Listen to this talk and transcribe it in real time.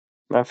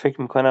من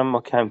فکر میکنم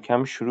ما کم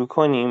کم شروع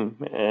کنیم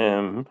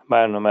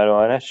برنامه رو،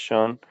 آرش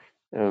جان،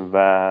 و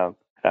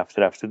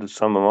رفته رفته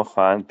دوستان به ما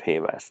خواهند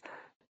پیوست.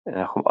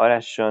 خب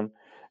آرش جان،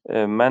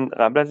 من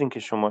قبل از اینکه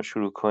شما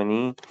شروع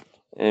کنی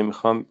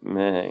میخوام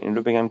این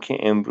رو بگم که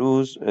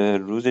امروز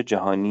روز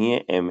جهانی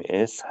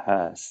MS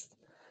هست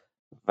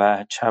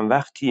و چند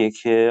وقتیه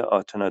که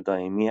آتنا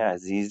دائمی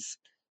عزیز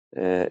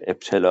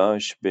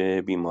ابتلاش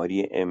به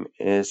بیماری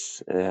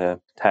MS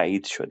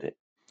تایید شده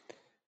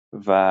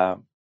و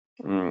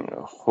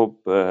خب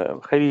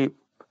خیلی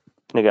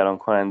نگران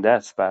کننده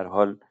است. به هر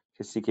حال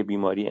کسی که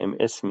بیماری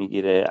MS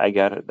میگیره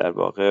اگر در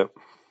واقع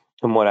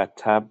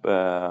مرتب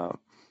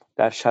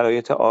در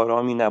شرایط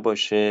آرامی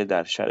نباشه،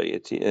 در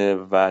شرایطی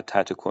و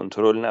تحت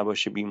کنترل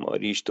نباشه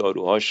بیماریش،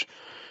 داروهاش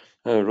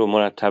رو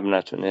مرتب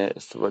نتونه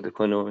استفاده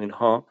کنه و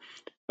اینها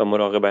و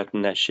مراقبت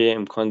نشه،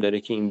 امکان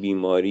داره که این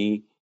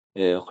بیماری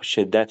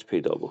شدت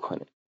پیدا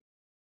بکنه.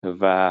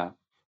 و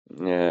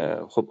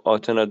خب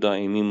آتنا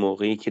دائمی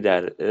موقعی که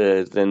در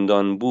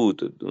زندان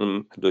بود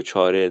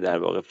دچار در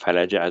واقع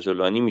فلج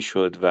عضلانی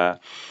میشد و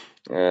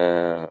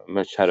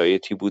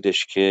شرایطی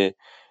بودش که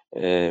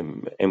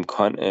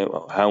امکان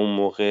همون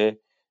موقع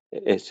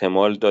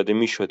احتمال داده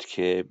میشد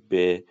که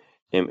به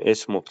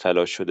MS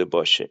مبتلا شده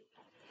باشه.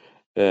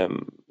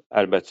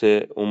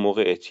 البته اون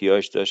موقع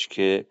احتیاج داشت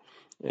که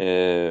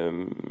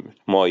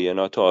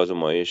معاینات و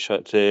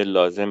آزمایشات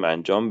لازم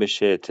انجام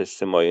بشه،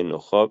 تست مایع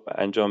نخاع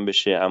انجام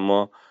بشه،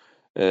 اما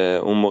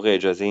اون موقع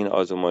اجازه این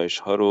آزمایش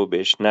ها رو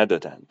بهش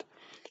ندادند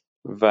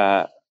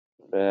و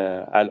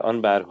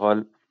الان به هر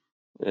حال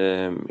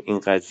این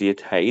قضیه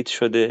تایید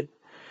شده.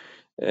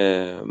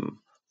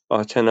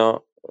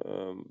 آتنا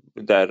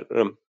در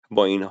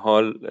با این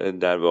حال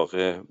در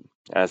واقع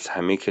از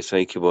همه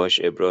کسایی که باهاش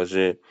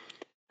ابراز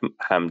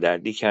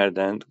همدردی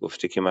کردند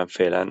گفته که من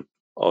فعلا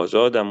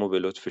آزادم و به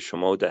لطف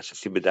شما و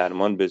دسترسی به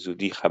درمان به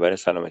زودی خبر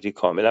سلامتی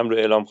کاملم رو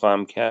اعلام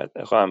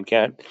خواهم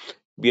کرد.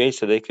 بیایید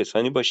صدای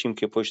کسانی باشیم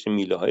که پشت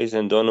میله های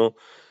زندان و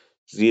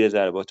زیر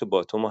ضربات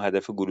باتوم و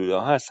هدف گلوله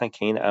ها هستن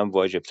که این امر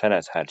واجبتر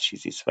از هر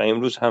چیزی است. و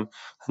امروز هم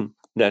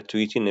در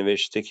توییتی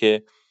نوشته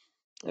که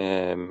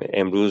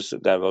امروز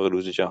در واقع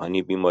روز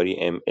جهانی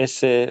بیماری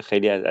MS.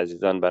 خیلی از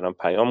عزیزان برام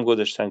پیام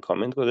گذاشتن،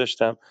 کامنت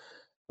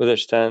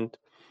گذاشتند،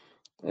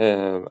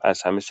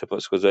 از همه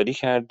سپاسگزاری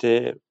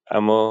کرده،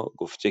 اما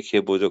گفته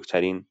که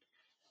بزرگترین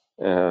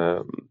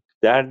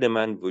درد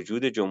من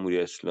وجود جمهوری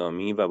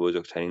اسلامی و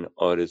بزرگترین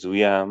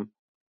آرزویم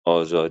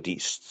آزادی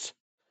است.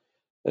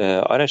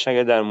 آرش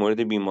اگر در مورد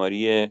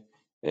بیماری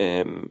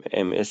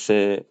MS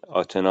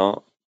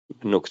آتنا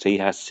نکته‌ای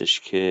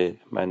هستش که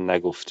من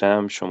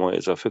نگفتم شما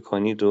اضافه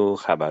کنید و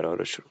خبرها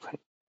رو شروع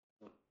کنید.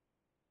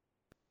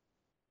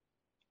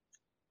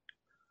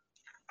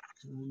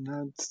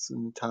 نه،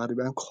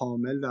 تقریبا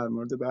کامل در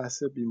مورد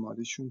بحث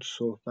بیماریشون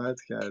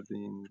صحبت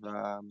کردیم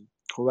و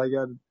خب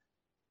اگر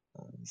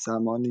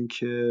زمانی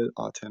که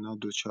آتنا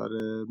دچار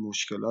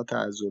مشکلات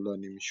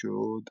عضلانی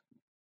میشد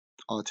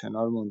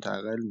آتنا رو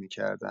منتقل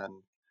میکردن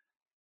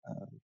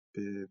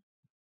به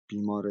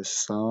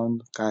بیمارستان،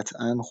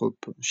 قطعا خب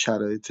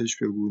شرایطش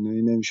به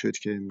گونه‌ای نمیشد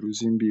که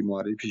امروز این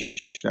بیماری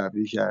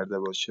پیشروی کرده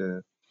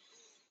باشه.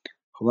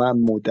 خب من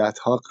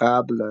مدت‌ها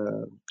قبل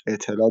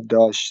اطلاع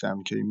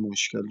داشتم که این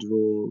مشکل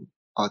رو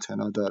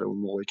آتنا داره. اون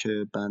موقع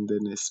که بند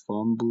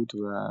نصفان بود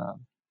و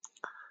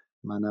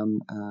منم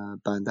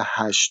بند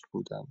 8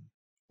 بودم،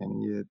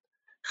 یعنی یه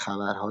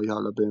خبرهایی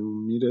حالا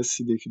بهمون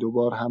میرسید. یکی دو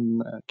بار هم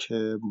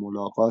که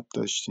ملاقات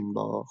داشتیم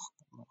با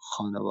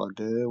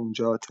خانواده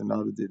اونجا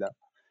آتنا رو دیدم.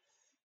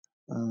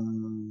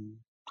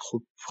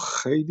 خب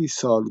خیلی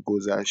سال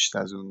گذشت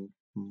از اون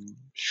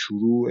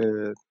شروع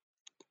به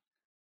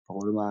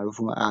قول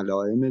معروف اون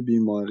علائم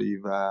بیماری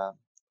و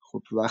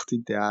خب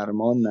وقتی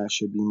درمان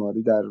نشه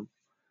بیماری در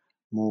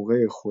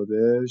موقع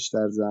خودش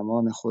در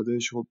زمان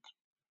خودش، خب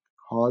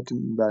حاد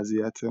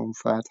وضعیت اون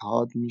فرد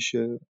حاد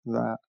میشه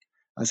و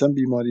اصلا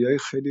بیماریهای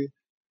خیلی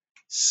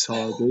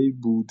ساده‌ای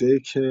بوده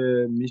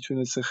که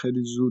میتونسته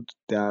خیلی زود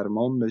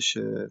درمان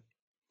بشه.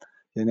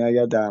 یعنی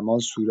اگر درمان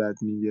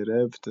صورت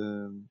میگرفت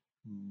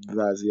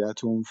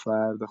وضعیت اون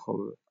فرد خب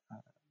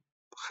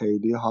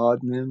خیلی حاد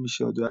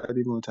نمیشد،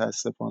 ولی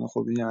متاسفانه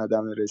خب این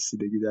عدم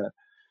رسیدگی در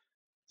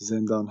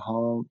زندان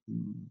ها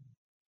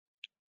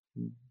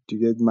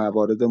دیگه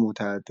موارد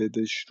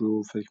متعددش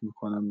رو فکر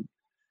میکنم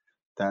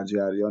در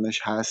جریانش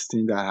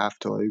هستیم، در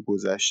هفته های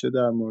گذشته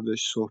در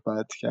موردش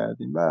صحبت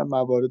کردیم و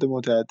موارد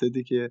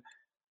متعددی که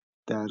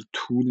در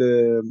طول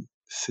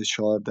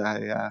 3-4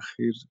 دهه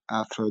اخیر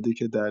افرادی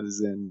که در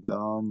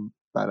زندان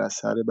بر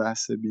اثر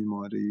بحث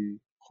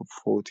بیماری خب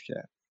فوت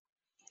کرد.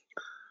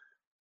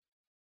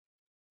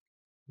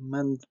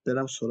 من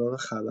برم سراغ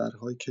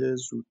خبرهایی که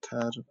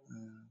زودتر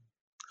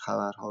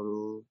خبرها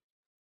رو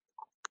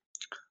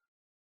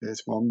به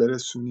اتمام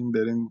برسونیم،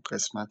 بریم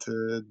قسمت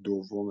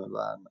دوم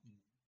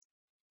برنامه.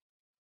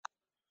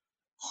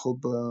 خب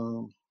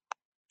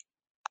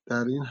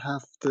در این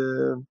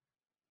هفته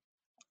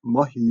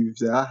ما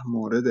 17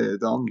 مورد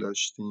اعدام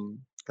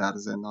داشتیم در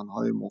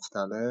زندان‌های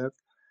مختلف،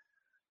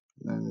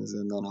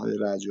 زندان‌های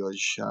رجایی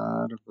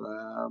شهر و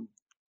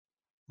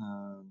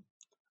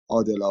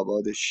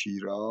عادل‌آباد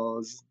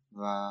شیراز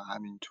و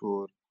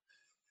همینطور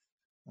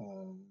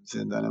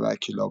زندان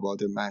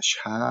وکیل‌آباد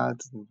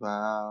مشهد و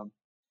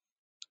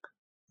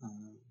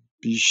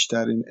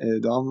بیشترین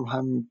اعدام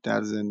هم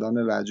در زندان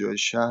رجای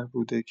شهر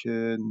بوده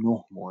که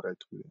 9 مورد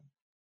بوده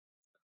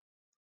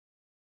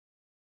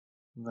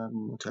و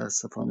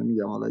متاسفانه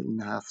میگم حالا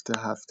این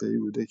هفته‌ای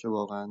بوده که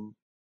واقعا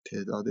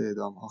تعداد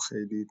اعدام ها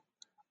خیلی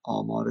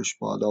آمارش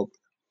بالا بود.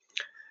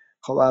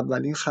 خب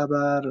اولین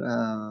خبر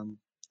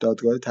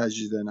دادگاه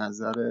تجدید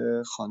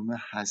نظر خانم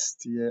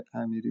هستی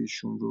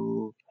امیریشون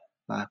رو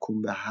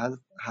محکوم به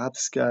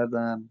حبس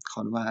کردن.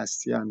 خانم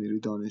هستی امیری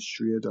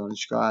دانشجوی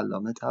دانشگاه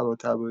علامه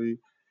طباطبایی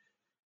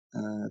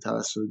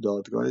توسط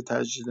دادگاه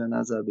تجدید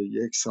نظر به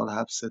 1 سال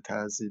حبس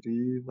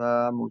تعزیری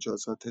و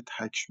مجازات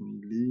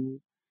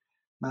تکمیلی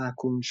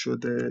محکوم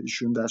شده.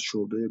 ایشون در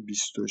شعبه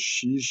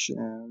 26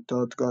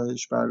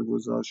 دادگاهش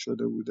برگزار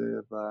شده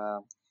بوده و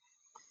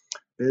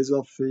به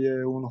اضافه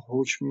اون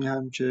حکمی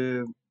هم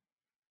که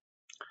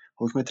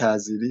حکم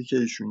تعزیری که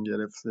ایشون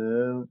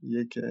گرفته،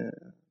 یک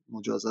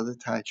مجازات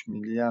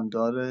تکمیلی هم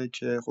داره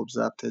که خب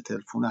ضبط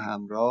تلفن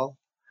همراه،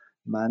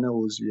 منع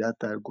عضویت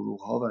در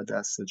گروه‌ها و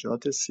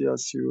دستجات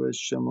سیاسی و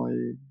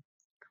اجتماعی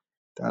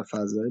در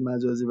فضای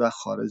مجازی و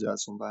خارج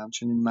از اون و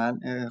همچنین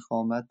منع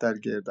اقامت در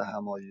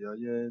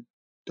گردهمایی‌های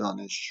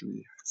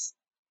دانشجویی هست.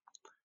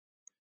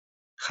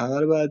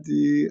 خبر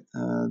بعدی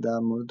در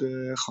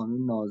مورد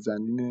خانم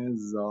نازنین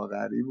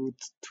زاغری بود.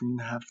 تو این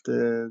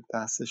هفته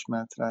بحثش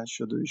مطرح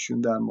شد و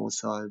ایشون در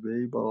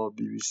مصاحبه‌ای با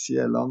BBC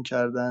اعلام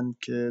کردند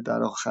که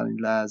در آخرین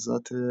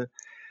لحظات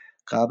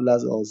قبل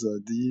از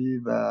آزادی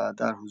و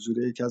در حضور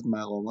یکی از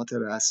مقامات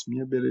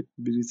رسمی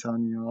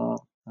بریتانیا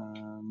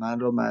من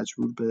را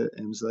مجبور به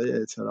امضای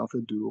اعتراف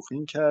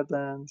دروغین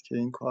کردند که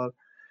این کار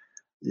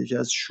یکی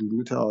از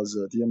شروط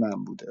آزادی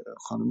من بوده.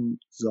 خانم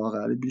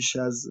زاغری بیش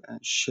از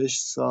 6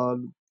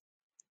 سال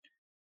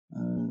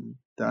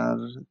در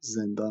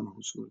زندان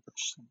حضور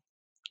داشتن.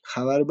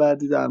 خبر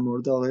بعدی در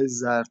مورد آقای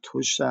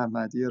زرتشت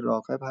احمدی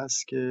راغب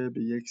هست که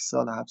به 1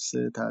 سال حبس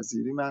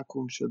تعزیری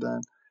محکوم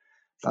شدن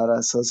بر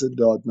اساس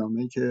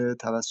دادنامه‌ای که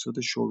توسط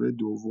شعبه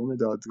دوم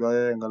دادگاه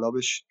انقلاب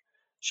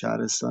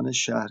شهرستان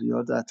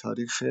شهریار در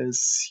تاریخ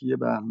 30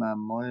 بهمن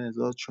ماه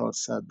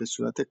 1400 به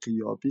صورت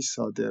غیابی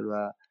صادر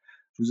و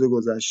روز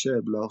گذشته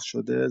ابلاغ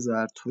شده،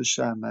 زرتشت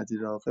احمدی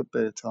راغب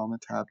به اتهام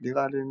تبلیغ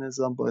علیه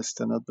نظام با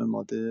استناد به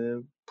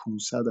ماده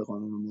 500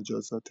 قانون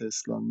مجازات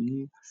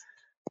اسلامی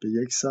به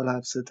 1 سال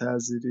حبس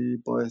تعزیری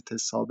با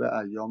احتساب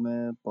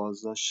ایام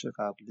بازداشت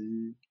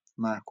قبلی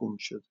محکوم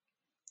شد.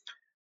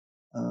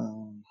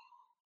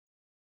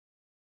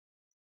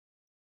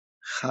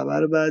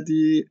 خبر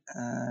بعدی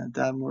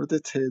در مورد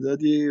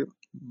تعدادی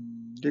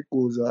یک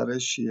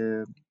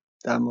گزارشیه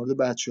در مورد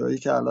بچه‌هایی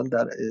که الان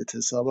در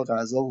اعتصاب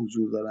غذا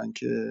حضور دارن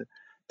که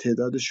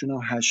تعدادشون هم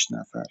 8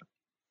 نفر.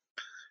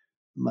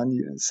 من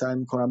سعی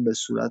میکنم به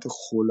صورت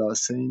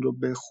خلاصه این رو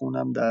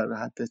بخونم در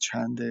حد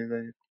چند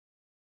دقیقه.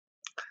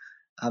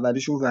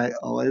 اولیشون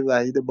آقای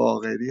وحید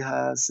باقری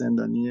هست،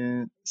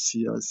 زندانی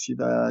سیاسی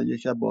و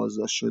یکی از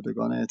بازداشت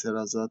شدگان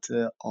اعتراضات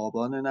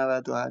آبان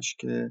 98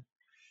 که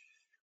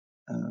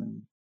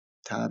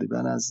تقریبا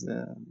از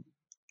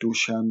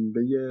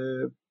دوشنبه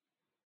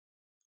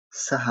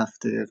 3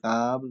 هفته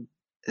قبل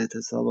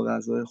اعتصاب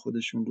غذای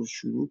خودشون رو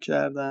شروع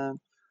کردن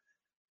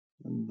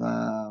و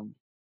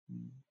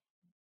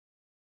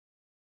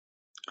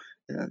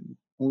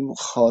اون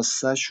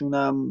خواسته شون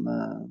هم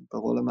به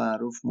قول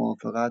معروف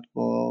موافقت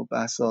با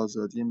بحث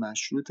آزادی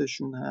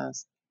مشروطشون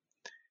هست.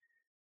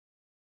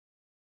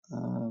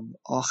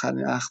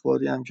 آخرین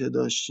اخباری هم که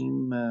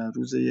داشتیم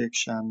روز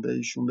یکشنبه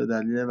ایشون به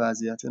دلیل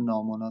وضعیت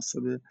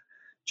نامناسب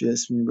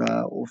جسمی و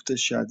افت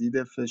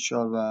شدید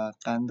فشار و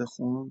قند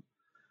خون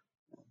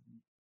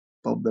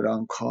با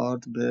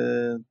برانکارد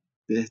به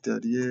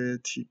بهداری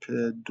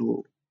تیپ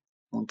 2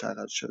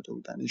 منتقل شده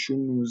بودن.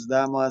 ایشون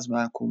 19 ماه از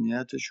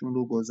محکومیتشون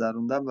رو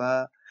گذروندن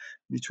و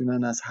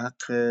میتونن از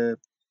حق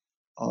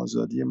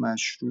آزادی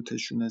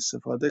مشروطشون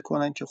استفاده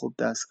کنن که خب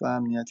دستگاه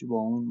امنیتی با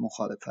اون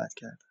مخالفت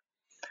کرد.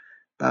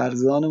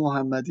 برزان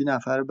محمدی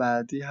نفر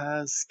بعدی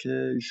هست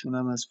که ایشون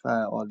هم از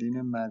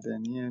فعالین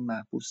مدنی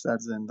محبوس در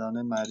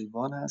زندان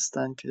مریوان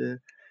هستن که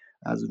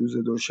از روز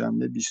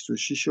دوشنبه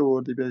 26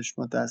 اردیبهشت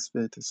ما دست به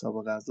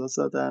اعتصاب غذا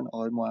زدن.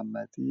 آقای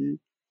محمدی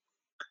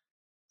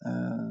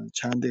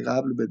چندی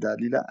قبل به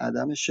دلیل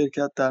عدم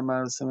شرکت در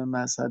مراسم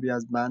مذهبی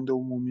از بند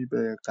عمومی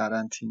به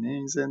قرنطینه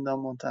این زندان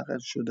منتقل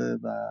شده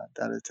و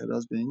در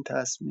اعتراض به این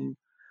تصمیم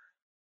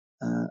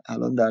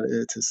الان در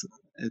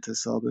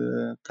اعتصاب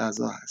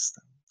غذا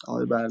هستن.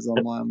 آقای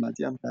برزان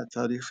محمدی هم در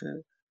تاریخ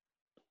همون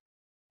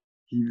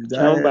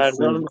 17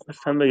 برزان رو خرداد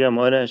میخواستم بگم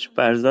آرش،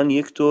 برزان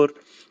یک دور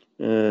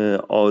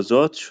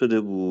آزاد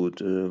شده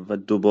بود و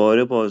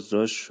دوباره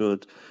بازداشت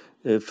شد.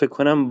 فکر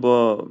کنم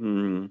با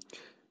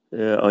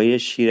آیه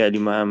شیرعلی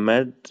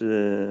محمد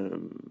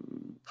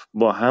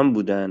با هم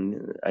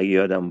بودن، اگه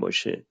یادم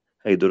باشه،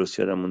 اگه درست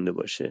یادم مونده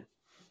باشه.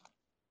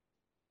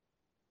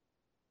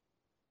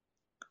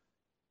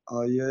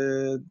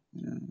 آیه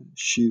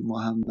شیر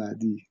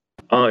محمدی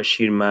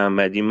شیر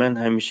محمدی، من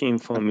همیشه این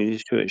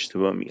فامیلیش رو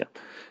اشتباه میگم.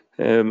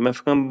 من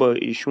فکر کنم با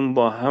ایشون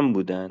با هم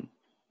بودن،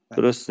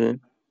 درسته؟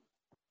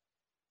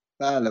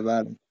 بله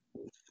بله،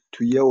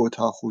 توی یه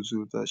اتاق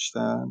حضور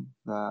داشتن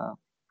و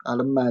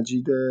الان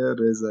مجید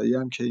رضایی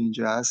هم که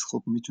اینجا هست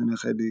خب میتونه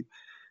خیلی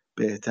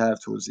بهتر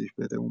توضیح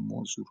بده اون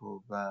موضوع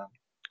رو، و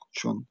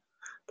چون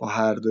با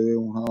هر دوی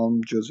اونها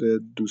هم جزو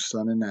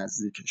دوستان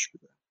نزدیکش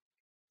بوده.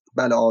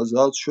 بله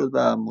آزاد شد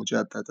و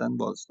مجددا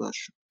بازداشت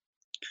شد.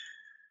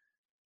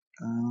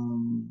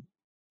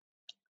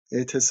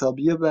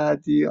 اعتصابی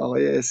بعدی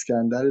آقای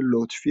اسکندر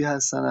لطفی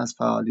هستن از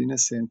فعالین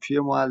صنفی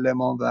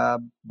معلمان و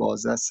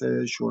بازرس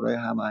شورای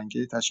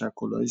هماهنگی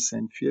تشکل‌های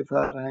صنفی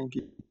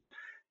فرهنگی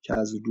که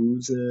از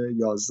روز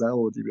 11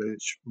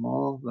 اردیبهشت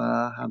ماه و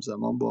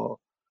همزمان با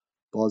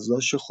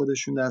بازداشت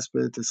خودشون دست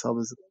به اعتصاب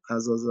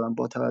غذا زدن.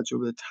 با توجه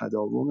به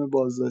تداوم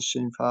بازداشت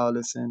این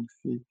فعال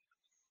صنفی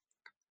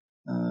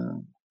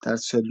در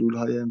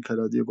سلول‌های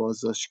انفرادی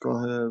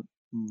بازداشتگاه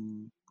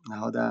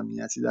نهاد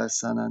امنیتی در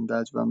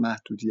سنندج و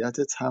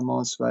محدودیت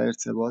تماس و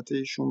ارتباط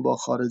ایشون با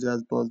خارج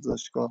از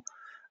بازداشتگاه،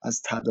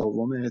 از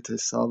تداوم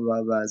اعتصاب و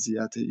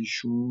وضعیت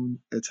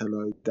ایشون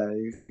اطلاع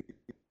دقیق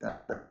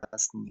در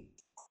دست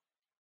نیست.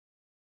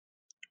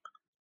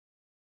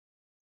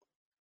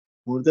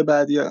 مورد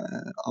بعدی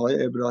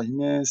آقای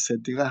ابراهیم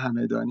صدیق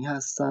همدانی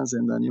هستند،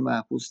 زندانی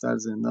محبوس در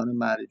زندان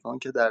مریوان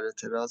که در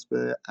اعتراض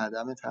به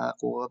عدم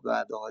تحقق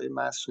وعده‌های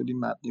مسئولین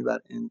مبنی بر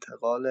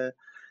انتقال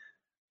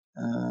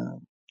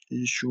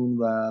ایشون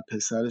و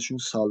پسرشون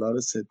سالار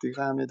صدیق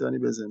همدانی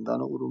به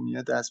زندان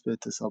ارومیه دست به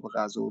اعتصاب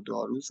غذا و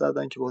دارو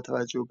زدن که با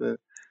توجه به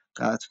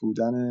قطع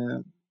بودن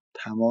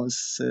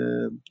تماس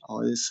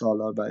آقای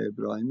سالار و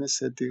ابراهیم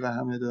صدیق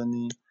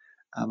همدانی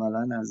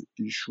عملا از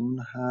ایشون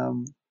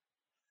هم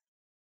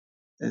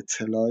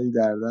اطلاعی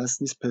در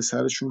دست نیست،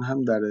 پسرشون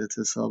هم در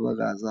اعتصاب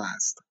غذا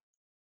هست.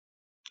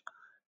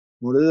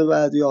 مورد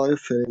بعدی آقای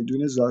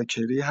فریدون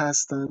زاکری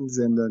هستند،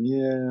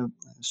 زندانی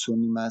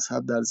سنی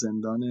مذهب در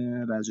زندان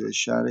رجای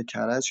شهر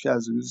کرج که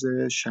از روز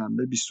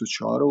شنبه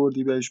 24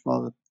 اردیبهشت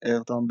ماه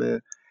اقدام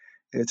به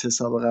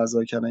اعتصاب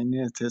غذا کردن. این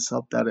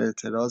اعتصاب در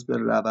اعتراض به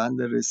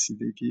روند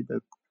رسیدگی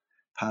به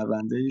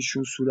پرونده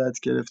ایشون صورت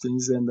گرفته. این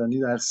زندانی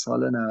در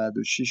سال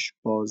 96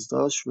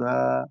 بازداشت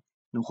و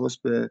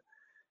نخست به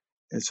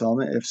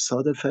اتهام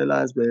افساد فعل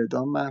از به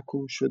اعدام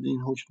محکوم شد.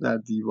 این حکم در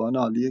دیوان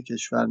عالی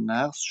کشور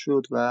نقض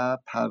شد و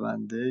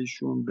پرونده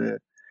ایشون به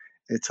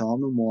اتهام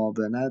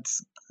معاونت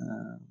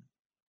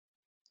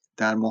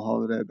در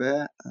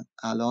محاربه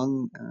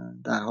الان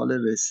در حال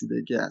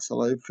رسیدگی است.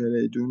 آقای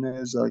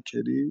فریدون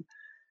زاکری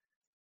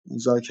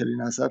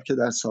نسب که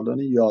در سالن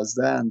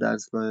 11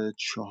 اندرزگاه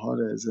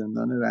 4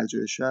 زندان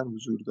رجای شهر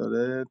حضور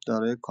داره،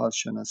 دارای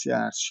کارشناسی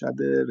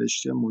ارشد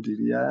رشته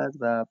مدیریت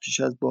و پیش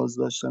از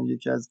بازداشتم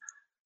یکی از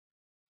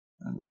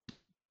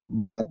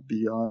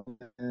مربیان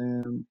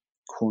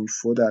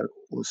کنگ‌فو در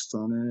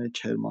استان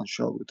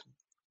کرمانشاه بود.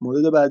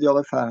 مورد بعدی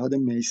آقای فرهاد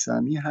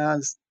میثمی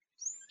هست،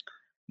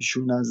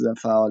 ایشون از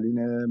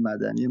فعالین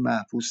مدنی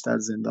محبوس در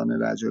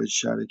زندان رجای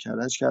شهر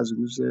کرج که از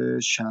روز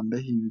شنبه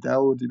 17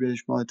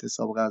 اردیبهشت ماه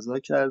اعتصاب غذا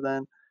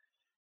کردند.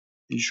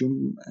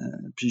 ایشون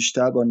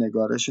پیشتر با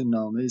نگارش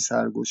نامه‌ای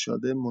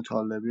سرگشاده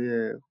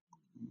مطالبه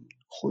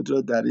خود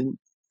را در این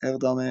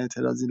اقدام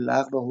اعتراضی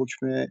لغو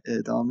حکم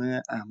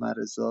اعدام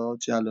احمدرضا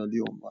جلالی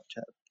عنوان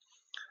کرد.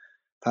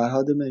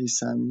 فرهاد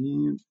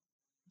میثمی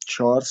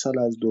 4 سال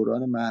از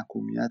دوران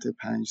محکومیت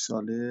 5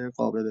 ساله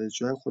قابل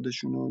اجرای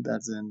خودشون رو در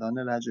زندان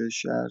رجای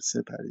شهر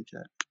سپری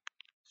کرد.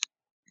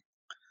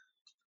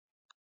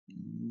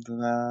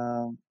 و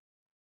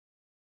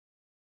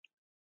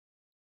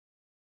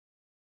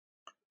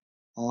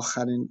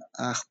آخرین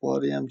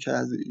اخباری هم که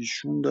از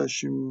ایشون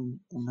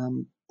داشتیم اون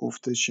هم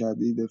افت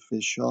شدید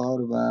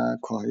فشار و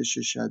کاهش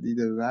شدید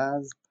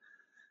وزن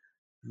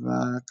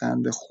و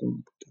قند خون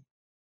بود.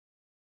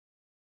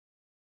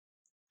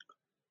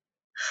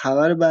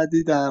 خبر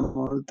بعدی در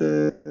مورد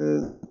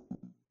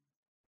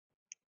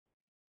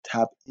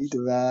تبعید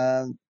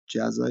و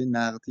جزای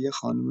نقدی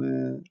خانم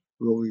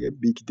رقیه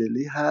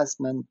بیگدلی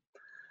هست. من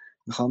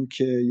میخوام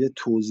که یه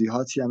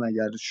توضیحاتی هم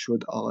اگر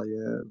شد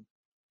آقای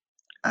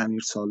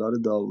امیر سالار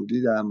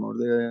داوودی در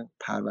مورد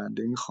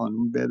پرونده این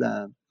خانم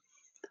بدن،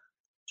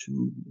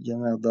 چون یه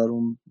مقدار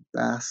اون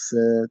بحث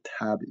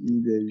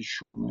تبعید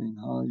ایشون و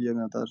اینها یه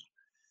مقدار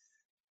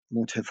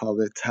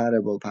متفاوت تره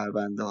با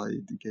پرونده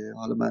های دیگه.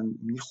 حالا من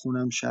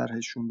میخونم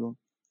شرحشون رو.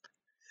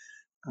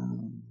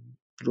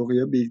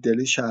 رقیه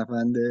بیگدلی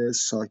شهروند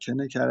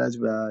ساکن کرج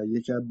و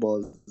یکی از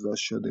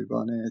بازداشت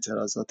شدگان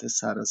اعتراضات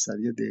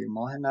سراسری دی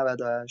ماه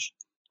 98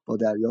 با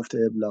دریافت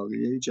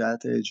ابلاغیه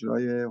جهت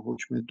اجرای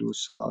حکم 2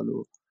 سال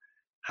و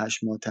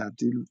 8 ماه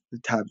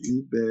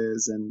تبعید به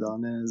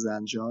زندان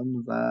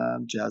زنجان و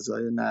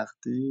جزای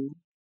نقدی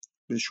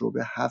به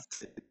شعبه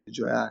 7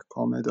 اجرای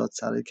احکام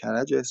دادسرای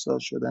کرج احضار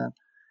شدند.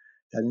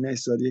 در این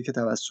احضاریه که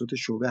توسط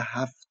شعبه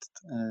 7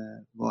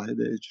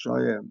 واحد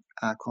اجرای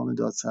احکام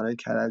دادسرای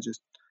کرج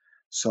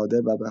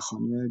صادر و به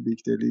خانم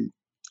بیگدلی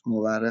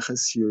مورخ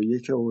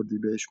 31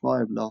 اردیبهشت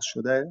ماه ابلاغ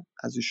شده،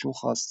 از ایشون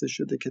خواسته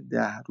شده که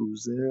 10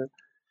 روزه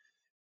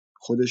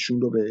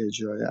خودشون رو به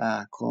اجرای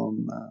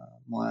احکام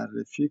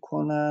معرفی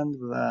کنند.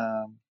 و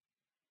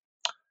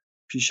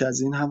پیش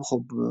از این هم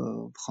خب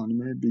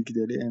خانم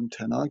بیگدلی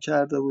امتناع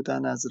کرده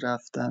بودن از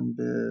رفتن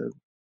به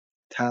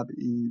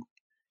تبعید.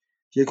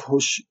 یک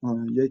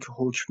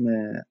حکم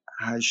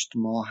 8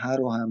 ماهه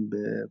رو هم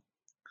به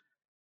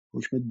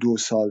حکم 2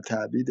 سال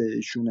تبعید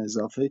ایشون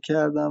اضافه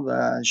کردن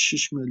و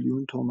 6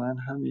 میلیون تومان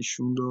هم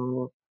ایشون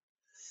رو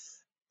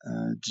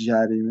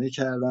جریمه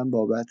کردن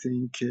بابت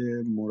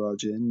اینکه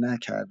مراجعه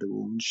نکرده به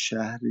اون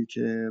شهری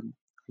که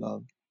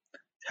حالا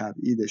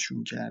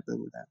تبعیدشون کرده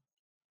بودن.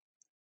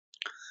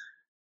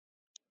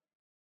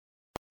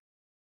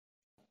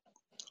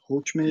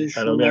 حکم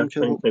ایشون سلامی هم عرض که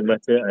کنیم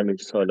خدمت امیر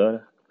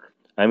سالار.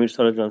 امیر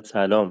سالار جان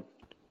سلام.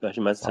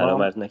 باشیم، من سلام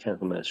سلام. عرض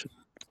نکردم برشون.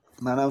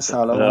 منم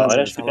سلام عرض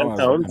آرش سلام بگم عرض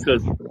تمام میکنم.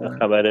 شد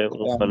خبر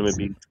اون خانم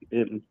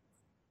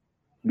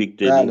بیگ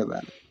بله دلی.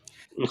 بله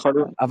این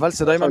خانم اول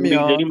صدای من بیگ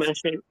دلی میاد؟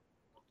 من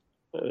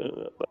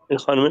این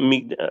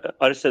خانم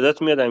آره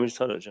صدات میاد امیر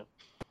سالار جان.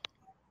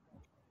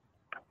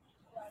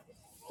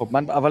 خب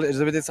من اول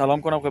اجازه بدید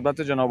سلام کنم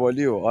خدمت جناب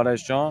عالی و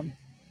آرش جان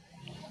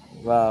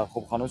و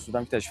خب خانم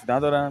سودم که تشریف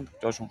ندارن،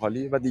 جاشون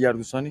خالی، و دیگر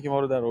دوستانی که ما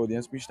رو در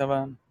اودینس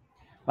میشنون.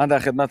 من در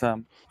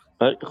خدمتم.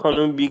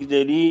 خانم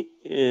بیگدلی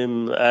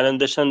الان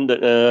داشتن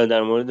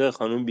در مورد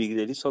خانم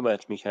بیگدلی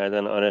صحبت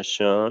میکردن آرش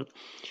جان.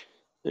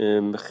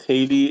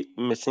 خیلی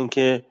مثل این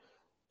که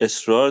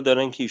اصرار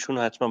دارن که ایشون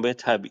حتما باید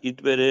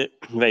تبعید بره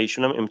و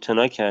ایشون هم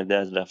امتناع کرده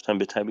از رفتن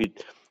به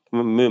تبعید.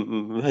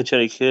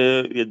 چرا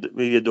که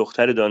یه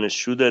دختر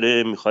دانشجو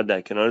داره، میخواد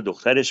در کنار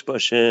دخترش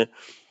باشه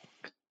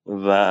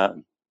و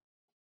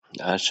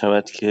هر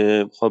شود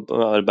که خب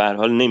به هر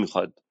حال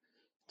نمیخواد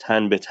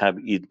تن به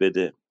تبعید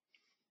بده.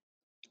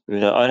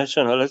 آرش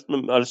جان،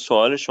 حالا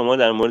سوال شما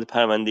در مورد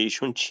پرونده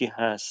ایشون چی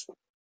هست؟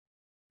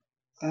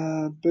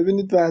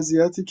 ببینید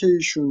وضعیتی که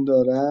ایشون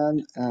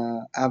دارن،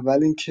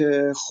 اول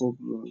اینکه خب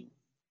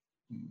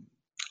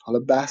حالا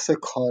بحث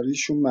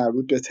کاریشون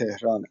مربوط به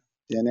تهرانه،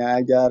 یعنی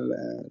اگر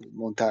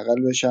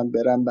منتقل بشن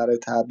برن برای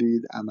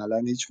تبعید عملا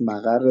هیچ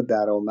مقر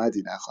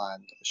درآمدی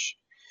نخواهند داشت.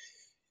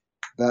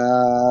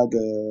 بعد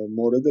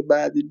مورد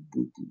بعدی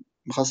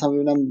میخواستم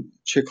ببینم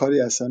چه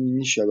کاری اصلا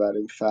میشه برای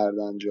این فرد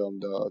انجام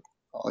داد.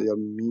 آیا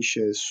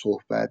میشه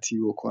صحبتی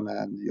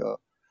بکنن یا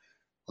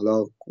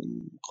حالا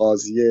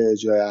قاضی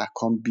اجرای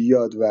احکام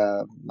بیاد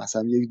و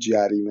مثلا یک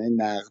جریمه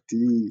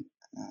نقدی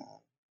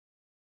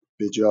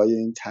به جای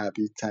این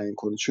تبعید تعیین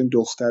کنه، چون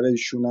دختر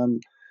ایشون هم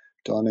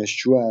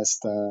دانشجو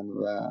هستن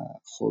و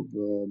خب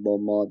با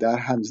مادر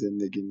هم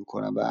زندگی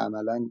میکنن و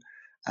عملا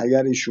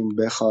اگر ایشون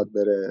بخواد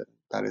بره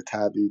برای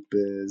تبعید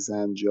به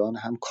زنجان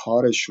هم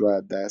کارش رو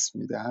از دست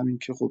میده، همین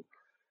که خب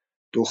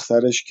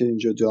دخترش که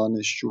اینجا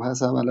دانشجو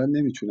هست عملا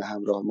نمیتونه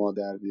همراه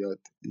مادر بیاد.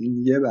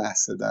 این یه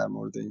بحثه در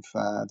مورد این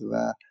فرد.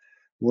 و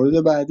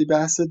مورد بعدی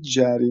بحث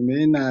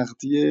جریمه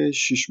نقدی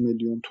 6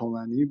 میلیون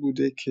تومانی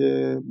بوده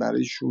که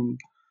برایشون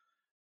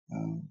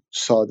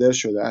صادر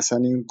شده. اصلا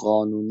این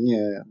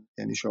قانونیه،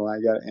 یعنی شما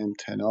اگر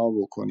امتناع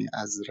بکنی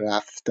از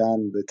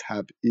رفتن به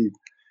تبعید،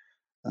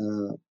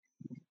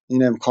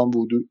 این امکان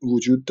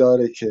وجود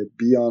داره که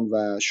بیان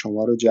و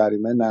شما رو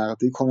جریمه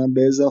نقدی کنن،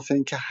 به اضافه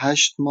اینکه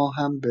 8 ماه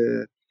هم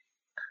به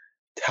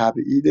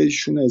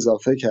تبعیدشون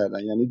اضافه کردن،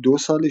 یعنی 2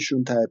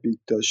 سالشون تبعید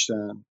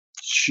داشتن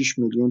 6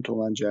 میلیون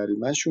تومان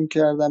جریمهشون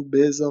کردن،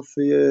 به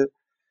اضافه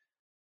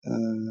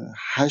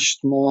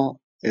 8 ماه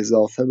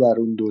اضافه بر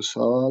اون 2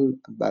 سال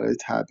برای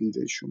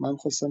تبعیدشون. من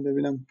خواستم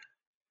ببینم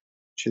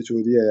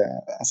چطوریه،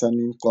 اصلا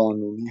این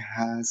قانونی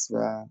هست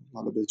و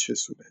حالا به چه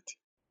صورتی.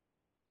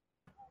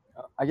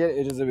 اگر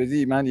اجازه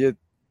بدی من یه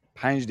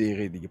 5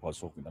 دقیقه دیگه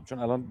پاسخ میدم، چون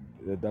الان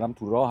دارم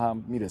تو راه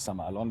هم میرسم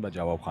الان و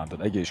جواب خواهم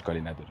داد اگه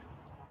اشکالی نداره.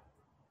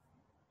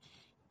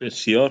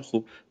 بسیار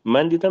خوب.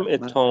 من دیدم من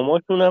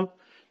اتهاماتونم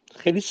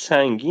خیلی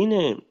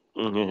سنگینه.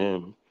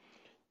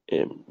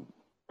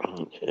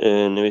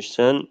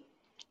 نوشتن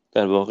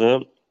در واقع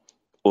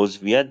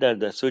عضویت در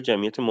دستور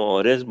جمعیت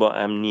معارض با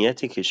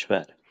امنیت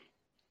کشور،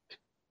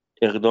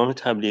 اقدام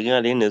تبلیغی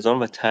علیه نظام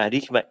و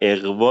تحریک و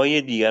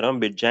اغوای دیگران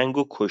به جنگ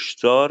و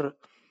کشتار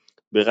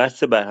به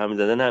قصد برهم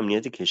زدن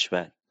امنیت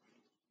کشور.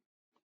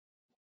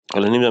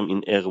 حالا نمیدونم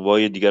این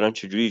اغوای دیگران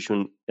چجوری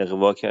ایشون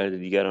اغوا کرده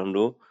دیگران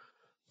رو،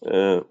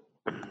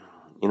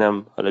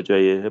 اینم حالا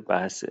جای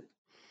بحثه.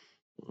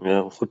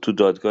 خود تو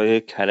دادگاه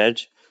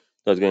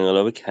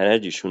انقلاب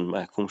کرج ایشون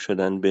محکوم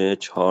شدن به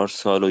 4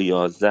 سال و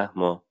 11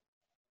 ماه،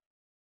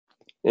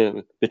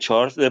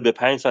 به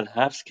 5 سال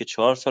حبس که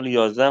 4 سال و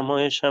 11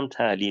 ماهش هم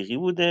تعلیقی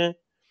بوده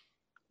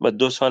و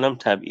 2 سال هم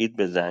تبعید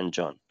به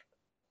زنجان.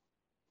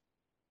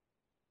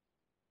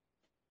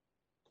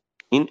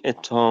 این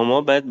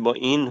اتهاما بعد با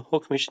این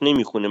حکمش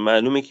نمیخونه.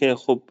 معلومه که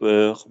خب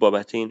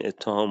بابت این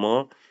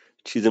اتهاما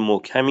چیز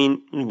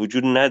محکمی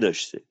وجود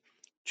نداشته،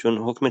 چون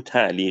حکم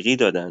تعلیقی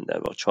دادن، در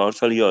واقع 4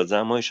 سال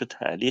 11 ماهش رو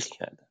تعلیق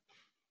کردن.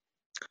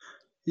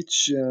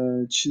 هیچ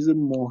چیز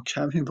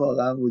محکمی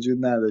واقعا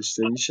وجود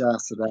نداشته. این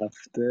شخص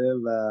رفته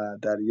و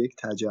در یک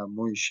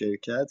تجمعی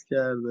شرکت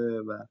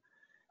کرده و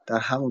در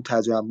همون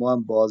تجمع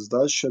هم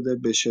بازداشت شده،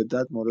 به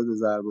شدت مورد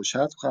ضرب و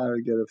شتم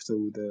قرار گرفته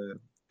بوده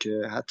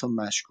که حتی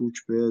مشکوک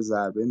به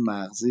ضربه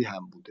مغزی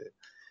هم بوده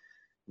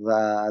و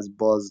از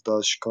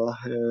بازداشتگاه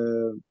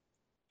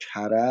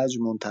کرج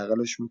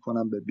منتقلش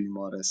میکنن به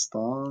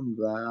بیمارستان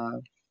و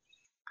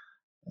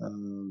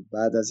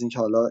بعد از اینکه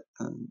حالا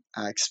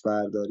عکس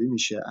برداری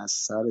میشه از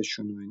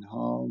سرشون و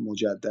اینها،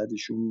 مجدد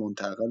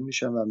منتقل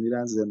میشن و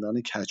میرن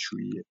زندان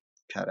کچویی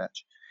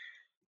کرج.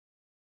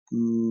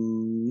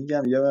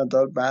 میگم یه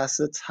مقدار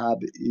بحث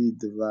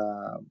تبعید و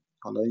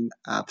حالا این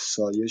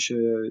افزایش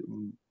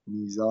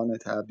میزان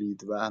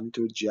تبعید و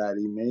همینطور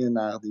جریمه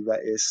نقدی و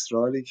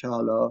اصراری که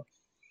حالا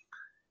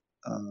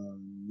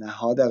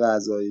نهاد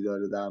قضایی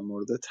داره در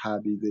مورد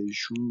تبعید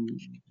ایشون،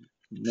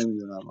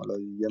 نمیدونم، حالا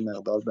یه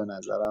مقدار به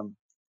نظرم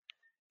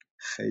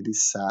خیلی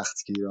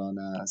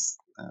سختگیرانه است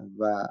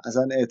و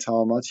اصلا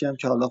اتهاماتی هم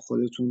که حالا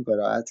خودتون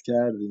قرائت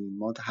کردین،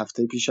 ما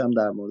هفته پیشم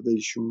در مورد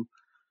ایشون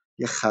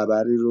یه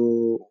خبری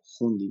رو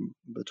خوندیم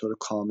به طور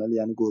کامل،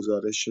 یعنی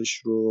گزارشش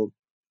رو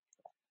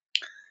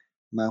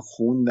من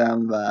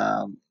خوندم و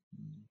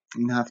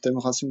این هفته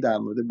میخواستیم در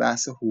مورد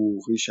بحث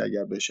حقوقیش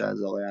اگر بشه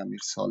از آقای امیر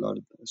سالار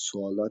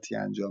سوالاتی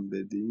انجام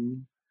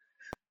بدیم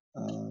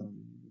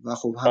و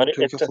خب آره،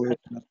 همونطور که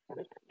خودتون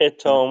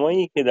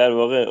اتهامایی که در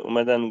واقع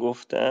اومدن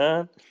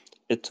گفتن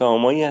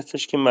اتهامایی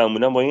هستش که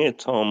معمولا با این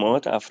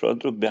اتهامات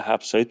افراد رو به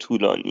حبس‌های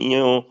طولانی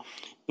و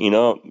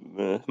اینا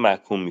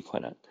محکوم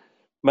میکنن.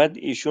 بعد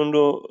ایشون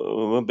رو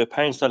به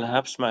 5 سال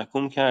حبس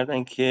محکوم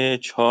کردن که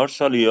 4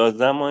 سال و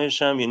 11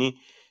 ماهش هم یعنی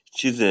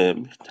چیز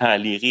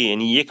تعلیقی،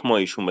 یعنی 1 ماه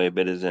ایشون باید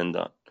بره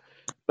زندان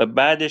و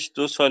بعدش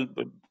 2 سال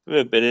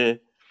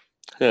بره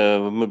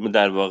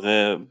در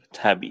واقع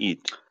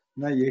تبعید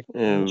نه یک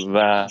و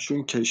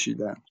ایشون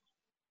کشیدن.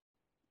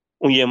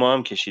 اون 1 ماه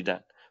هم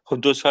کشیدن.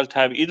 خب 2 سال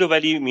تبعید رو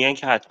ولی میگن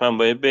که حتما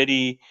باید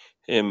بری.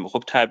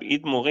 خب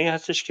تبعید موقعی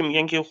هستش که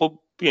میگن که خب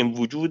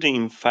وجود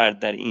این فرد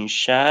در این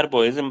شهر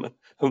باعث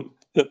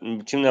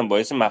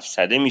باعث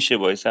مفسده میشه،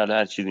 باعث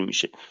هر چیزی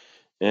میشه.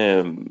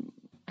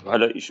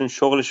 حالا ایشون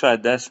شغلش رو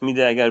از دست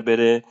میده اگر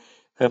بره،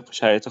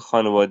 شرایط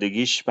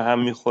خانوادگیش به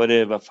هم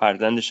میخوره و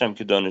فرزندش هم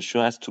که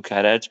دانشجو هست تو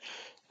کرج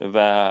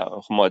و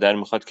مادر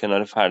میخواد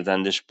کنار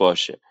فرزندش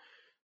باشه.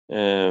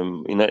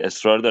 اینا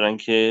اصرار دارن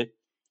که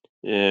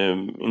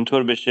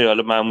اینطور بشه.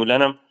 حالا معمولا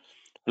هم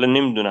حالا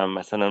نمیدونم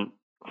مثلا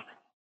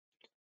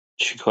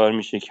چی کار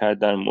میشه کرد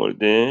در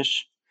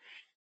موردش.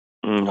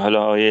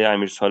 حالا آقای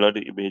امیر سالار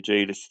به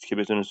جایی رسید که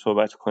بتونه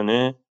صحبت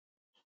کنه،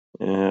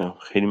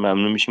 خیلی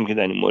ممنون میشیم که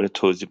در این مورد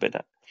توضیح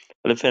بدن.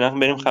 حالا فعلا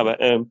بریم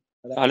خبر.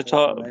 حالا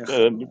تا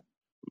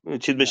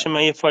چیز بشه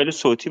من یه فایل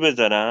صوتی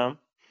بذارم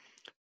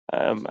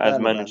از بله بله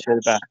منوچهر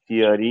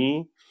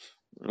بختیاری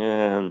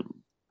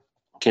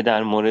که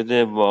در مورد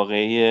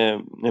واقعی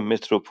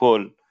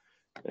متروپول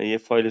یه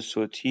فایل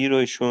صوتی رو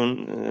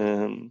ایشون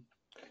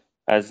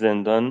از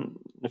زندان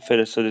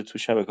فرستاده، تو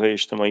شبکه‌های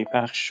اجتماعی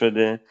پخش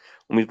شده.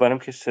 امیدوارم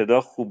که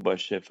صدا خوب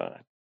باشه.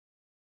 فقط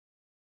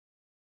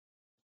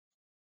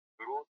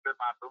درود به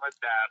مردم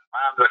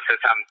دردمند و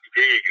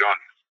ستمدیده ایران.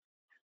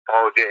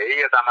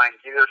 فاجعه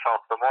غم‌انگیز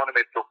ساختمان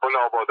متروپول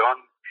آبادان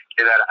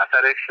که در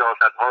اثر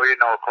سیاست‌های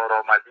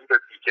ناکارآمدی و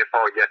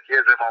بی‌کفایتی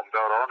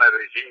زمامداران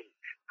رژیم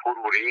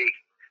فرو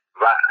ریخت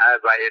و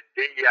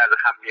عده‌ای از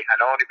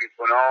هم‌میهنان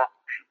بی‌گناه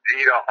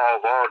زیر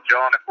آوار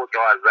جان خود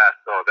را از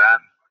دست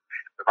دادند،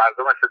 به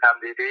مردم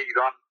ستمدیده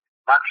ایران،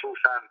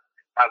 مخصوصاً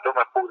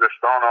مردم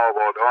خوزستان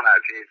آبادان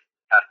عزیز،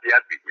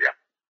 تسلیت می‌گویم.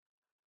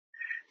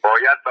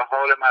 باید به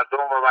حال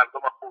مردم و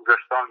مردم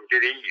خوزستان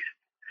گریست.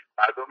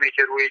 مردمی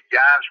که روی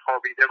گنج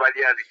خوابیده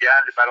ولی از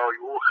گنج برای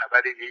او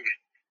خبری نیست.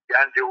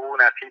 گنج او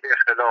نصیب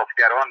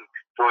اختلافگران،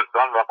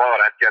 دزدان و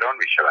غارتگران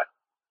می شود.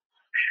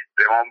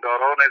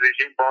 زمامداران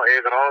رژیم با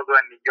اغراض و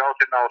نیات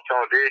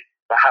ناصالح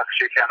و حق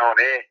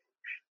شکنانه،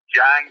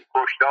 جنگ،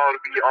 کشتار،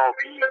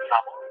 بی‌آبی،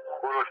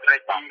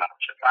 گرسنگی،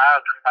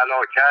 فقر،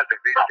 فلاکت،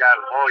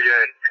 ریزگردهای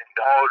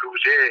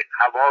آلوده،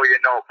 هوای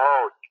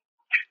ناپاک،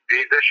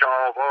 ریزش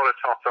آوار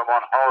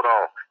ساختمان‌ها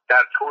را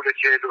در طول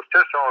 43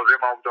 سال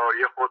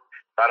زمامداری خود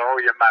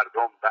برای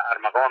مردم به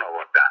ارمغان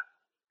آوردند.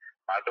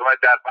 مردم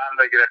دربند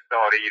و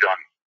گرفتار ایران،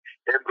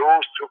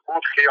 امروز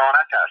سکوت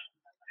خیانت است.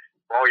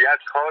 باید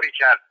کاری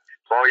کرد.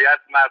 باید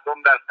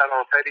مردم در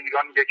سراسر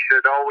ایران یک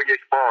صدا و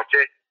یک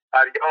پارچه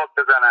فریاد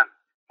بزنند: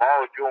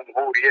 ما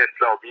جمهوری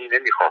اسلامی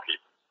نمی‌خواهیم.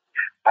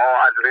 ما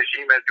از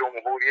رژیم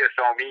جمهوری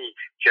اسلامی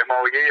که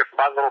مایه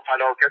فقر و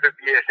فلاکت و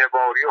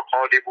بی‌اعتباری و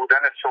خالی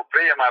بودن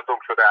سفره مردم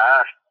شده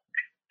است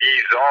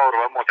بیزار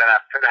و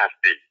متنفر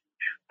هستیم.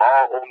 ما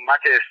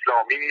امت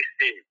اسلامی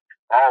نیستیم،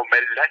 ما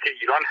ملت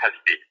ایران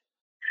هستیم.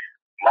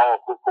 ما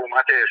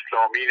حکومت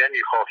اسلامی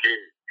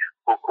نمی‌خواهیم،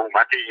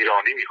 حکومت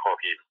ایرانی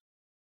می‌خواهیم.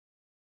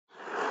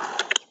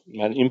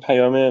 من این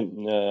پیام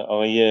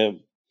آقای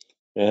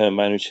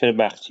منوچهر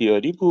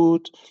بختیاری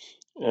بود.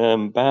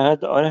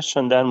 بعد آرش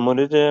جان در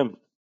مورد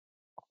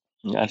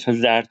اصلا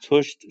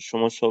زرتشت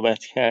شما صحبت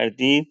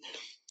کردید.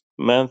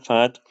 من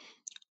فقط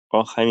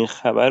آخرین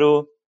خبر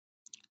رو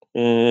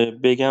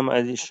بگم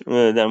از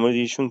در مورد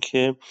ایشون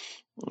که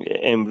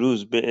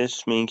امروز به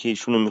اسم اینکه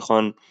ایشونو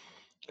میخوان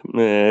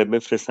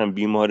بفرستن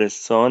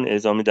بیمارستان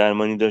اعزام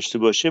درمانی داشته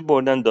باشه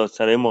بردن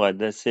دادسرای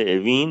مقدس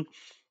اوین،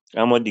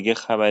 اما دیگه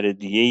خبر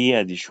دیگه ای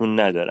از ایشون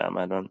ندارم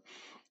الان.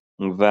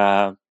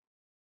 و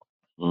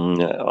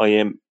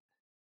آیه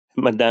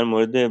من در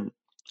مورد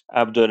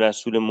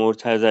عبدالرسول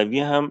مرتضوی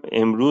هم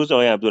امروز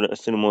آیه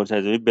عبدالرسول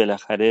مرتضوی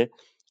بالاخره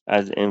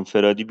از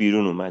انفرادی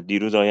بیرون اومد.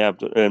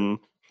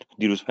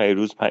 دیروز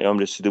پیروز پیام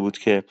رسیده بود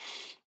که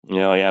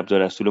آیه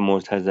عبدالرسول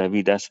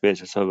مرتضوی دست به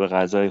اعتصاب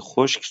غذای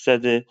خشک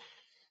زده،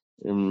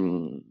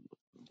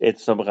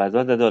 اعتصاب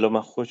غذا زده. حالا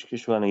من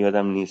خشکش رو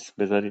یادم نیست،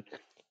 بذارید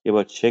یه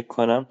بار چک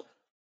کنم.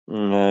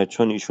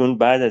 چون ایشون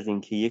بعد از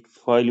اینکه یک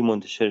فایلی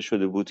منتشر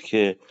شده بود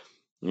که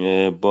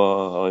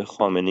با آقای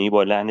خامنه‌ای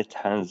با لحن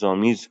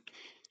طنزآمیز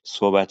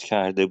صحبت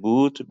کرده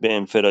بود، به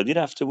انفرادی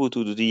رفته بود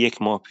حدود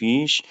 1 ماه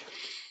پیش.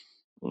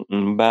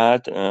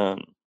 بعد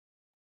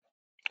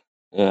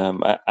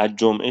از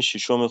جمعه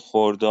 6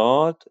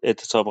 خرداد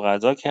اعتصاب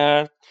غذا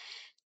کرد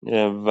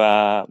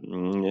و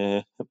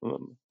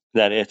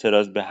در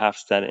اعتراض به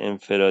حبس در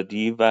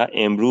انفرادی و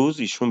امروز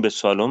ایشون به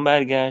سالن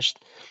برگشت،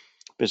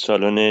 به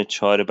سالن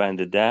 4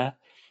 بند 10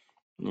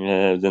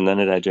 زندان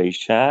رجایی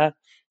شهر.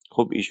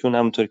 خب ایشون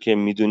همونطور که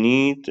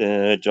میدونید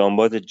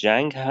جانباز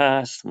جنگ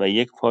هست و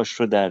 1 پاش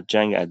رو در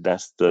جنگ از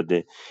دست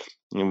داده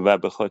و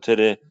به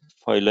خاطر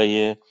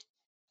فایلای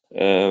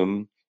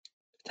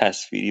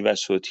تصویری و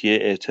صوتی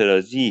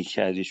اعتراضی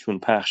که از ایشون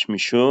پخش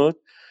میشد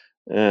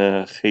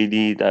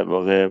خیلی در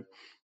واقع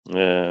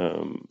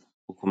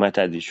حکومت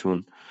از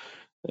ایشون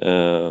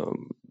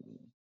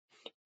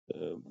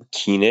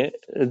کینه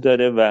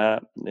داره و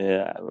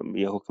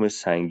یه حکم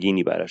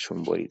سنگینی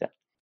براشون بریدن.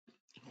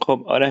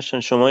 خب آرش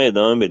جان شما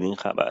ادامه بدین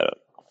خبر.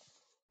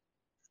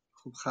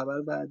 خب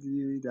خبر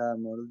بعدی در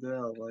مورد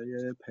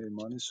آقای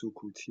پیمان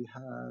سکوتی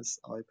هست.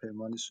 آقای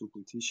پیمان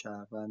سکوتی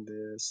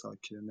شهروند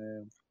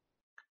ساکن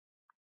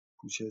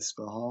کوچه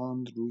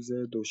اصفهان روز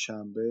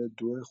دوشنبه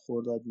 2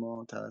 خرداد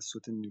ماه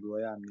توسط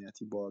نیروهای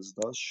امنیتی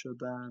بازداشت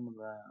شدن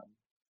و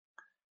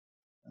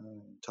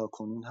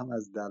تاکنون هم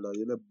از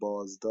دلایل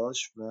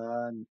بازداشت و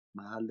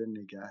محل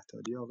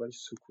نگهداری آقای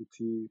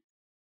سکوتی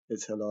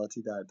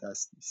اطلاعاتی در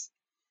دست نیست.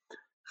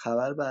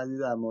 خبر بعدی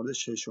در مورد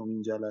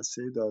 6مین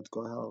جلسه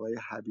دادگاه آقای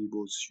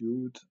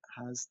حبیب‌السیود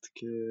هست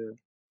که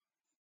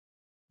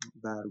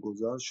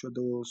برگزار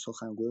شده و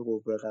سخنگوی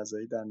قوه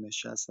قضاییه در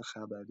نشست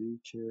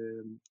خبری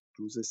که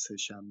روز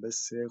سه‌شنبه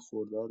 3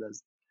 خرداد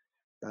از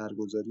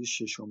برگزاری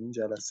 6مین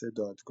جلسه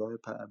دادگاه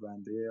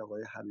پرونده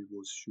آقای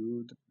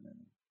حبیب‌السیود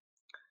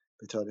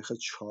به تاریخ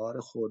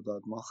 4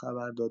 خرداد ماه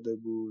خبر داده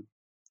بود.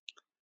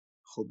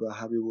 خب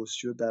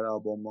حبیب‌السیود در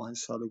آبان ماه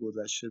سال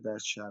گذشته در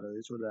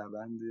شرایط و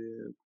روند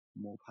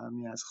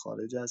مبهمی از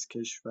خارج از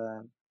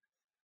کشور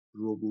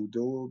رو بوده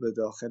و به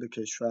داخل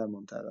کشور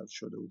منتقل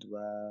شده بود و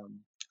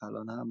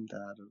الان هم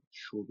در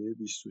شعبه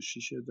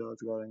 26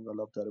 دادگاه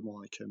انقلاب داره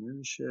محاکمه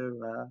میشه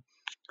و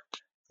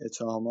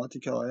اتهاماتی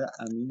که آقای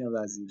امین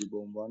وزیری به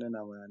عنوان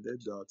نماینده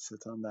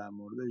دادستان در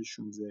مورد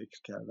ایشون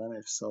ذکر کردن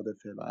افساد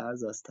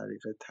فی‌الارض از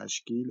طریق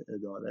تشکیل،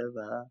 اداره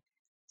و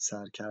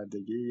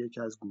سرکردگی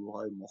یکی از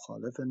گروه‌های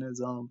مخالف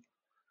نظام،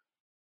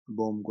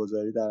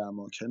 بمبگذاری در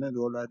اماکن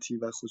دولتی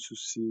و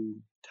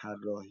خصوصی،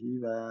 طراحی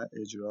و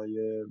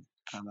اجرای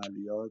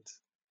عملیات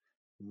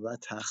و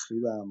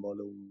تخریب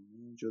اموال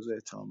عمومی جزو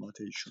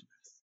اتهامات ایشون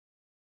است.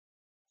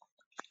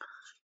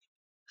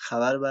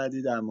 خبر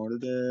بعدی در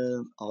مورد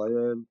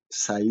آقای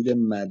سعید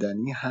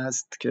مدنی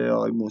هست که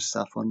آقای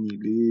مصطفی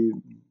نیلی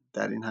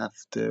در این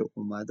هفته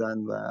اومدن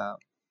و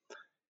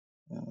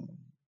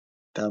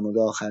در مورد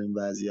آخرین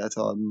وضعیت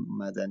آقای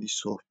مدنی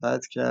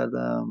صحبت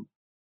کردم.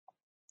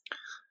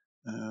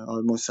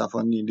 آقای مصطفی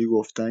نیلی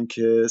گفتن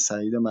که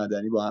سعید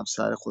مدنی با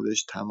همسر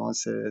خودش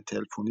تماس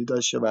تلفنی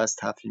داشته و از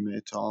تفهیم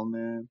اتهام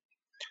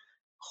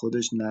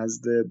خودش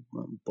نزد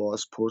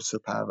بازپرس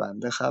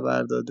پرونده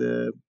خبر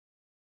داده.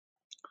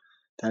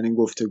 در این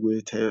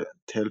گفتگوی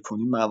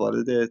تلفنی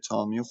موارد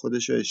اتهامی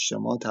خودش رو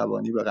اجتماع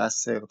تبانی به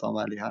قصد اقدام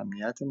علیه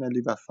امنیت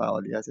ملی و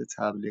فعالیت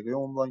تبلیغی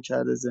عنوان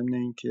کرده، ضمن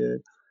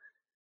اینکه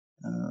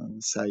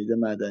سعید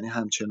مدنی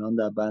همچنان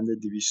در بند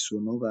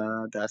 209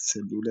 و در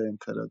سلول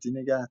انفرادی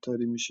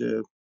نگهداری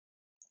میشه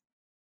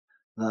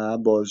و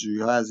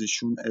بازجویی‌ها از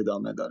ایشون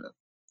ادامه داره.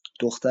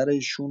 دختر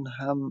ایشون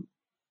هم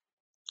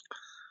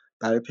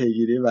برای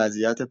پیگیری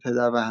وضعیت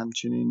پدر و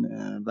همچنین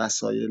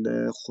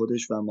وسایل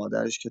خودش و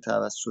مادرش که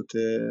توسط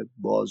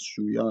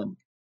بازجویان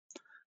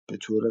به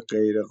طور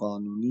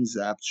غیرقانونی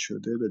ضبط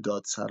شده به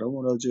دادسرا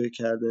مراجعه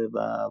کرده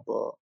و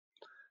با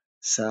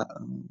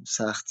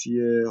سختی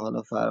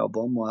حالا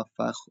فراوان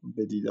موفق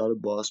به دیدار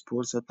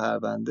بازپرس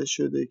پرونده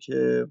شده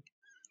که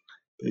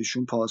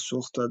بهشون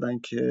پاسخ دادن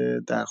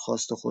که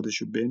درخواست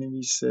خودشو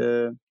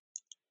بنویسه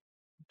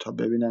تا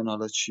ببینن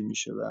حالا چی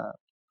میشه و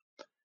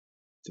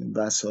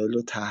وسایل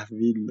رو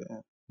تحویل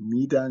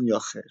میدن یا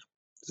خیر.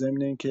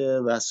 ضمن اینکه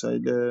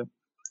وسایل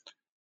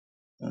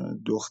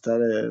دختر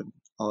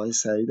آقای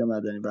سعید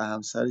مدنی و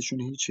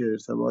همسرشون هیچ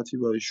ارتباطی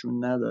با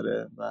ایشون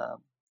نداره و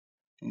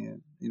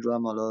این رو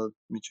هم حالا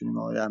میتونیم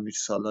آقای امیر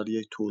سالاری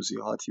یک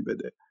توضیحاتی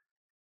بده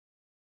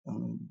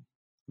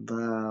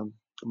و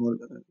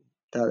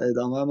در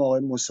ادامه هم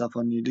آقای مصطفی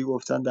نیلی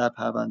گفتن در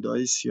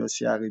پرونده‌های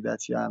سیاسی،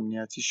 عقیدتی و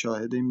امنیتی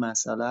شاهد این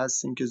مسئله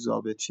هستیم که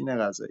ضابطین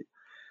قضایی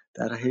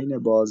در حین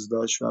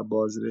بازداشت و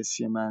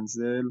بازرسی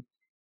منزل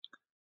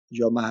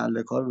یا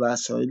محل کار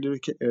وسایلی رو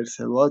که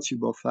ارتباطی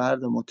با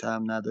فرد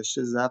متهم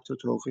نداشته ضبط و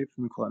توقیف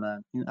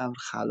میکنن. این امر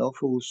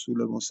خلاف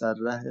اصول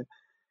مصرح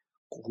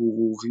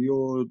حقوقی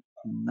و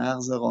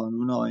نقض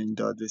قانون آیین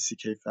دادرسی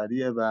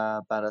کیفریه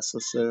و بر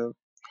اساس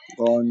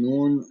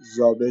قانون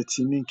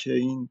ضابطینی که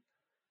این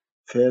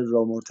فعل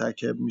را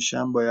مرتکب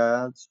میشن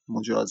باید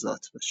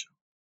مجازات بشن.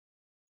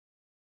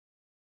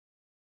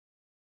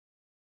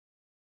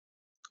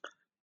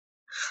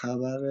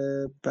 خبر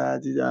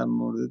بعدی در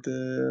مورد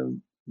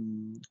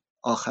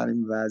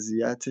آخرین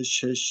وضعیت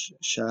 6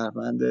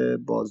 شهروند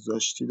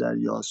بازداشتی در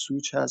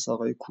یاسوج هست.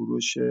 آقای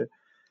کوروش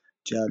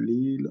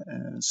جلیل،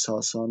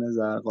 ساسان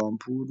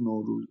زرقانپور،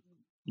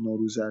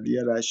 نوروزعلی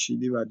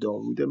رشیدی و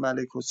داوود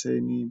ملک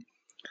حسینی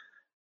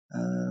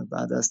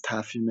بعد از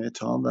تفهیم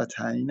اتهام و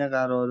تعیین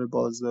قرار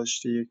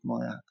بازداشت 1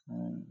 ماه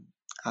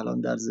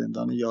الان در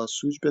زندان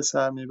یاسوج به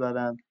سر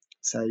میبرند.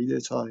 سعید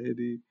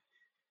طاهری،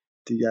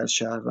 دیگر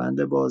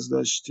شهروند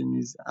بازداشتی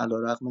نیز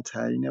علیرغم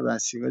تعیین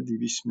وثیقه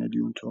 200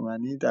 میلیون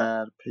تومانی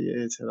در پی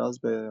اعتراض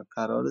به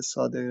قرار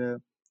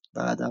صادره و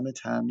عدم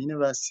تأمین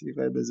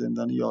وثیقه به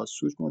زندان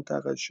یاسوج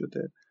منتقل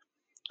شده.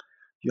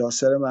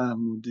 یاسر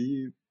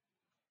محمودی،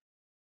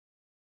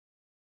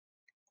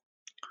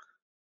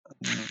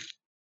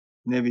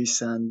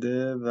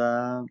 نویسنده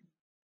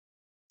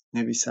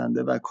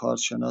و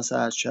کارشناس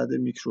ارشد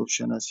میکروب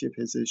شناسی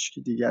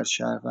پزشکی، دیگر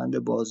شهروند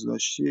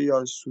بازداشتی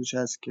یاسوج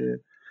است که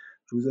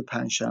روز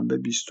پنجشنبه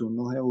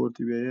 29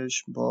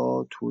 اردیبهشت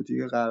با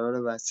تودیع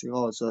قرار وثیقه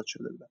آزاد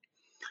شده بودند.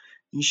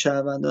 این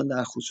شهروندان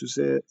در خصوص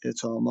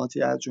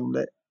اتهاماتی از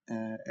جمله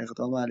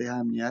اقدام علیه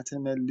امنیت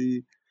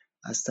ملی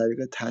از طریق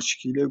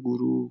تشکیل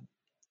گروه،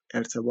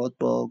 ارتباط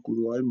با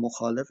گروه‌های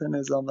مخالف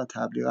نظام و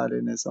تبلیغ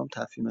علیه نظام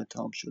تفهیم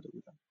اتهام شده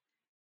بودند.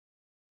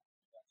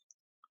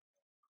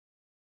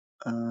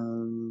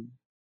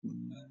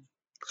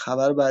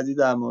 خبر بعدی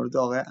در مورد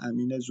آقای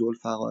امین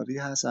ذوالفقاری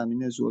هست.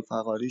 امین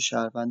ذوالفقاری،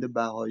 شهروند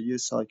بهایی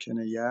ساکن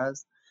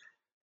یزد،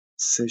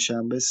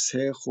 سه‌شنبه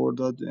 3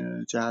 خرداد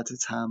جهت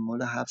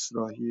تحمل حبس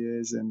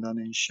راهی زندان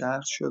این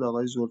شهر شد.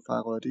 آقای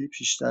ذوالفقاری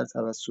پیشتر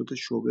توسط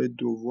شعبه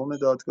دوم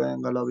دادگاه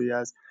انقلاب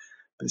یزد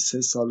به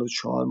 3 سال و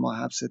 4 ماه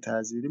حبس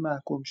تعزیری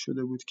محکوم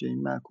شده بود که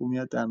این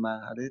محکومیت در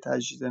مرحله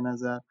تجدید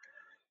نظر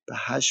به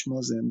 8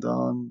 ماه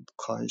زندان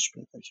کاهش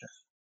پیدا کرد.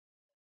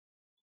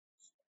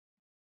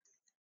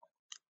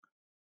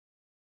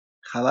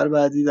 خبر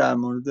بعدی در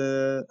مورد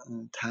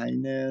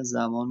تعیین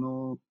زمان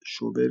و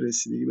شعبه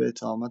رسیدگی به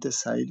اتهامات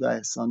سعید و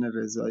احسان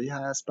رضایی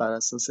هست. بر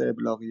اساس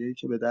ابلاغیه‌ای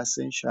که به دست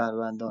این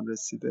شهروندان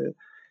رسیده،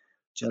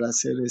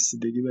 جلسه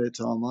رسیدگی به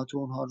اتهامات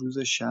اونها روز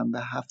شنبه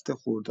 7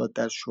 خرداد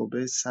در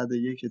شعبه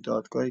 101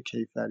 دادگاه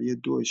کیفری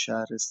 2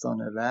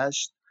 شهرستان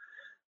رشت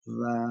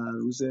و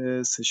روز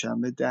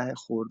سه‌شنبه 10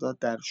 خرداد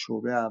در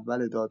شعبه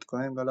اول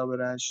دادگاه انقلاب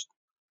رشت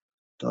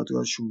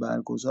دادگاهشون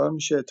برگزار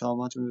میشه.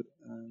 اتهامات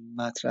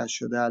مطرح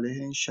شده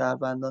علیه این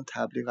شهروندان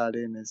تبلیغ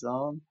علیه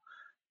نظام،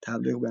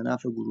 تبلیغ به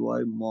نفع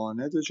گروه‌های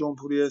معاند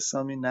جمهوری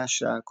اسلامی،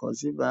 نشر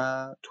اکاذیب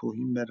و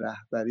توهین به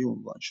رهبری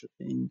عنوان شده.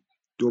 این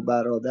دو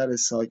برادر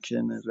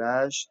ساکن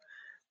رشت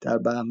در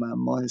بهمن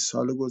ماه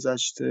سال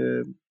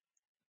گذشته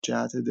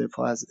جهت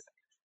دفاع از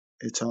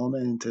اتهام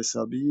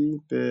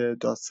انتصابی به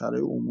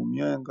دادسرای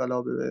عمومی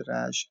انقلاب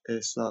رشت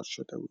احضار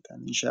شده بودند.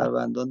 این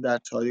شهروندان در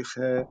تاریخ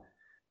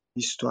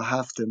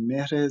 27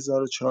 مهر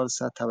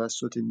 1400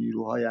 توسط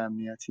نیروهای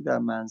امنیتی در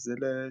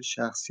منزل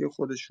شخصی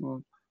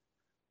خودشون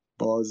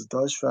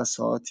بازداشت و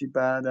ساعتی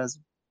بعد از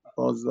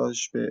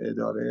بازداشت به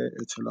اداره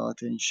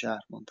اطلاعات این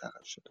شهر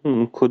منتقل شد.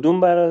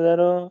 کدوم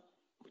برادرها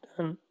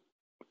بودن؟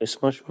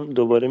 اسمشون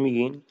دوباره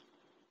میگین؟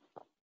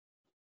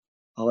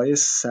 آقای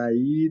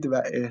سعید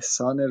و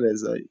احسان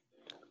رضایی.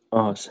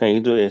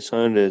 سعید و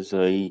احسان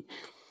رضایی.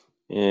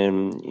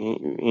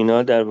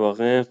 اینا در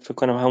واقع فکر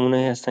کنم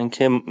همونایی هستن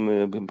که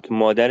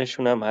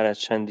مادرشون هم هر از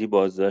چندی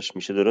بازداشت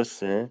میشه،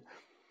 درسته؟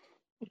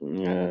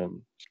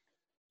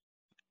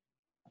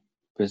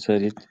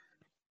 بذارید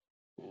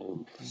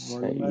من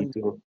سعید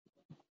و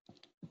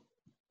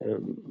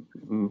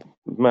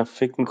من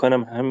فکر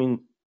میکنم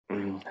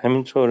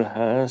همینطور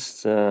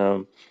هست.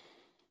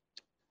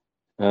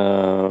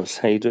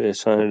 سعید و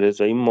احسان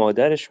رضایی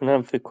مادرشون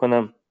هم فکر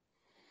کنم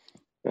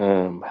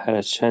هر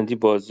از چندی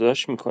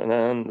بازداشت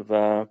میکنن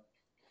و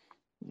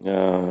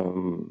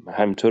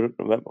همینطور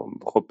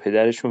خب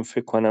پدرشون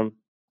فکر کنم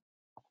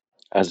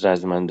از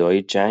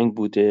رزمنده‌های جنگ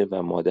بوده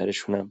و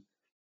مادرشون هم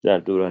در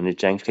دوران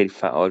جنگ خیلی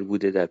فعال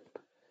بوده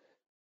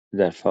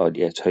در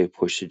فعالیت‌های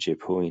پشت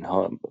جبهه و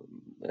اینها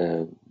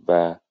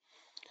و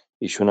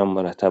ایشون هم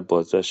مرتب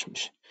بازداشت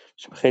میشه.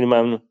 خیلی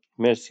ممنون،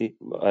 مرسی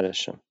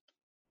آرش جان.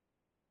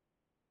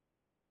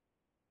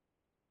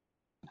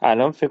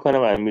 الان فکر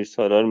کنم امیر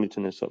سالار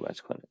میتونه صحبت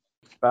کنه.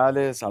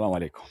 بله، سلام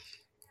علیکم.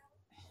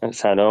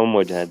 سلام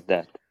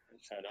مجدد.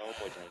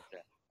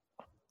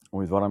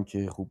 امیدوارم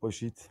که خوب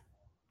باشید.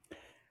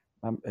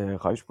 من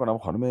خواهش میکنم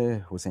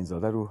خانم حسین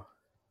زاده رو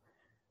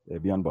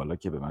بیان بالا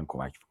که به من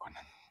کمک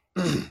بکنن.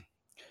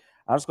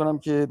 عرض کنم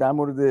که در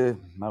مورد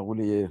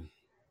مقوله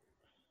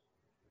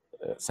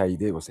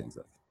سعیده حسین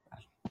زاده،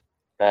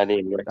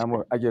 بله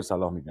اگر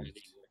صلاح میدونید،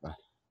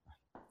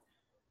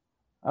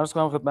 عرض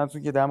کنم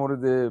خدمتتون که در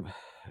مورد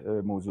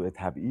موضوع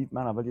تبعید،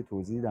 من اول یه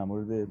توضیح در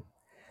مورد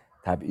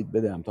تبعید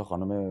بدم تا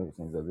خانم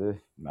حسین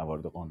زاده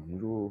موارد قانونی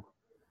رو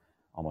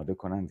آماده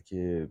کنند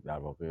که در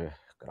واقع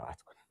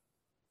قرائت کنند.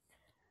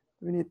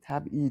 ببینید،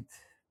 تبعید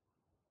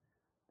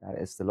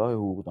در اصطلاح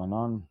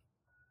حقوقدانان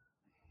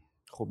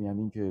خب یعنی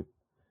این که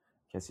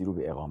کسی رو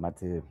به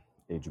اقامت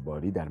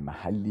اجباری در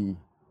محلی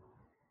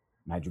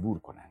مجبور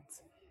کنند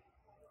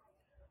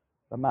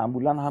و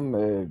معمولا هم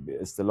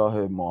به اصطلاح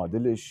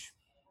معادلش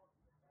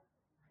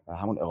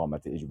همون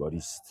اقامت اجباری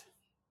است،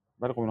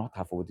 ولی خب اینها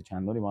تفاوت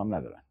چندانی با هم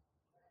ندارن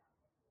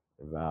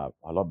و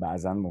حالا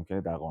بعضا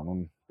ممکنه در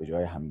قانون به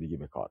جای همدیگه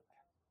به کار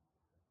برن.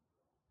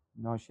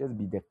 ناشی از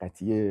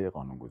بی‌دقتی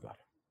قانونگذار.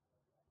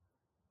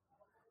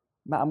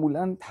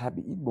 معمولا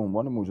تبعید به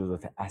عنوان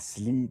مجازات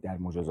اصلی در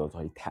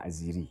مجازات‌های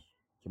تعزیری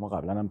که ما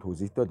قبلا هم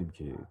توضیح دادیم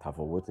که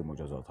تفاوت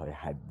مجازات‌های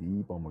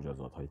حدی با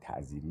مجازات‌های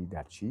تعزیری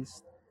در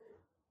چیست.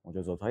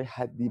 مجازات‌های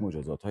حدی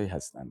مجازات‌هایی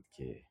هستند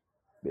که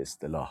به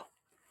اصطلاح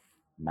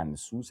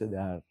منصوص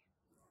در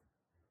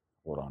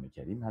قرآن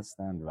کریم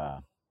هستند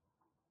و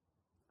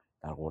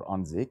در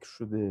قرآن ذکر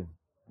شده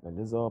و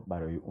لذا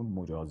برای اون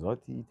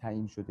مجازاتی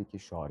تعیین شده که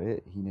شارع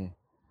حین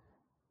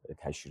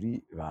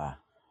تشریع و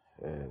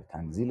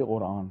تنزیل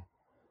قرآن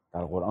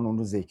در قرآن اون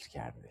رو ذکر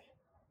کرده.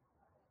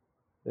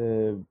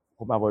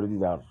 خب مواردی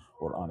در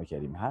قرآن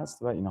کریم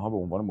هست و اینها به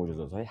عنوان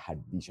مجازات‌های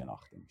حدی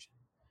شناخته میشن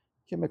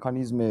که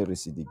مکانیزم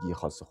رسیدگی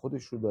خاص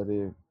خودش رو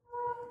داره،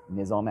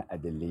 نظام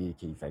ادله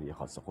کیفری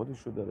خاص خودش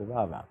رو داره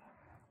و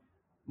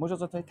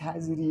مجازات‌های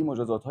تعزیری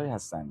مجازات‌هایی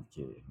هستند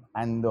که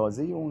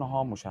اندازه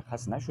اونها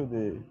مشخص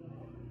نشده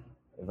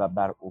و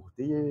بر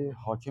عهده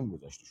حاکم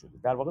گذاشته شده.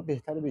 در واقع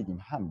بهتره بگیم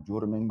هم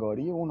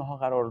جرم‌انگاری اونها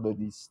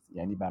قراردادی است،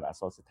 یعنی بر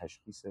اساس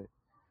تشخیص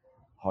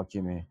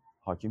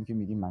حاکم که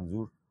میگیم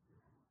منظور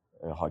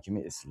حاکم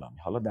اسلامی.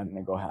 حالا در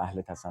نگاه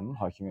اهل تسنن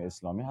حاکم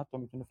اسلامی حتی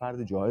میتونه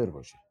فرد جائر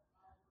باشه،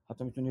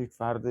 حتی میتونه یک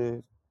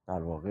فرد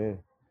در واقع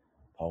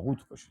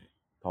طاغوت باشه،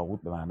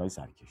 طاغوت به معنای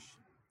سرکش.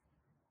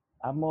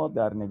 اما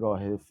در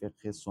نگاه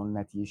فقه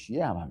سنتی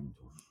شیعه هم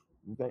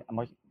همینطور.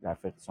 اما در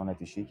فقه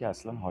سنتی شیعه که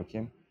اصلا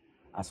حاکم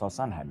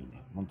اساسا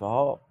همینه،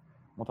 منتها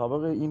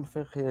مطابق این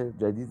فقه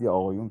جدیدی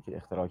آقایون که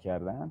اختراع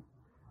کردن،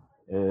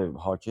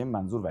 حاکم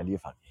منظور ولی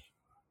فقیه.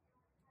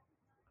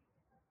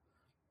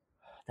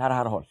 در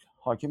هر حال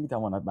حاکم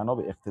میتواند بنا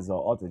به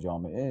اقتضاعات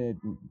جامعه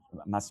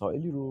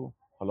مسائلی رو،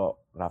 حالا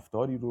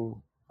رفتاری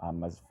رو،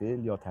 هم از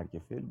فعل یا ترک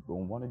فعل، به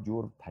عنوان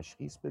جرم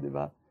تشخیص بده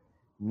و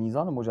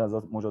میزان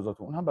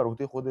مجازات اون هم بر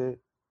عهده خود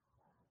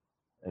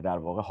در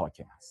واقع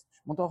حاکم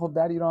هست. منتها خب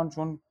در ایران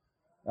چون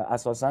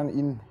اساساً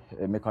این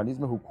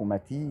مکانیزم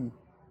حکومتی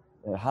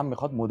هم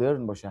میخواد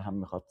مدرن باشه هم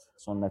میخواد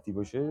سنتی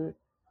باشه،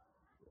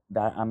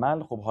 در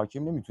عمل خب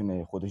حاکم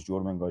نمیتونه خودش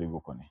جرم انگاری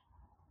بکنه،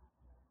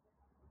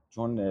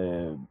 چون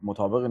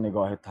مطابق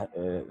نگاه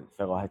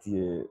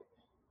فقاهتی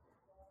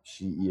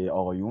شیعی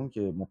آقایون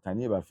که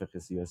مبتنی بر فقه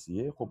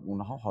سیاسیه، خب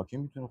اونها حاکم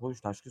میتونه خودش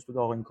تشخیص بده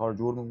آقا این کار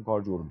جرم، این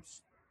کار جرم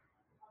نیست.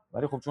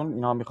 ولی خب چون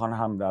اینا میخوان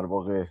هم در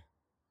واقع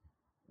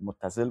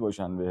متصل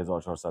باشن به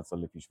 1400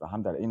 سال پیش و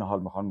هم در این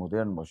حال میخوان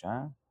مدرن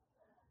باشن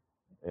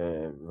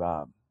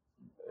و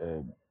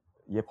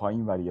یه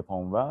پایین ور یه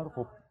پایین ور،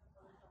 خب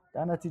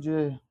در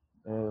نتیجه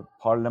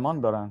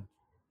پارلمان دارن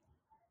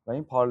و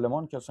این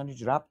پارلمان که اصلا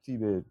هیچ ربطی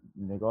به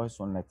نگاه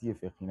سنتی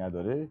فقهی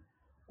نداره،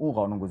 اون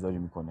قانون گذاری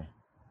میکنه.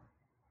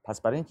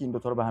 پس برای اینکه این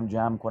دوتا رو به هم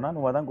جمع کنن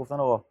اومدن گفتن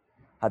آقا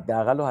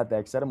حداقل و حد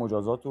اکثر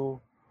مجازات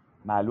رو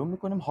معلوم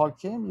میکنیم،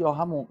 حاکم یا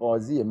همون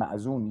قاضی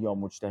معزون یا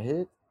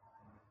مجتهد،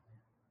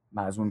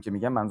 معزون که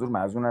میگن منظور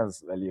معزون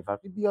از ولی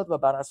فقیه، بیاد و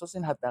بر اساس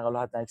این حداقل و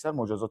حد اکثر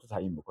مجازات رو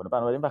تعیین بکنه.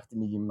 بنابراین وقتی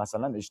میگیم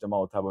مثلا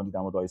اجتماع تبانی در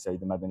مورد آقای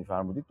سعید مدنی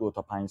فرمودید 2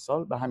 تا 5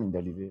 سال، به همین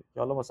دلیله که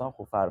حالا مثلا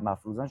خب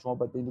مفروضاً شما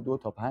باید بین 2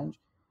 تا 5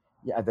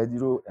 یه عددی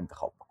رو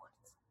انتخاب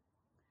بکنید.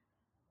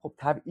 خب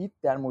تبعید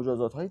در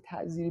مجازات‌های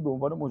تعزیری به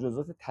عنوان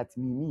مجازات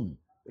تتمیمی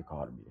به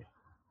کار میره،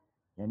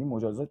 یعنی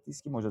مجازاتی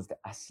است که مجازات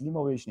اصلی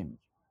ما بهش نمیگیم،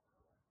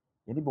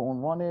 یعنی به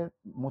عنوان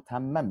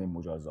متمم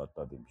مجازات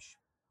داده میشه.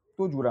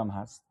 دو جورم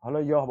هست،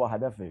 حالا یا با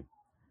هدف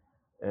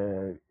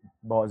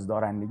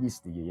بازدارندگی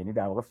است دیگه، یعنی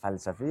در واقع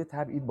فلسفه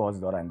تبعید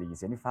بازدارندگی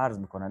است، یعنی فرض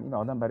میکنن این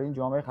آدم برای این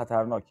جامعه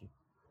خطرناکه،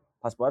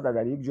 پس باید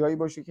در یک جایی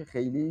باشه که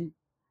خیلی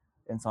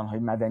انسان‌های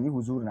مدنی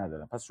حضور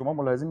ندارن. پس شما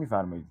ملاحظه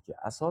می‌فرمایید که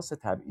اساس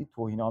تبعید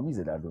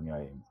توهین‌آمیزه در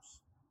دنیای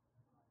امروز،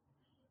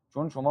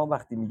 چون شما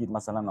وقتی میگید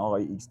مثلا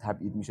آقای ایکس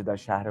تبعید میشه در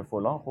شهر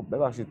فلان، خب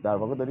ببخشید در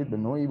واقع دارید به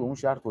نوعی به اون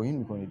شهر توهین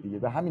میکنید دیگه.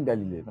 به همین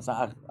دلیله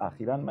مثلا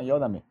اخیراً من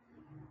یادمه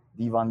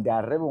دیوان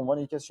دره به عنوان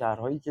یکی از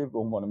شهرهایی که به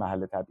عنوان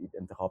محل تبعید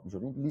انتخاب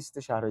می‌شد، این لیست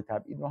شهرهای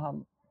تبعید رو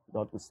هم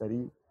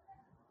دادگستری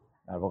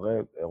در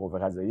واقع قوه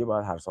قضاییه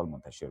باید هر سال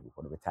منتشر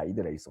بکنه به تایید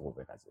رئیس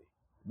قوه قضاییه.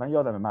 من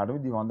یادمه مردم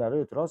دیوان دره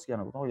اعتراض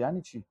کردن، گفتن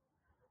یعنی چی؟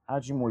 هر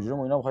چی مجرم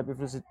و اینا بخواید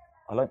بفرستید،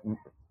 حالا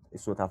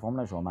سوء تفاهم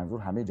نشه،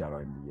 منظور همه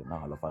جرایم دیگه، نه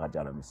حالا فقط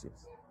جرایم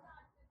سیاسی.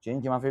 چه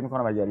اینکه من فکر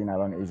می‌کنم اگر این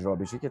الان اجرا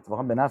بشه که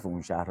اتفاقا به نفع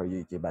اون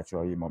شهرهایی که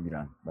بچه‌های ما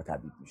میرن و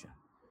تبعید میشن،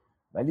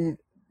 ولی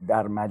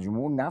در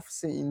مجموع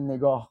نفس این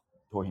نگاه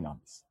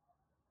توهین‌آمیز.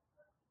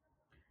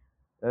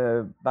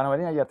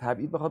 بنابراین اگر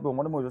تبعید بخواد به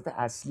عنوان موضوعات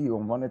اصلی، به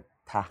عنوان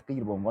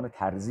تحقیر، به عنوان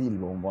ترذیل،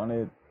 به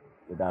عنوان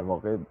در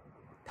واقع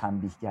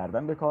تنبیه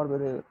کردن به کار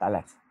بره،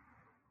 غلط.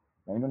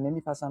 و اینو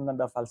نمیپسندن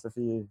در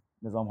فلسفه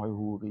نظام‌های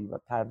حقوقی و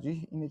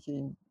ترجیح اینه که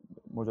این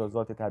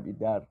مجازات تبعید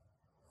در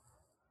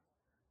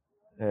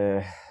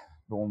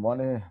به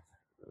عنوان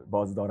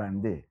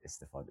بازدارنده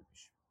استفاده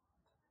بشه.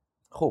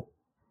 خب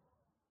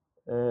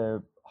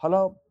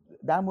حالا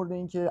در مورد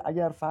این که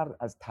اگر فرد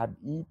از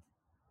تبعید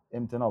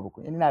امتناع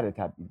بکنه، یعنی نره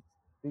تبعید،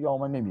 دیگه آقا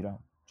من نمیرم،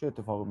 چه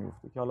اتفاقی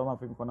میفته؟ که حالا من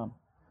فکر می‌کنم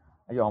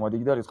اگه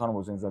آمادگی دارید خانم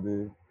حسین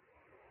زاده،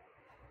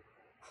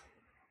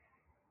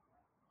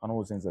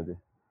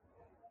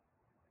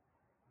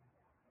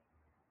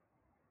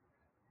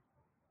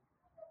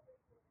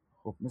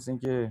 خب مثل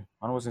اینکه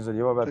خانم حسین زاده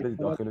یه بار بعد برید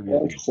داخل و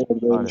بیاد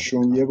بیرون.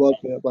 آره یه بار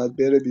بعد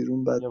بره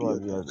بیرون بعد یه بار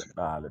بیاد.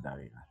 بله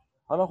دقیقاً.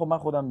 حالا خب من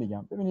خودم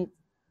میگم، ببینید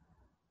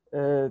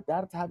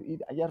در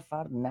تبعید اگر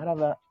فرد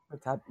نره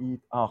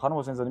تبعید، خانم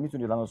حسین زاده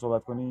میتونید الان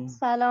صحبت کنی؟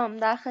 سلام،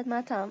 در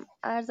خدمتم.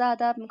 عرض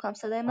ادب میکنم.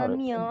 صدای من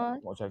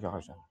میاد؟ متشکرم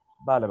هاشم.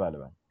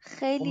 بله.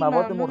 خیلی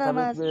ممنونم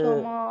از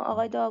شما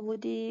آقای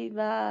داوودی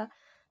و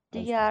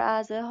دیگر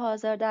اعضای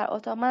حاضر در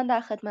اتاق. من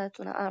در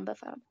خدمتتونم.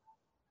 بفرمایید.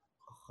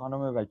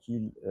 خانم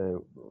وکیل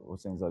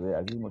حسین زاده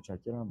عزیز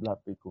متشکرم،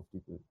 لبیک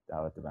گفتید به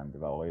دعوت بنده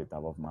و آقای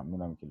طواف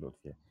ممنونم که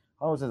لطفه.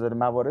 خانم حسین زاده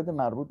موارد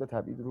مربوط به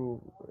تبعید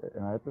رو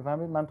عنایت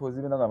بفرمایید. من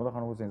توضیح بدم در مورد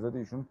خانم حسین زاده.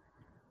 ایشون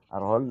هر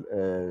حال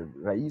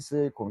رئیس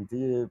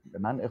کمیته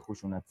منع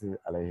خشونت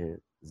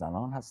علیه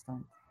زنان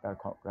هستند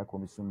در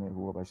کمیسیون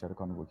حقوق بشر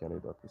کانون وکلای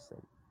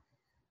دادگستری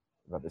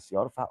و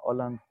بسیار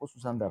فعالند،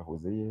 خصوصا در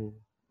حوزه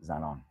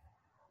زنان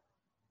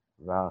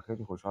و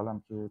خیلی خوشحالم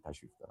که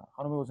تشریف دارن.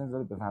 خانم حسین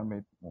زاده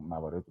بفرمایید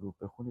موارد رو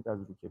بخونید از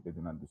رو که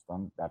بدونن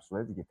دوستان در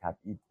صورتی که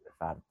تبعید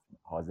فرد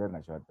حاضر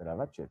نشود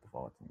برود چه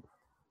اتفاقاتی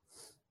میفته.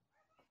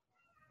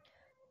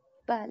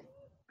 بله،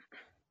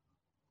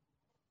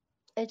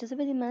 اجازه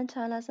بدید من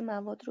چند لحظه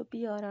مواد رو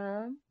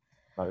بیارم.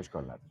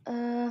 اشکال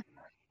نداره.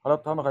 حالا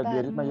تا میخواید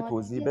بیارید من یه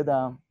توضیح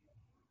بدم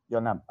یا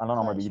نه الان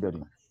آمادگی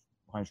داریم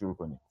میخواین شروع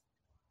کنید؟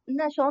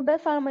 نه شما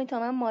بفرمایید تا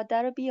من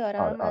ماده رو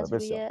بیارم از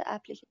روی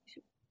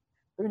اپلیکیشن.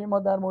 ببینید ما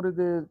در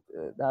مورد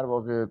در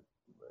واقع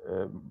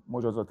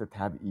مجازات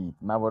تبعید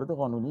موارد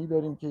قانونی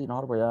داریم که اینها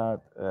رو باید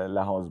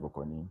لحاظ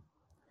بکنیم.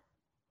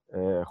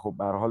 خب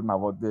به هر حال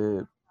مواد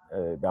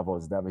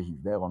 12 و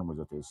 17 قانون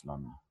مجازات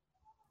اسلامی،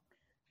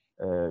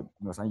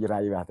 مثلا یه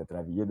رأی وحدت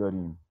رویه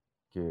داریم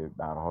که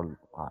به هر حال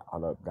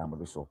حالا در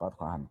موردش صحبت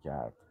خواهم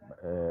کرد.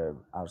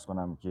 عرض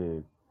کنم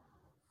که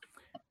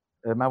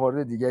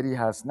موارد دیگری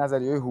هست،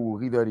 نظریه‌های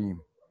حقوقی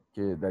داریم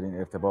که در این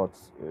ارتباط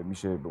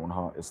میشه به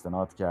اونها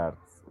استناد کرد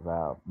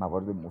و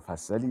موارد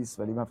مفصلی است،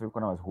 ولی من فکر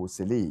کنم از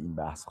حوصله این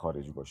بحث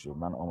خارج باشه.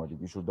 من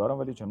آمادگیشو دارم،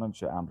 ولی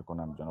چنانچه امر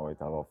کنم جناب آقای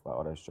طواف و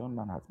آرش جان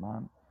من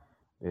حتما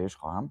بهش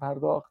خواهم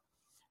پرداخت.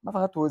 من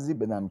فقط توضیح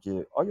بدم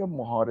که آیا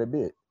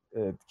محاربه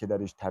که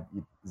درش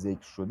تبعید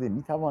ذکر شده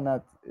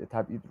میتواند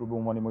تبعید رو به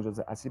عنوان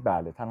مجازات اصلی؟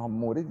 بله، تنها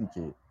موردی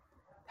که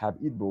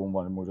تبعید به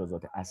عنوان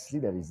مجازات اصلی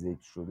درش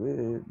ذکر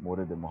شده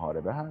مورد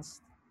محاربه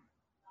هست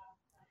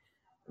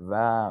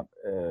و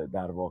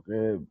در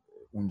واقع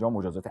اونجا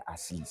مجازات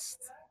اصلی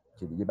است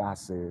که دیگه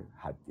بحث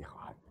حدی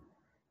خواهد.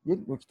 یک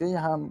نکته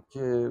هم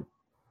که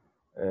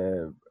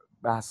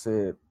بحث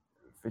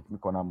فکر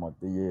میکنم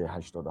ماده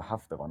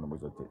 87 قانون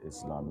مجازات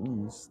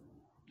اسلامی است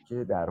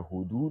که در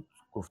حدود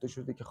گفته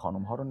شده که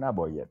خانم ها رو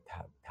نباید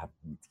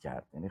تبعید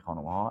کرد، یعنی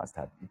خانم ها از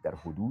تبعید در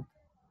حدود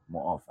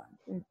معافند.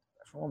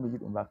 شما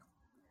میگید اون وقت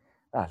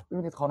بله،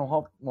 ببینید خانم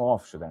ها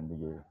معاف شدن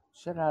دیگه،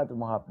 چقدر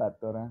محبت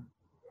دارن،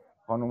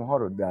 خانم ها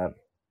رو در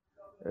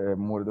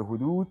مورد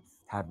حدود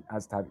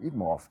از تبعید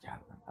معاف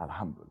کردن،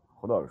 الحمدلله،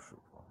 خدا رو شکر.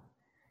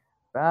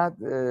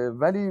 بعد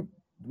ولی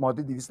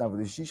ماده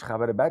 296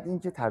 خبر بد این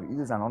که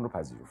تبعید زنان رو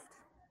پذیرفته.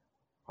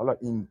 حالا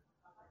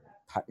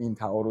این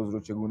تعارض رو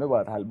چگونه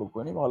باید حل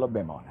بکنیم حالا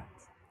بماند.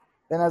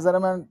 به نظر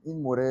من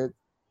این مورد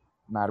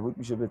مربوط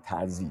میشه به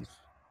تعزیر،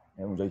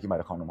 یعنی اونجایی که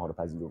برای خانم ها رو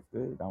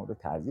پذیرفته در مورد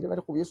تعزیره.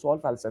 ولی خب یه سوال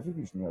فلسفی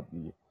پیش میاد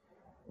دیگه،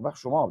 اون وقت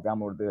شما در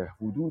مورد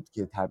حدود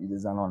که تبعید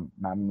زنان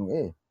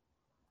ممنوعه،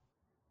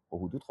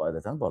 حدود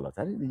قاعدتاً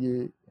بالاتره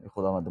دیگه.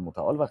 خداوند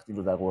متعال وقتی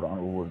رو در قرآن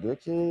آورده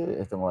که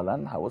احتمالاً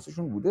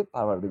حواسشون بوده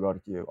پروردگار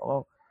که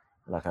آقا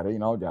بالاخره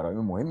اینا جرایم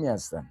مهمی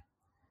هستن،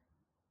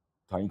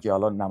 تا اینکه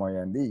حالا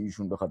نماینده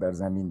ایشون بخواد در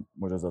زمین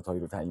مجازاتایی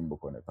رو تعیین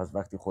بکنه. پس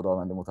وقتی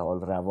خداوند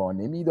متعال روا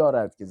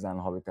نمی‌دارد که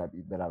زنها به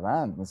تبعید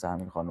بروند، مثل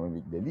همین خانم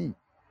میگدلی،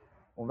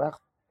 اون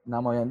وقت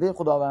نماینده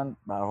خداوند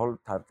به هر حال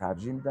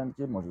ترجیح میدن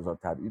که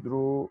مجازات تبعید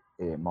رو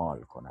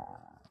اعمال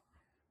کنن.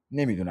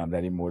 نمیدونم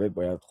در این مورد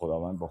باید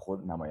خداوند با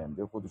خود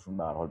نماینده خودشون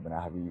به هر حال به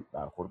نحوی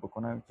برخورد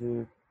بکنن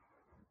که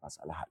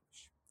مسئله حل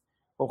بشه.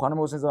 خب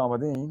خانم حسین زاده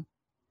آماده این؟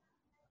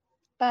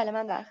 بله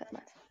من در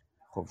خدمت.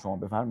 خب شما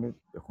بفرمایید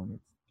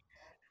بخونید.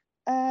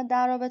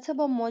 در رابطه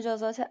با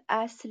مجازات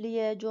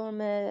اصلی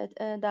جرم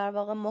در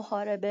واقع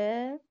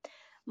محاربه،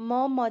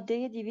 ما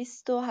ماده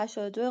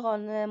 282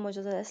 قانون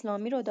مجازات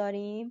اسلامی رو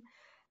داریم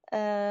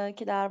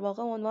که در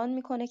واقع عنوان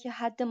میکنه که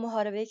حد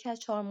محاربه یکی از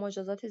 4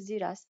 مجازات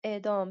زیر است: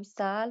 اعدام،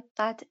 سلب،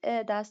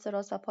 قطع دست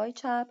راست و پای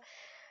چپ،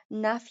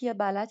 نفی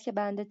بلد که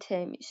بند ت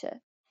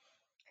میشه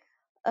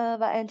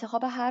و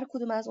انتخاب هر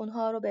کدوم از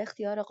اونها رو به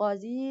اختیار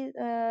قاضی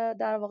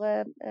در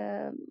واقع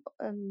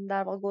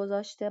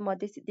گذاشته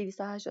ماده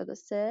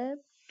 283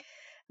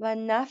 و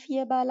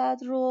نفی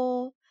بلد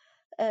رو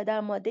در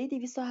ماده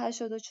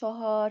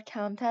 284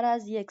 کمتر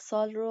از 1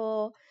 سال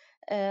رو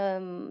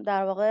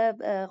در واقع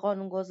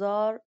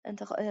قانونگذار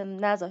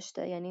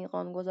نذاشته. یعنی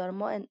قانونگذار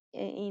ما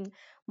این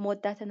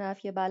مدت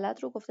نفی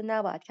بلد رو گفته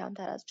نباید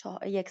کمتر از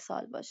 1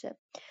 سال باشه.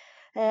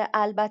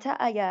 البته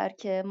اگر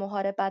که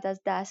محارب بعد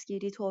از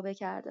دستگیری توبه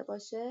کرده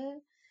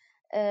باشه،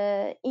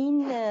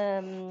 این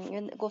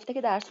گفته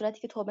که در صورتی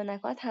که توبه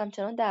نکند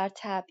همچنان در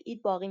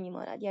تبعید باقی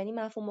میماند. یعنی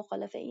مفهوم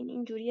مخالف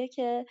این جوریه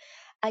که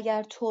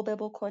اگر توبه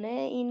بکنه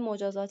این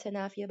مجازات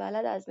نفی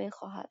بلد از بین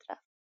خواهد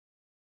رفت.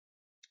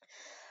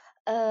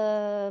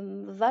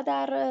 و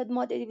در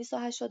ماده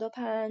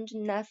 285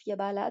 نفی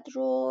بلد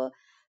رو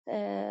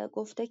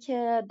گفته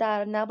که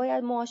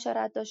نباید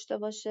معاشرت داشته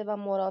باشه و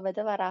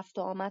مراوده و رفت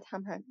و آمد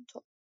هم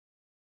همینطور.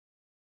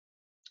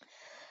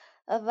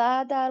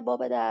 و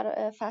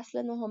در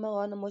فصل 9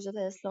 قانون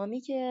مجازات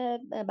اسلامی که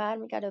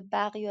برمیگرده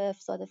بغی و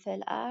افساد فی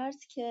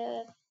الارض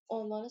که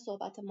عنوان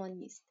صحبت ما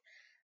نیست،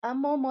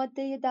 اما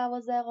ماده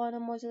 12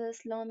 قانون مجازات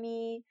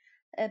اسلامی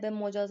به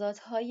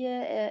مجازات‌های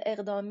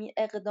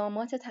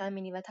اقدامات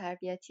تأمینی و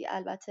تربیتی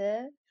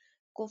البته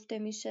گفته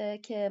میشه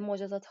که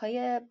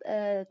مجازات‌های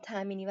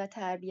تأمینی و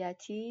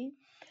تربیتی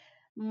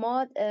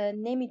ما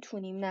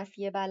نمیتونیم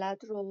نفی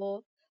بلد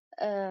رو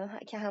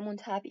که همون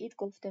تبعید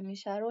گفته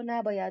میشه رو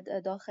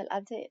نباید داخل.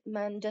 البته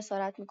من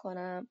جسارت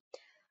میکنم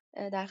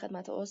در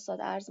خدمت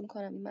استاد عرض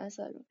میکنم این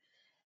مسائل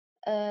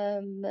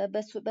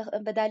رو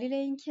به دلیل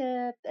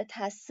اینکه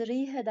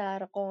تصریح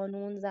در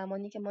قانون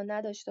زمانی که ما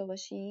نداشته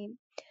باشیم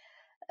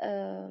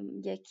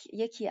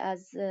یکی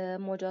از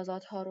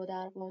مجازات ها رو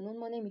در قانون،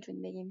 ما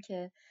نمیتونیم بگیم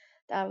که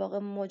در واقع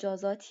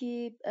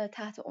مجازاتی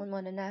تحت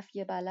عنوان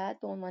نفی بلد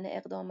به عنوان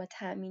اقدام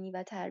تأمینی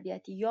و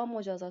تربیتی یا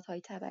مجازات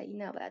های تبعی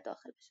نباید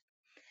داخل بشه.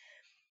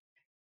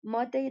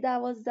 ماده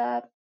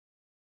 12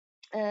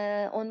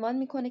 عنوان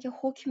میکنه که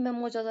حکم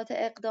مجازات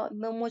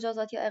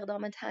یا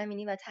اقدام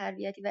تأمینی و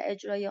تربیتی و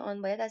اجرای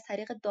آن باید از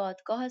طریق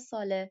دادگاه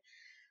صالح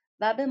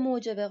و به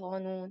موجب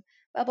قانون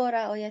و با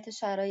رعایت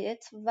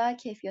شرایط و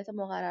کیفیات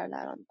مقرر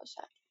در آن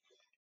باشد.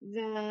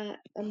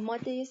 و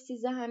ماده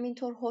 13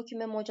 همینطور حکم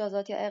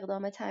مجازات یا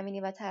اقدام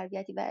تأمینی و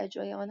تربیتی و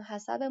اجرای آن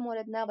حسب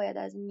مورد نباید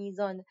از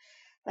میزان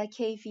و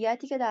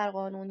کیفیتی که در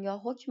قانون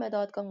یا حکم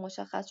دادگاه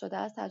مشخص شده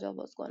است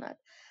تجاوز کند.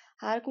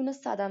 هر گونه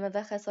صدمه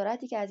و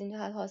خسارتی که از این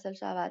جهت حاصل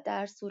شود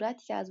در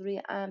صورتی که از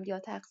روی عمد یا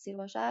تقصیر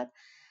باشد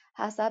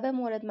حسب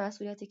مورد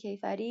مسئولیت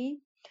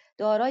کیفری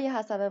دارای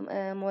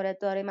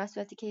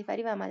مسئولیت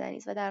کیفری و مدنی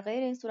است و در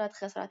غیر این صورت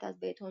خسارت از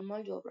بیت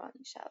المال جبران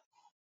می شود.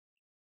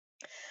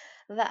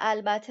 و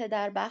البته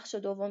در بخش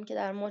دوم که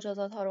در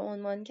مجازات ها رو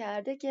عنوان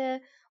کرده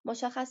که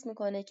مشخص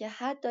میکنه که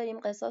حد داریم،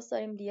 قصاص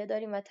داریم، دیه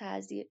داریم و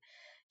تعزیر،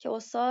 که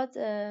استاد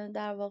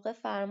در واقع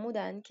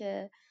فرمودن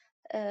که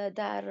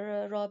در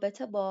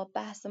رابطه با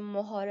بحث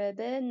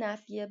محاربه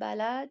نفی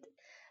بلد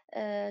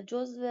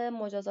جزو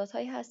مجازات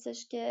هایی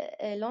هستش که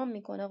اعلام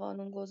میکنه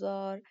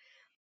قانونگذار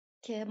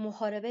که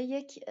محاربه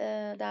یک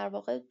در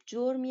واقع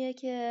جرمیه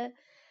که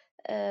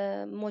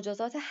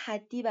مجازات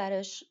حدی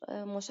برش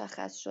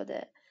مشخص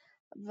شده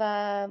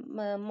و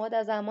ما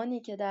در زمانی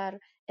که در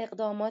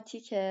اقداماتی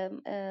که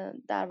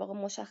در واقع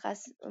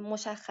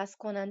مشخص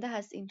کننده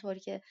هست، اینطوری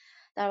که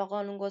در واقع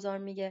قانونگذار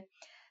میگه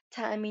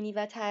تأمینی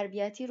و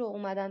تربیتی رو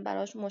اومدن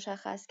براش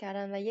مشخص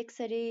کردن و یک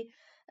سری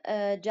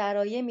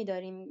جرایمی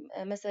داریم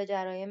مثل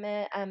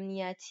جرایم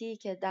امنیتی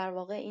که در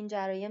واقع این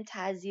جرایم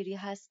تعزیری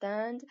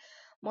هستند،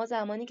 ما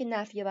زمانی که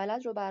نفی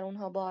بلد رو بر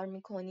اونها بار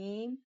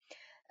میکنیم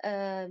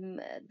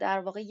در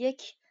واقع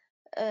یک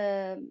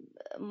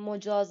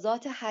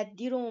مجازات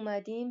حدی رو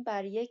اومدیم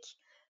بر یک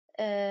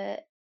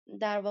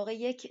در واقع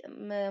یک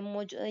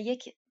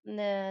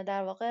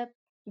در واقع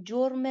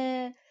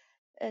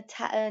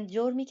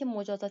جرمی که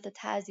مجازات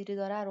تعزیری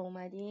داره رو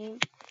اومدیم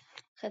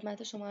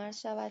خدمت شما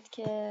عرض شود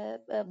که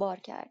بار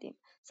کردیم.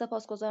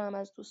 سپاسگزارم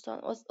از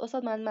دوستان.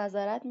 استاد من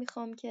معذرت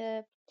میخوام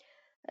که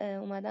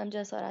اومدم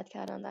جسارت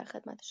کردم در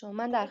خدمت شما.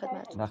 من در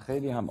خدمتتونم. نه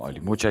خیلی هم عالی،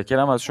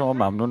 متشکرم از شما،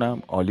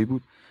 ممنونم، عالی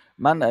بود.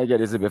 من اگر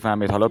اجازه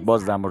بفرمایید حالا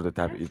باز در مورد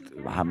تبعید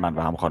هم من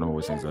و هم خانم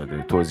حسین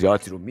زاده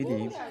توضیحاتی رو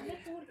میدیم،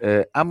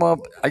 اما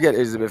اگر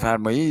اجازه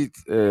بفرمایید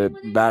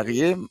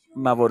بقیه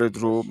موارد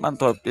رو من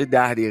تا 10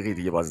 دقیقه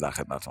دیگه باز در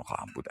خدمتتون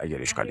خواهم بود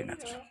اگر اشکالی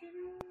نداره.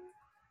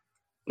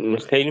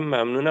 خیلی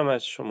ممنونم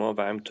از شما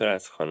و همینطور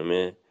از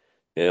خانم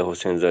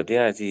حسین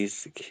زاده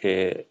عزیز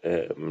که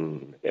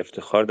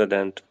افتخار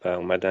دادند و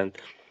اومدند.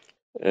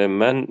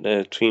 من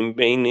تو این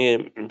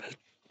بین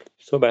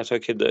صحبت ها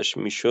که داشت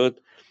میشد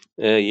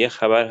یه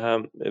خبر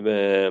هم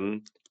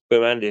به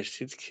من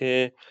رسید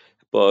که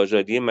با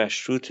آزادی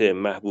مشروط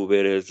محبوب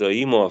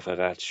رضایی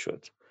موافقت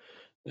شد.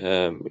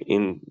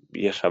 این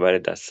یه خبر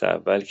دست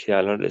اول که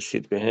الان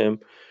رسید بهم.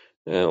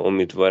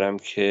 امیدوارم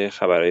که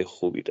خبرهای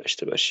خوبی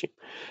داشته باشیم.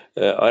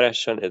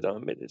 آرش جان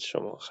ادامه بدید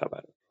شما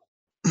خبر.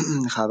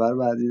 خبر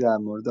بعدی در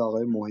مورد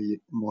آقای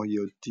محی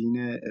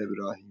الدین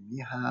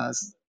ابراهیمی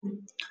هست.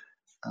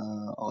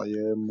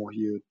 آقای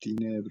محی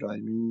الدین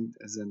ابراهیمی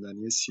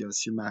زندانی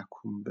سیاسی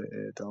محکوم به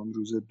اعدام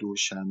روز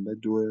دوشنبه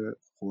 2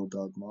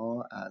 خرداد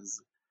ماه از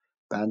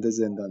بند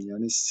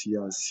زندانیان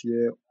سیاسی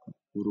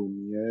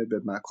ارومیه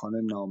به مکان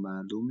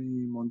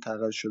نامعلومی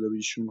منتقل شده و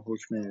ایشون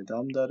حکم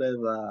اعدام داره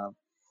و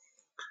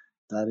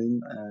در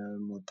این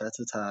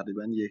مدت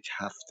تقریبا 1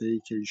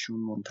 هفته‌ای که ایشون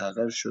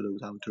منتقل شده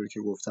بود، همونطور که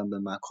گفتم به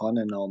مکان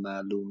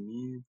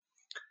نامعلومی،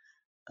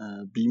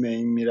 بیم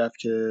این میرفت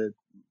که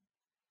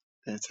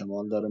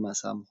احتمال داره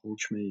مثلا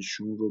حکم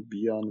ایشون رو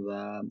بیان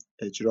و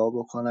اجرا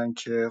بکنن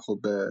که خب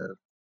به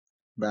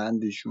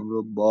بند ایشون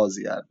رو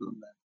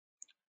بازگردوندن.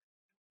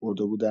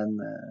 برده بودن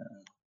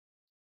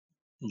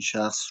این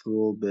شخص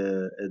رو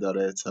به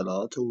اداره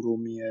اطلاعات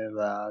ارومیه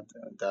و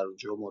در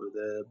اونجا مورد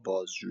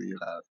بازجویی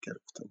قرار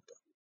گرفته بودن.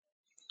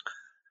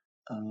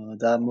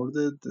 در مورد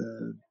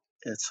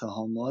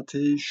اتهامات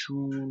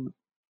ایشون،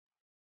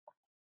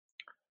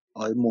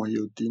 آقای محی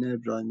الدین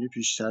ابراهیمی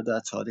پیشتر در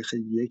تاریخ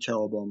 1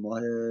 آبان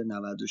ماه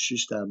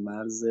 96 در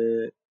مرز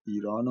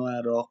ایران و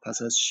عراق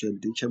پس از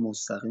شلیک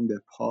مستقیم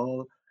به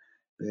پا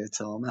به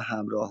اتهام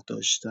همراه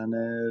داشتن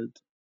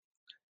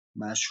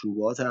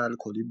مشروبات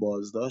الکلی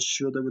بازداشت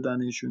شده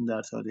بودن. ایشون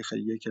در تاریخ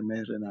 1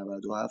 مهر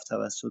 97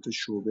 توسط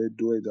شعبه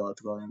 2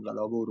 دادگاه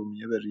انقلاب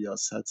ارومیه به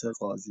ریاست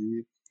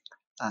قاضی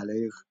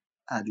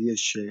علی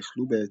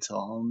شیخلو به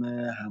اتهام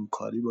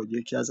همکاری با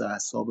یکی از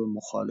احزاب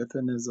مخالف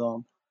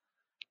نظام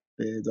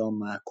به اعدام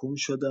محکوم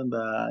شدن و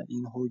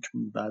این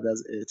حکم بعد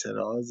از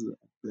اعتراض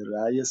به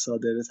رأی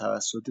صادر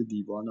توسط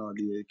دیوان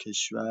عالی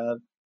کشور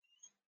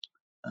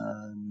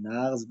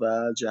نقض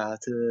و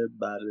جهت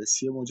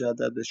بررسی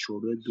مجدد به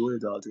شعبه 2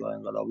 دادگاه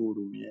انقلاب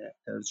ارومیه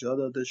ارجاع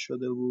داده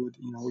شده بود.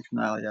 این حکم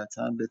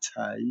نهایتاً به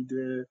تایید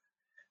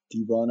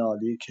دیوان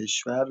عالی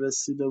کشور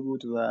رسیده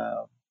بود و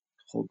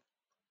خب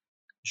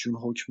ایشون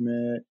حکم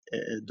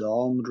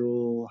اعدام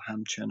رو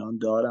همچنان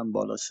دارن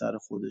بالا سر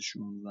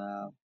خودشون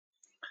و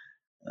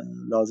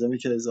لازمه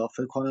که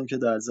اضافه کنم که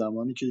در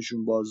زمانی که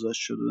ایشون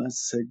بازداشت شدن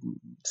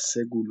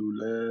 3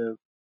 گلوله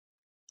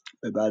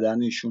به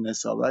بدن ایشون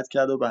اصابت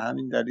کرد و به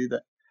همین دلیل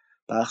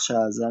بخش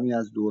اعظمی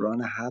از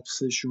دوران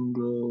حبسشون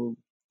رو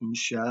این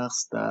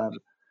شخص در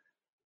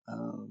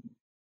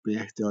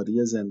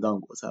بهداری زندان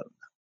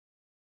گذروند.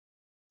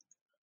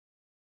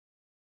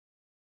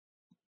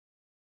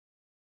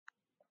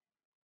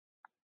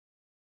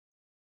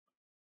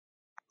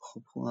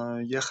 خب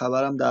یه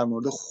خبرم در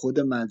مورد خود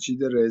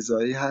مجید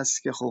رضایی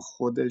هست که خب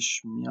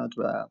خودش میاد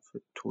و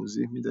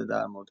توضیح میده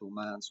در مورد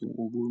من از اون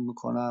عبور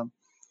میکنم.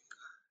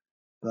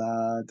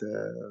 بعد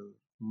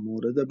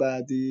مورد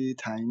بعدی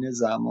تعیین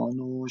زمان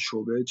و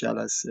شعبه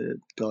جلسه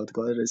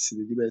دادگاه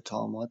رسیدگی به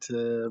اتهامات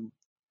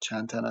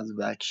چند تن از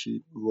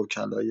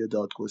وکلای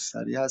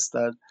دادگستری هست.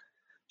 در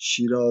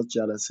شیراز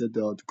جلسه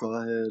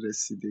دادگاه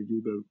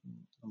رسیدگی به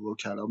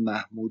وکلا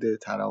محمود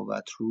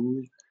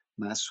تراوت‌روی،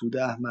 مسعود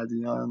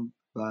احمدیان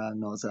و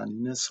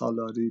نازنین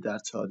سالاری در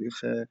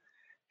تاریخ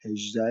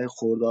 18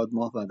 خرداد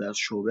ماه و در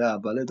شعبه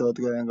اول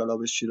دادگاه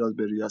انقلاب شیراز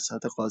به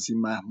ریاست قاضی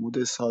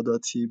محمود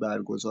ساداتی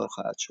برگزار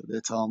خواهد شد.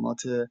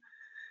 اتهامات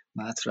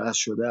مطرح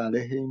شده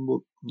علیه این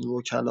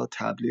وکلا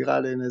تبلیغ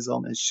علیه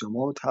نظام،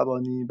 اجتماع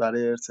تبانی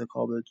برای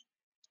ارتکاب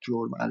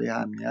جرم علیه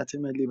امنیت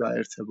ملی و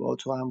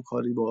ارتباط و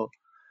همکاری با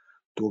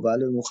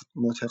دول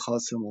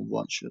متخاصم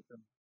عنوان شده.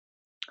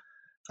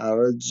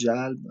 قرار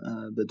جلب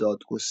به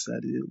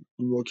دادگستری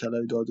این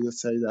وکلای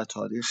دادگستری در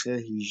تاریخ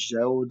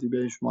 18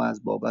 اردیبهشت ماه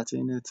از بابت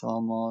این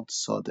اتهامات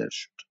صادر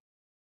شد.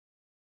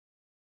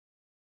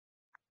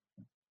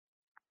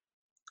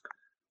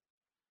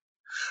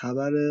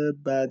 خبر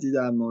بعدی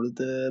در مورد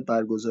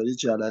برگزاری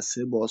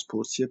جلسه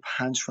بازپرسی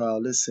 5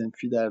 فعال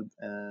صنفی در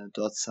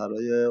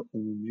دادسرای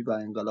عمومی و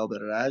انقلاب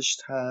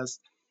رشت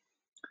هست.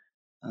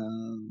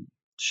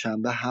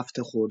 شنبه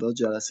 7 خرداد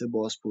جلسه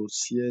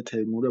بازپرسی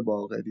تیمور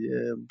باقری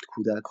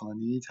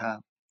کودکانی،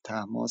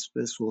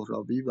 طهماسب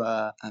سهرابی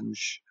و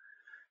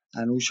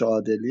انوش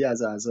عادلی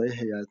از اعضای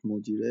هیئت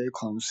مدیره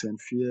کانون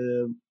صنفی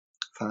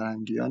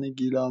فرهنگیان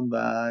گیلان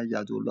و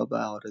یدالله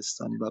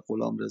بهارستانی و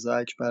غلامرضا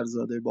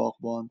اکبرزاده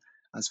باغبان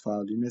از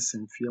فعالین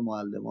صنفی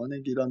معلمان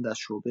گیلان در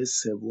شعبه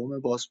 3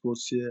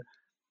 بازپرسی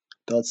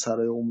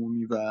دادسرای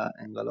عمومی و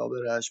انقلاب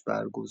رشت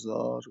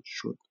برگزار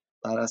شد.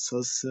 بر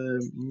اساس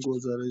این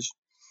گزارش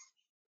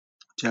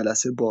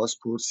جلسه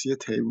بازپرسی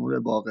تیمور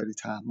باقری،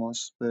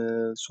 طهماسب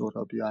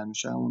سهرابی و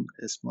انوشه، همون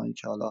اسمایی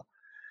که حالا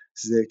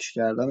ذکر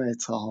کردم،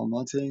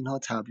 اتهامات اینها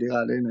تبلیغ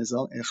علیه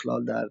نظام،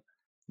 اخلال در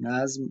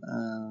نظم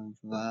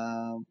و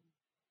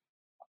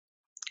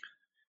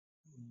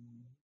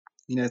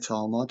این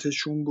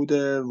اتهاماتشون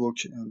بوده.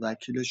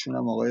 وکیلشون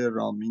هم آقای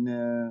رامین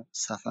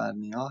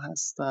سفرنیا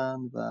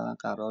هستند و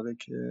قراره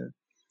که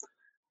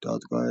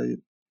دادگاه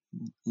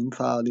این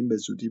فعالین به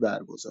زودی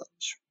برگزار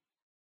میشه.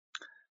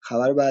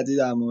 خبر بعدی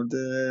در مورد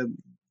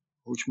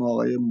حکم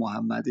آقای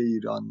محمد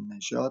ایران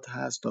نژاد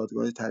هست.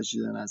 دادگاه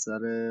تجدید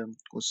نظر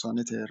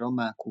استان تهران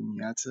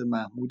محکومیت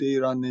محمود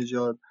ایران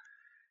نژاد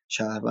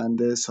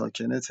شهروند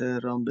ساکن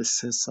تهران به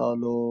 3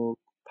 سال و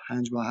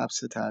 5 ماه حبس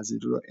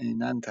تعزیری رو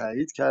عیناً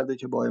تایید کرده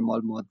که با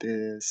اعمال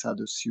ماده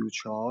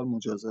 134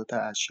 مجازات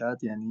ارشد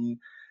یعنی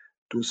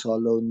 2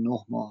 سال و 9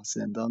 ماه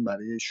زندان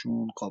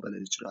برایشون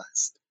قابل اجرا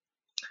است.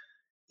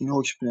 این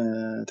حکم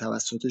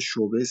توسط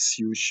شعبه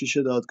 36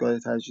 دادگاه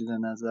تجدید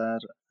نظر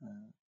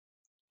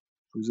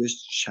روز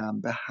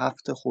شنبه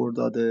 7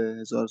 خرداد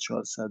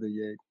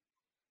 1401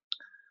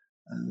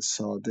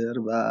 صادر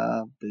و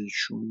به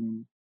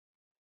ایشون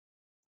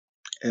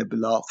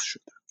ابلاغ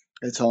شده.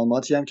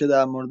 اتهاماتی هم که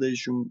در مورد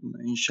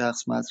این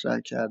شخص مطرح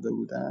کرده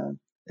بودند: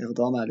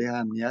 اقدام علیه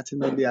امنیت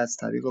ملی از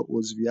طریق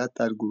عضویت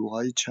در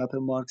گروه‌های چپ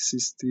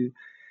مارکسیستی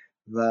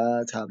و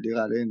تبلیغ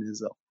علیه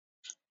نظام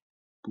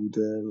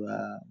بوده و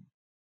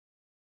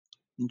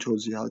این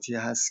توضیحاتی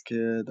هست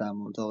که در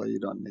مورد آقای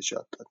ایران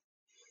نژاد داد.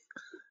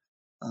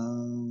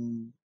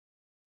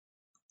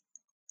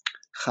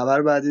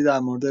 خبر بعدی در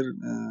مورد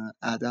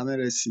عدم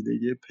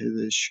رسیدگی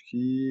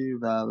پزشکی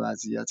و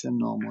وضعیت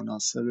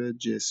نامناسب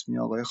جسمی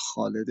آقای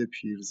خالد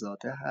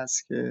پیرزاده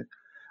هست که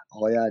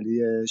آقای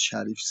علی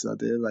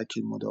شریفزاده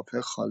وکیل مدافع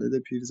خالد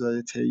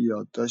پیرزاده طی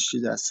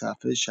یادداشتی در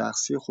صفحه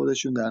شخصی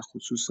خودشون در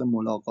خصوص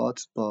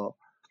ملاقات با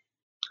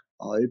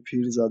آقای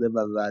پیرزاده و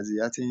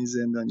وضعیت این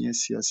زندانی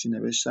سیاسی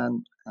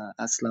نوشتن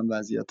اصلا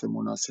وضعیت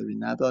مناسبی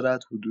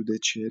ندارد، حدود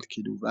 40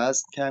 کیلو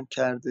وزن کم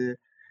کرده،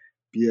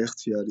 بی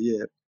اختیاری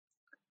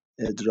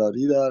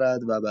ادراری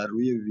دارد و بر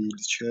روی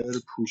ویلچر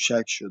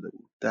پوشک شده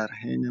بود. در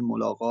حین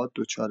ملاقات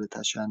دچار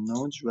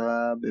تشنج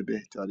و به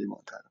بهداری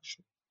منتقل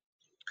شد.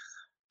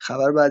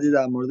 خبر بعدی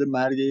در مورد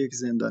مرگ یک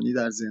زندانی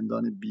در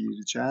زندان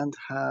بیرجند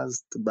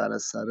هست بر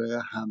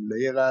اثر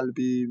حمله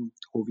قلبی.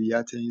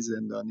 هویت این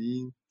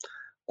زندانی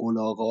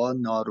گل‌آقا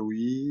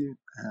نارویی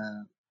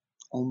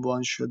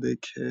عنوان شده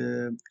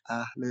که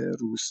اهل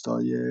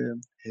روستای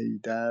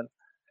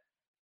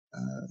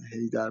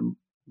حیدر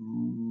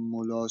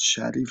ملا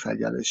شریف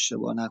اگر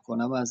اشتباه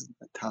نکنم از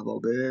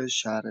توابع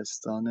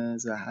شهرستان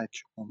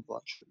ضحک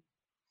عنوان شد.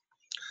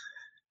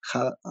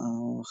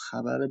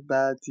 خبر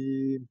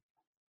بعدی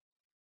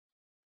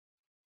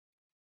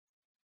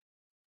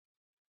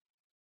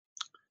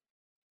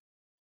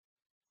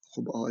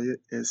خب آقای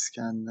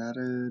اسکندر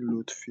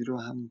لطفی رو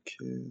هم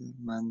که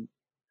من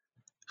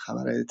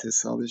خبر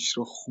اعتصابش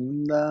رو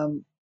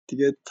خوندم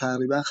دیگه،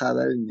 تقریبا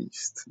خبری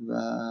نیست و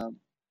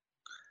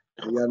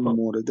اگر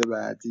مورد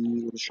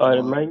بعدی رو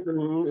آره،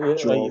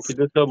 شما من یکی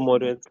دو تا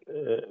مورد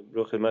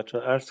رو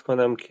خدمتتون عرض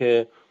کنم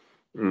که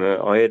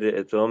آقای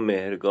رضا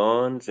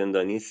مهرگان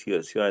زندانی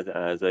سیاسی و از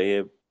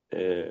اعضای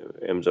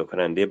امضا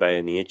کننده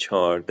بیانیه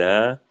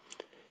 14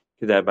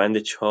 که در بند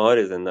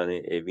 4 زندان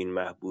اوین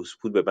محبوس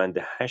بود به بند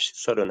 8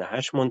 سال و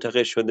 8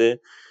 منتقل شده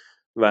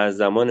و از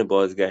زمان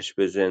بازگشت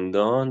به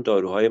زندان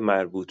داروهای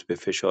مربوط به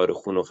فشار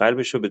خون و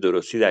قلبش رو به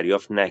درستی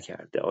دریافت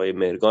نکرده. آقای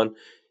مهرگان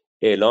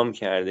اعلام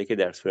کرده که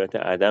در صورت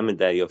عدم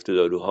دریافت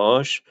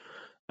داروهاش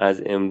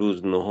از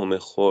امروز 9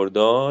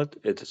 خرداد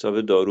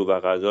اعتصاب دارو و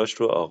غذاش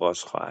رو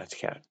آغاز خواهد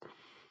کرد.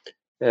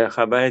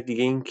 خبر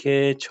دیگه این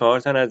که 4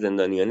 تن از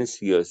زندانیان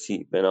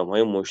سیاسی به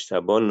نام‌های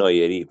مجتبی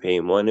نایری،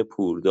 پیمان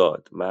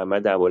پورداد،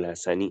 محمد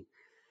ابوالحسنی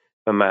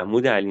و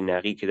محمود علی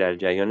نقی که در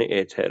جریان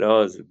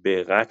اعتراض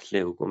به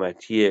قتل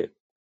حکومتی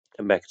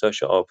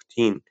بکتاش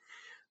آپتین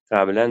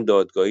قبلا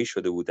دادگاهی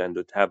شده بودند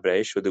و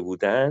تبرئه شده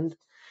بودند،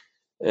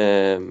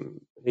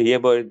 یه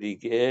بار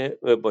دیگه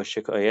با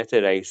شکایت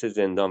رئیس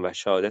زندان و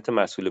شهادت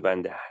مسئول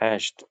بند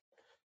 8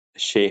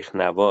 شیخ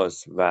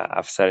نواز و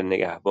افسر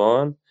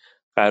نگهبان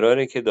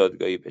قراره که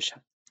دادگاهی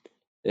بشن.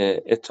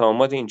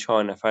 اتهامات این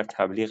 4 نفر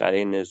تبلیغ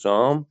علیه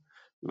نظام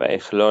و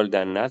اخلال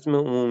در نظم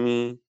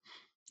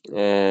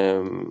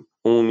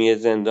عمومی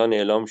زندان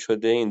اعلام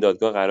شده. این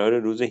دادگاه قرار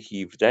روز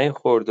 17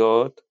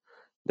 خرداد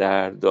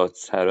در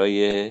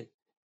دادسرای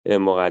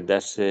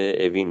مقدس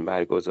اوین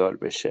برگزار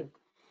بشه.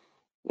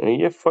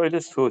 یه فایل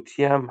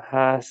صوتی هم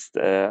هست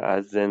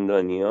از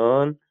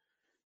زندانیان،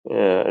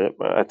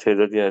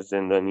 تعدادی از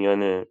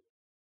زندانیان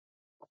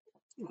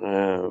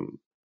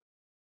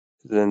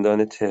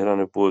زندان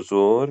تهران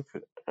بزرگ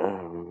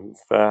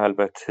و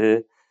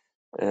البته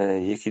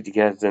یکی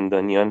دیگه از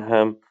زندانیان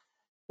هم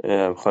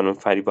خانم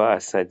فریبا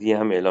اسدی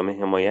هم اعلام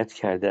حمایت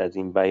کرده از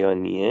این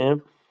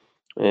بیانیه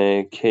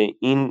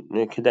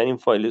که در این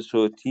فایل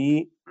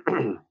صوتی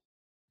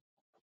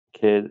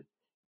که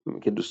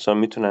دوستان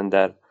میتونن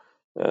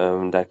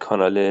در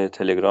کانال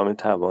تلگرام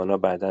توانا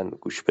بعداً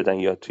گوش بدن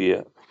یا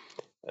توی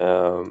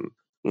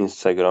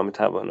اینستاگرام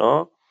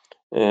توانا،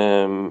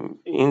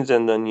 این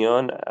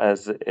زندانیان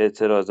از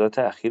اعتراضات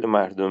اخیر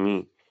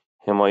مردمی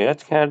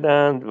حمایت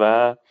کردند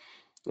و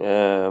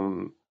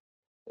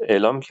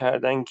اعلام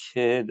کردند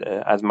که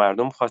از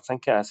مردم خواستن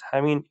که از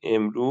همین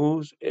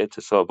امروز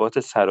اعتصابات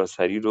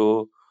سراسری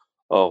رو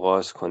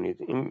آغاز کنید.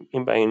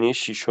 این بیانیه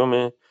 6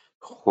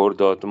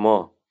 خرداد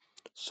ماه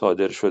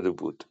صادر شده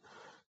بود.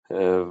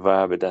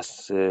 و به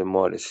دست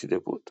ما رسیده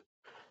بود.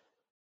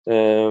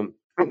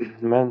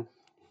 من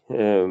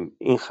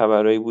این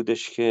خبرهایی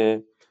بودش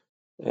که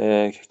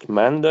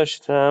من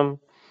داشتم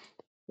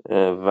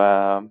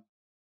و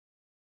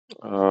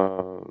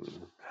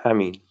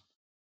همین.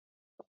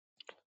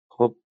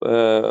 خب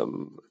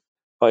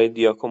آقای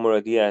دیاکو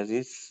مرادی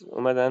عزیز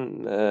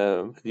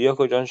اومدن.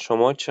 دیاکو جان،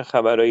 شما چه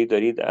خبرایی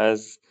دارید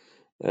از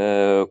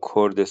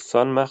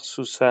کردستان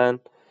مخصوصا؟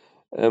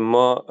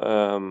 ما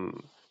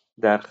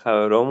در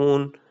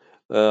خبرامون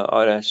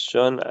آرش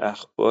جان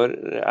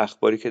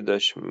اخباری که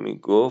داشت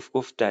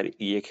گفت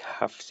در یک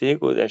هفته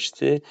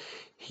گذشته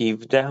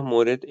 17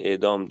 مورد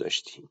اعدام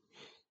داشتیم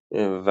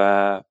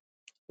و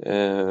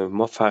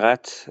ما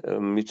فقط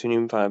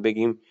میتونیم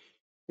بگیم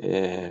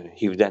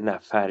 17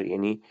 نفر،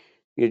 یعنی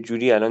یه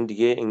جوری الان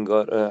دیگه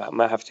انگار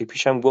من هفته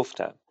پیشم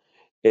گفتم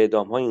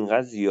اعدام ها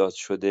اینقدر زیاد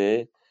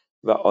شده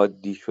و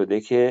عادی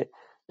شده که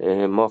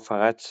ما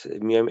فقط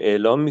میایم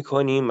اعلام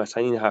میکنیم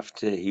مثلا این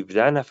هفته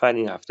 17 نفر،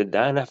 این هفته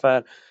 10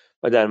 نفر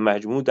و در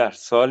مجموع در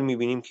سال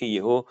میبینیم که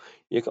یهو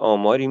یک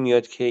آماری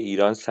میاد که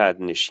ایران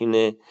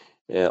صدرنشین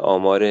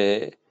آمار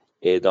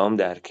اعدام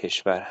در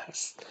کشور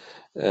هست.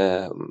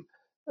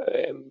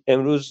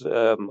 امروز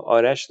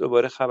آرش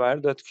دوباره خبر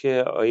داد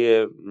که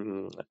آیه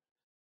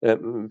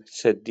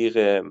صدیق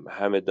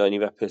همدانی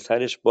و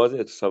پسرش باز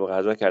اعتصاب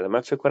غذا کردن.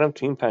 من فکر کنم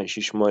تو این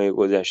 5-6 ماه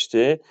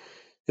گذشته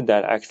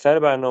در اکثر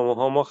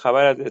برنامه‌ها ما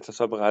خبر از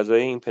اعتصاب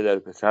غذای این پدر و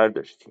پسر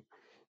داشتیم.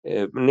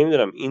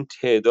 نمیدونم این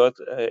تعداد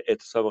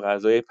اعتصاب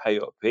غذای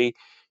پیاپی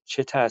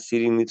چه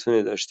تأثیری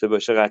میتونه داشته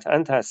باشه.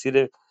 قطعا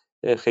تأثیر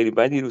خیلی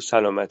بدی رو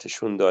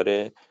سلامتشون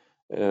داره،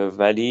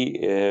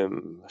 ولی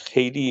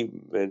خیلی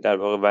در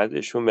واقع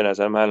وضعشون به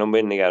نظر من الان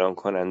باید نگران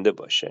کننده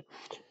باشه.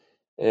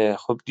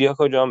 خب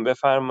دیاکو جان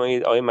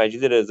بفرمایید. آقای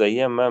مجید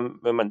رضایی هم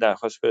من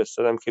درخواست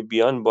فرستادم که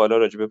بیان بالا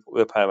راجع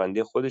به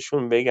پرونده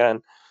خودشون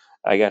بگن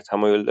اگر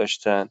تمایل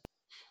داشتن،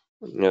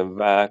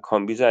 و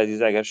کامبیز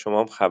عزیز اگر شما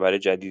هم خبر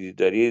جدیدی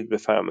دارید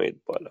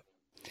بفرمایید بالا.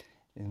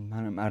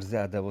 منم عرض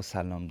ادب و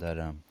سلام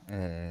دارم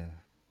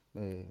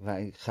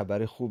و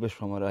خبر خوب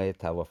شما را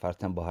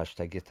توافرتم با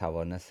هشتگ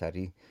توانه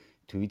سری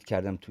توییت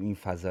کردم تو این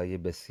فضای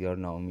بسیار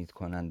ناامید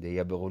کننده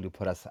یا به قولی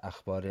پر از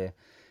اخبار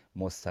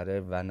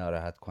مضطرب و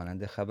ناراحت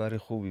کننده. خبر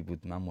خوبی بود،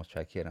 من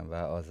متشکرم و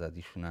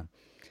آزادیشونم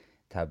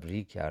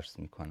تبریک عرض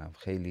میکنم.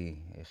 خیلی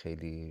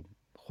خیلی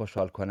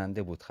خوشحال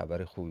کننده بود،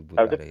 خبر خوبی بود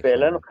البته برای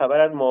فعلا شما. خبر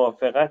از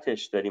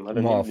موافقتش داریم،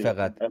 حالا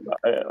موافقت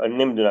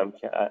نمیدونم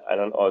که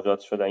الان آزاد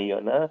شدن یا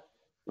نه،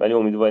 ولی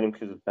امیدواریم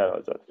که زودتر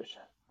آزاد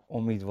بشن.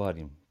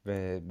 امیدواریم،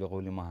 به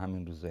قول ما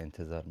همین روزو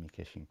انتظار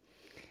میکشیم.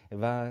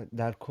 و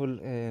در کل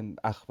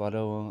اخبار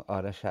و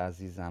آرش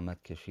عزیز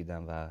زحمت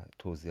کشیدم و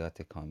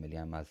توضیحات کاملی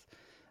هم از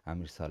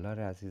امیر سالار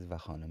عزیز و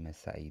خانم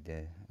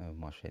سعیده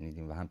ما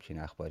شنیدیم و همچین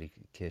اخباری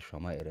که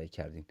شما ارائه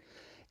کردین.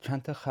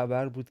 چند تا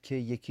خبر بود که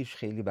یکیش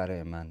خیلی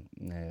برای من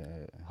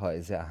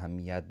حائز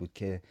اهمیت بود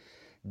که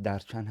در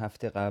چند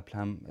هفته قبل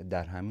هم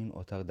در همین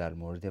اتاق در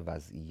مورد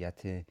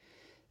وضعیت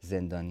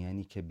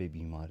زندانیانی که به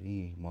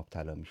بیماری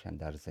مبتلا میشن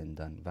در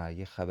زندان و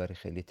یه خبر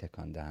خیلی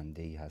تکان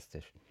دهنده ای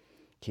هستش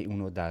که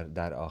اونو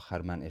در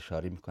آخر من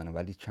اشاره میکنم،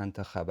 ولی چند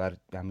تا خبر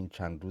همین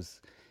چند روز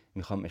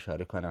میخوام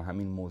اشاره کنم.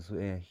 همین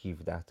موضوع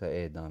 17 تا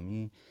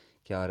اعدامی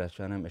که آرش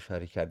جان هم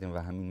اشاره کردیم و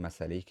همین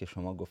مسئله‌ای که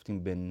شما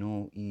گفتیم به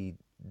نوعی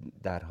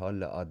در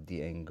حال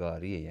عادی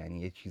انگاریه، یعنی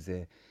یه چیز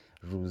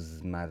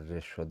روزمره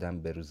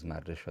شدن به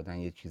روزمره شدن،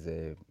 یه چیز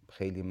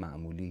خیلی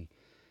معمولی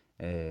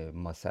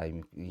ما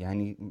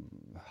یعنی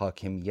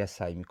حاکمیت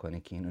سعی میکنه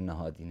که اینو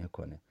نهادینه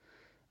کنه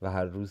و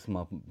هر روز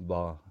ما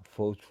با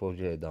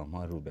فوج اعدام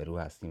ها روبرو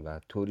هستیم و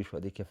طوری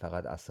شده که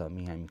فقط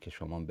اسامی همین که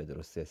شما به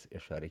درستی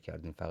اشاره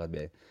کردیم فقط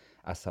به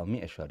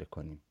اسامی اشاره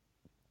کنیم.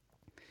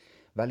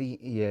 ولی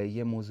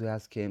یه موضوع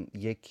هست که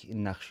یک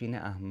نقشین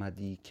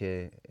احمدی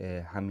که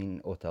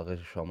همین اتاق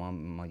شما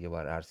ما یه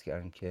بار عرض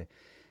کردیم که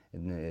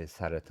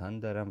سرطان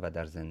دارن و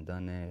در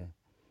زندان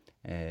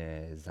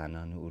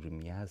زنان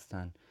ارومیه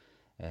هستن،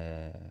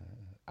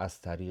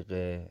 از طریق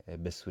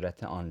به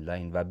صورت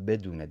آنلاین و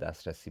بدون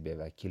دسترسی به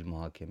وکیل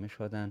محاکمه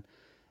شدن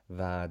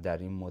و در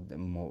این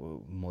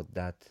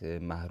مدت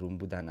محروم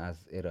بودن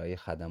از ارائه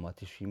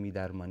خدمات شیمی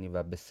درمانی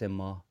و به 3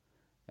 ماه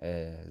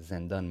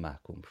زندان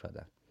محکوم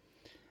شدن.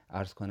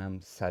 عرض کنم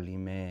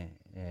سلیم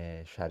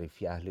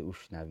شریفی اهل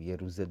اوشنویه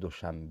روز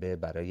دوشنبه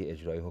برای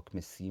اجرای حکم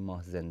 30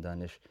 ماه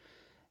زندانش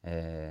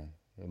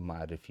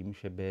معرفی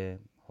میشه به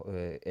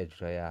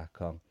اجرای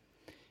احکام.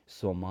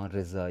 سومان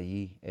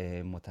رضایی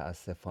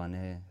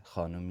متاسفانه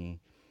خانمی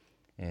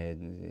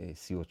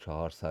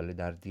 34 ساله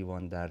در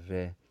دیوان در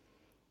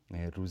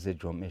روز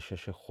جمعه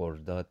 6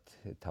 خرداد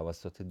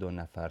توسط 2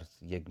 نفر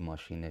یک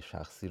ماشین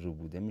شخصی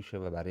روبوده میشه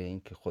و برای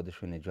اینکه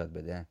خودشو نجات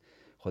بده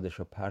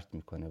خودشو پرت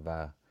میکنه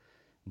و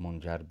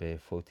منجر به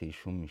فوت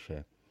ایشون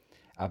میشه.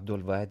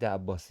 عبدالواحد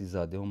عباسی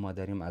زاده و ما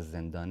داریم از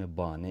زندان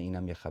بانه،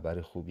 اینم یه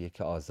خبر خوبیه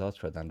که آزاد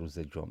شدن روز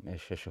جمعه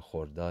 6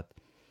 خرداد.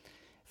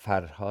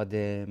 فرهاد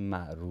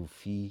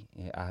معروفی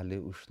اهل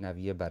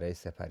اوشنویه برای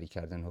سپری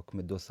کردن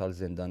حکم 2 سال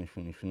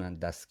زندانشون ایشون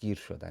دستگیر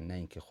شدن، نه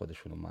اینکه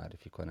خودشونو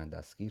معرفی کنن،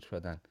 دستگیر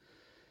شدن.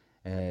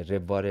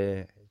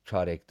 روار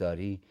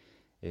چارکداری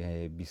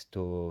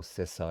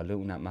 23 ساله،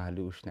 اونم محل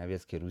اوشنوی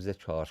است که روز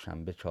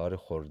چهارشنبه 4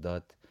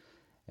 خرداد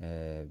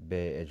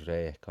به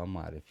اجرای احکام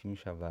معرفی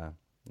میشن و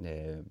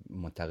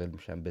منتقل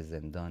میشن به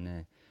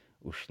زندان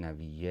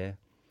اوشنویه.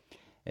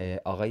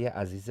 آقای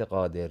عزیز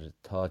قادر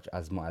تاج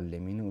از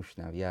معلمین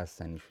اوشنویه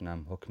هستن. ایشون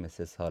هم حکم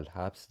 3 سال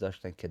حبس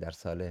داشتن که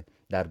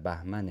در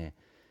بهمن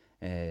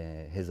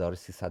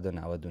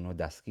 1399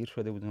 دستگیر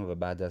شده بودن و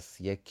بعد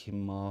از 1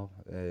 ماه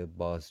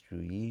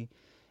بازجویی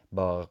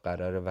با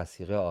قرار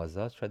وثیقه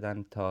آزاد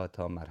شدن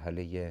تا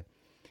مرحله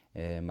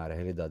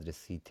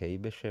دادرسی طی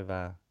بشه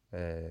و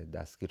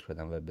دستگیر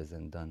شدن و به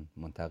زندان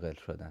منتقل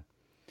شدن.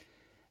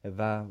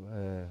 و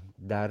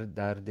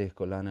در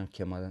دهقلان هم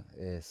که ما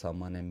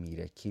سامان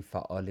میرکی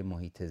فعال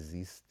محیط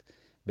زیست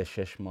به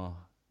 6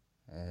 ماه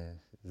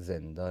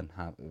زندان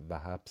و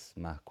حبس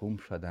محکوم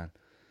شدن.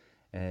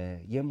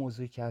 یه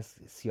موضوعی که از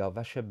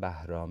سیاوش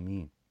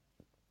بهرامی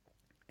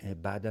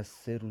بعد از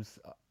 3 روز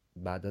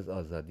بعد از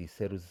آزادی،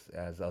 3 روز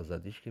از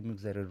آزادیش که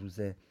میگذره، روز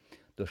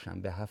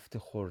دوشنبه 7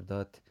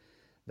 خرداد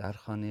در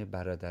خانه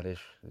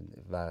برادرش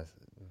و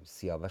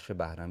سیاوش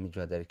بهرامی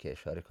جا داره که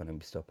اشاره کنم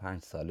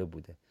 25 ساله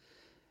بوده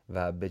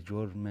و به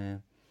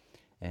جرم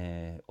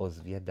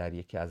عضویت در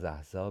یکی از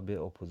احزاب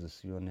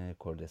اپوزیسیون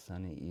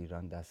کردستان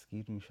ایران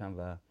دستگیر میشن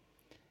و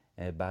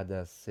بعد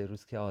از 3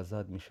 روز که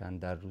آزاد میشن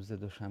در روز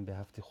دوشنبه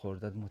 7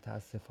 خرداد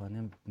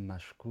متاسفانه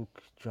مشکوک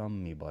جام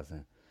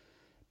میبازن.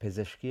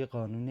 پزشکی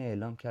قانونی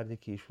اعلام کرده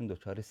که ایشون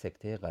دچار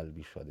سکته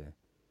قلبی شده،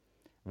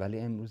 ولی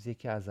امروز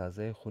یکی از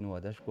اعضای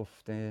خانواده‌اش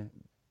گفته،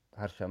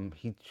 هرچند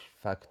هیچ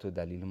فکت و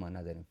دلیل ما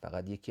نداریم،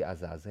 فقط یکی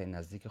از اعضای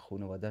نزدیک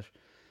خانواده‌اش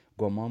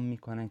گمان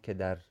میکنن که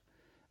در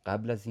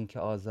قبل از اینکه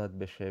آزاد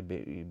بشه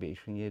به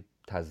ایشون یه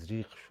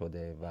تزریق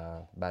شده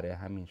و برای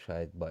همین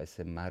شاید باعث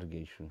مرگ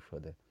ایشون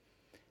شده.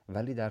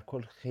 ولی در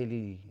کل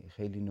خیلی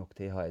خیلی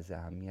نکته حائز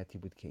اهمیتی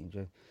بود که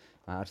اینجا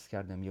من عرض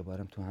کردم یه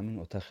بارم تو همین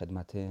اتاق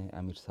خدمت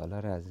امیر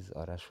سالار عزیز،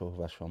 آرش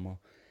و شما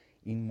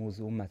این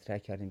موضوع مطرح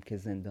کردیم که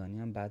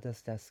زندانیان بعد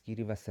از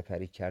دستگیری و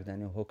سپری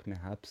کردن حکم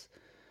حبس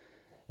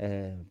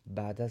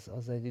بعد از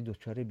آزادی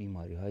دچار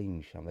بیماری هایی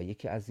میشن و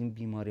یکی از این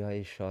بیماری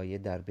های شایع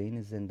در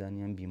بین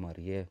زندانیان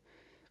بیماری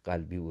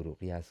قلبی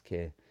عروقی است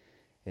که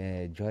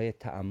جای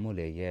تأمل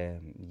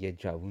یه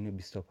جوون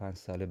 25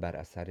 ساله بر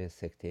اثر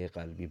سکته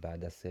قلبی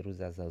بعد از 3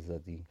 روز از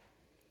آزادی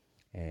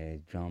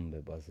جان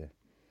ببازه.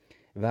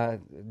 و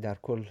در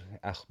کل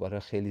اخبار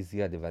خیلی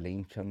زیاده، ولی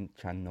این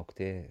چند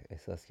نکته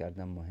احساس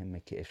کردم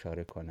مهمه که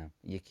اشاره کنم.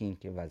 یکی این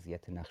که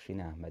وضعیت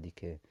نخشین احمدی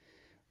که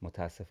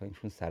متاسفانه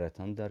ایشون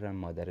سرطان دارن،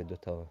 مادر 2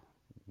 تا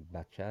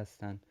بچه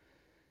هستن،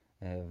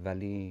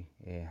 ولی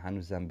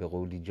هنوزم به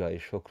قولی جای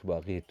شکر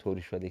باقی،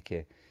 طوری شده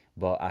که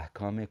با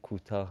احکام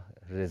کوتاه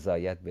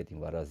رضایت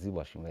بدیم و راضی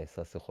باشیم و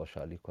احساس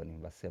خوشحالی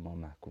کنیم و 3 ماه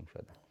محکوم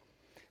شدن.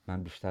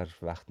 من بیشتر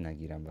وقت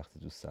نگیرم، وقت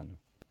دوستانم.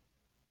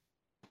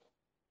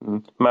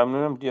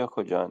 ممنونم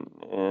دیاکو جان.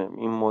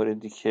 این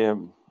موردی که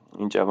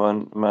این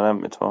جوان،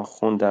 منم اتفاقا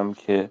خوندم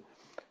که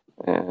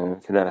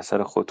در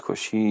اثر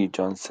خودکشی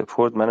جان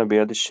سپرد، منو به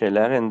یاد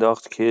شلر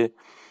انداخت که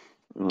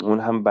اون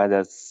هم بعد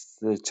از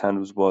چند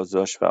روز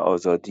بازداشت و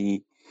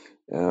آزادی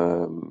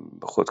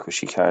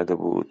خودکشی کرده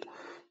بود.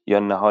 یا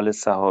نهال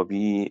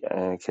صحابی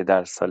که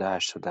در سال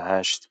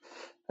 88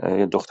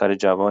 یه دختر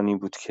جوانی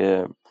بود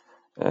که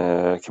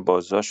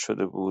بازداشت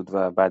شده بود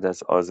و بعد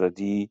از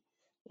آزادی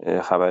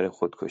خبر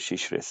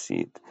خودکشیش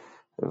رسید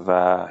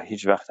و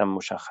هیچ وقت هم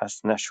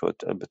مشخص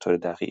نشد به طور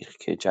دقیق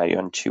که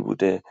جریان چی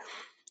بوده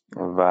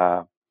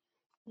و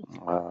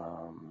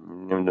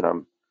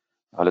نمیدونم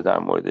حالا در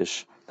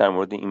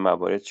مورد این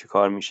موارد چی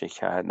کار میشه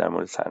کرد، در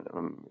مورد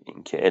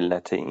اینکه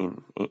علت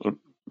این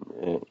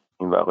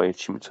وقایع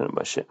چی میتونه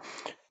باشه.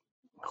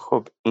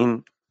 خب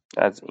این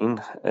از این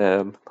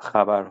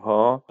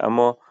خبرها.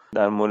 اما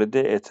در مورد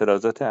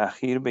اعتراضات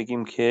اخیر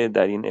بگیم که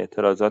در این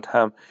اعتراضات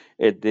هم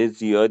عده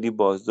زیادی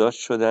بازداشت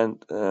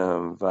شدند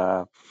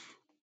و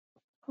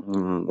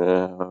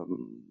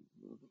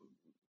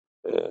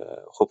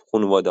خب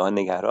خانواده ها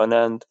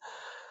نگرانند.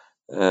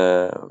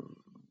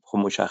 خب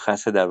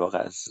مشخصه در واقع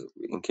از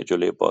اینکه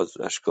جلوی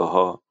بازداشتگاه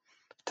ها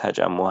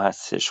تجمع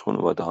هستش،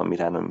 خانواده ها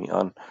میرن و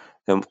میان،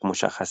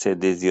 مشخصه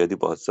عده زیادی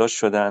بازداشت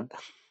شدند.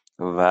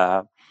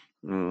 و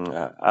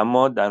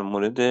اما در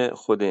مورد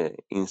خود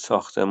این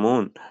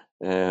ساختمون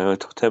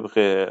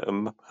طبق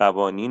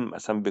قوانین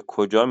مثلا به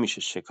کجا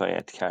میشه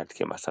شکایت کرد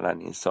که مثلا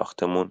این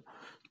ساختمون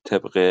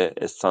طبق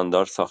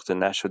استاندارد ساخته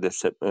نشده،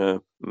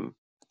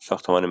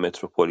 ساختمان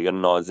متروپول یا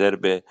ناظر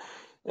به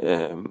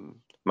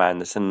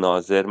مهندس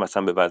ناظر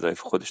مثلا به وظایف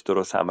خودش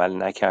درست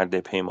عمل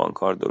نکرده،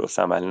 پیمانکار درست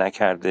عمل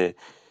نکرده،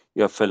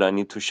 یا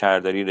فلانی تو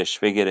شهرداری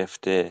رشوه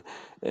گرفته.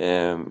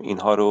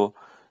 اینها رو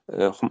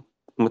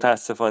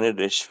متاسفانه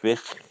رشوه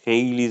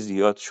خیلی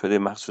زیاد شده،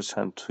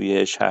 مخصوصا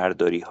توی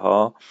شهرداری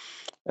ها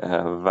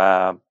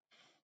و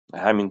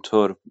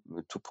همینطور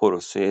تو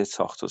پروسه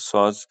ساخت و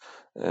ساز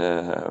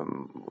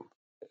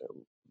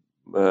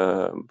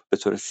به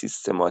طور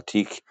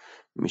سیستماتیک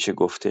میشه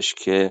گفتش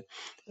که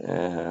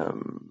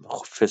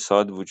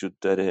فساد وجود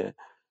داره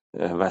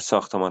و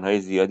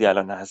ساختمان‌های زیادی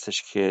الان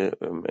هستش که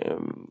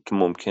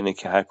ممکنه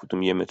که هر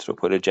کدوم یه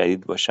متروپول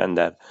جدید باشن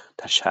در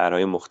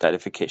شهرهای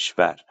مختلف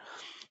کشور.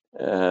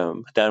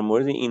 در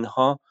مورد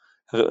اینها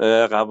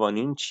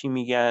قوانین چی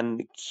میگن؟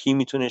 کی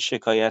میتونه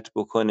شکایت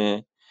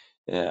بکنه؟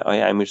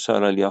 آیا امیر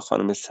سارال یا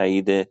خانم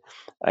سعید،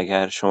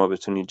 اگر شما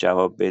بتونید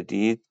جواب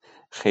بدید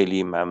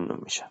خیلی ممنون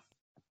میشم.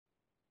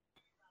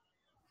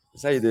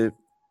 سعید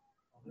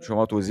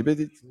شما توضیح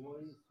بدید.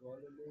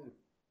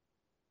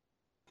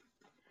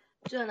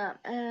 جانم،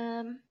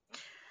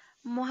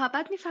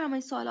 محبت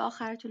میفرمایید سوال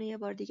آخرتون یه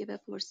بار دیگه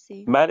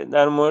بپرسید. بله،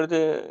 در مورد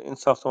این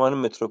ساختمان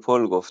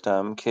متروپول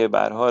گفتم که به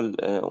هر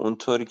حال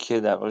اونطوری که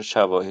در واقع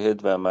شواهد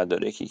و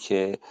مدارکی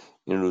که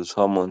این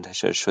روزها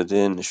منتشر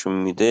شده نشون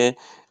میده،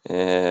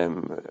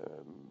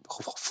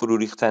 خب فرو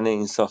ریختن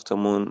این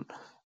ساختمون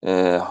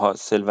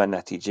حاصل و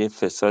نتیجه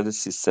فساد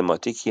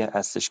سیستماتیکی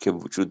هستش که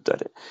وجود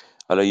داره.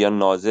 حالا یا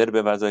ناظر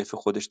به وظایف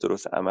خودش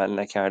درست عمل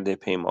نکرده،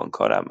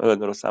 پیمانکار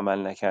درست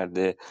عمل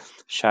نکرده،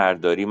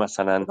 شهرداری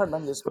مثلا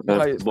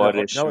با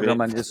رشوه.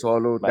 من یه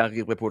سوالو بله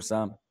دقیق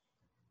بپرسم.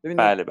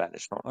 ببینید بله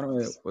شما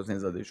خانم حسین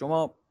زاده،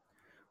 شما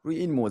روی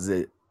این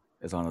موضوع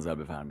اظهار نظر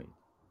بفرمایید.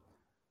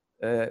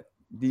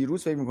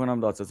 دیروز فکر می‌کنم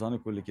دادستان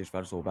کل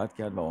کشور صحبت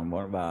کرد و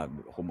عنوان و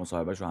خب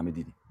مصاحبهش رو همه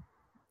دیدیم.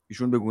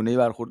 ایشون به گونه‌ای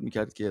برخورد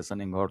می‌کرد که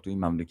اصلا انگار تو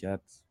این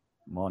مملکت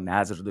ما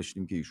نظر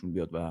داشتیم که ایشون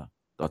بیاد و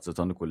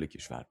دادستان کل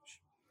کشور بشه.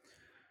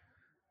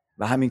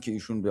 و همین که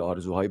ایشون به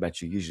آرزوهای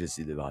بچگیش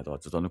رسیده و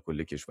دادستان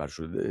کل کشور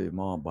شده،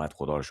 ما باید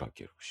خدا رو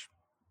شاکر باشیم.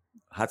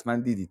 حتما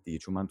دیدید دیگه،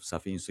 چون من تو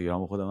صفحه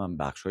اینستاگرام خودم هم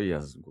بخشایی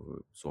از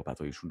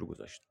صحبت‌های ایشون رو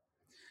گذاشتم.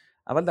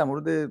 اول در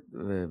مورد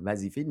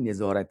وظیفه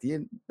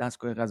نظارتی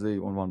دستگاه قضایی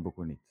عنوان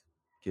بکنید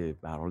که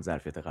به هر حال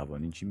ظرفیت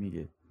قوانین چی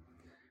میگه،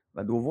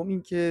 و دوم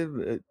این که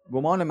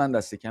گمان من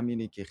دست کم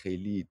اینه که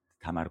خیلی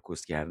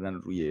تمرکز کردن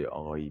روی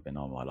آقایی به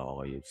نام حالا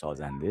آقای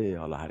سازنده،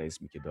 حالا هر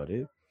اسمی که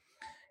داره،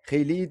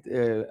 خیلی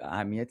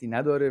اهمیتی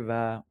نداره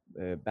و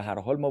به هر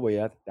حال ما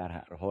باید در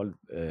هر حال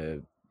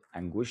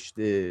انگشت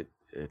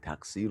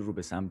تقصیر رو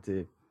به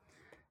سمت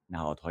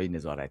نهادهای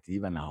نظارتی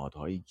و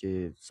نهادهایی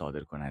که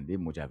صادر کننده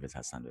مجوز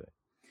هستن ببرید.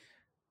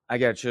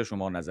 اگرچه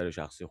شما نظر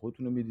شخصی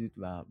خودتون رو میدید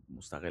و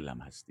مستقل هم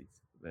هستید،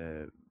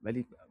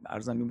 ولی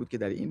عرضم این بود که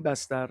در این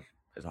بستر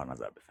اظهار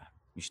نظر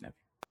بفرمایید. میشنوید.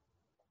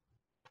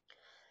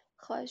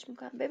 خواهش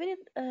میکنم.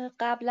 ببینید،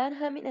 قبلا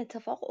همین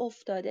اتفاق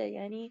افتاده،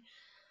 یعنی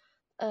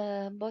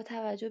با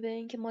توجه به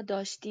اینکه ما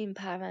داشتیم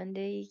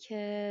پرونده‌ای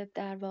که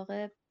در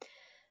واقع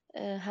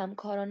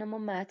همکاران ما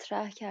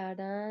مطرح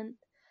کردن،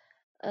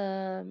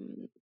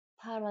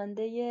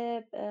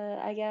 پرونده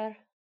اگر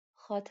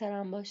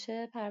خاطرم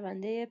باشه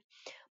پرونده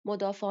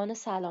مدافعان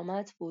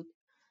سلامت بود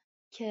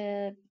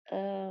که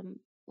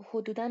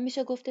حدوداً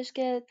میشه گفتش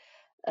که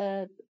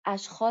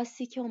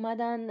اشخاصی که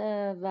اومدن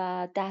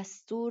و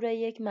دستور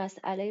یک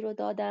مسئله رو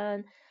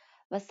دادن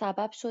و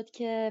سبب شد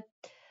که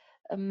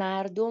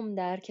مردم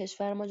در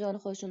کشور ما جان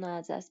خودشون رو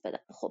از دست بدن.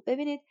 خب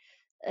ببینید،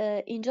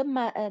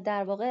 اینجا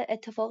در واقع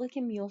اتفاقی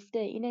که میفته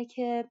اینه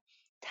که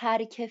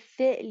ترک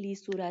فعلی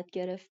صورت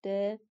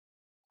گرفته،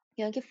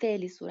 یا که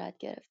فعلی صورت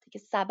گرفته که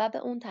سبب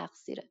اون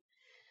تقصیره،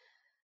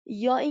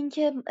 یا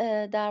اینکه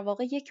در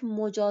واقع یک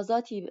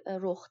مجازاتی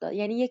رخ داد،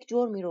 یعنی یک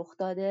جرمی رخ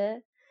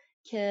داده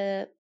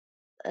که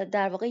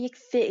در واقع یک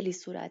فعلی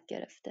صورت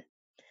گرفته.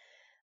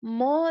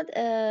 ما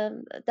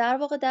در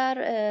واقع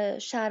در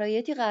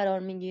شرایطی قرار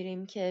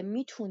میگیریم که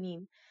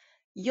میتونیم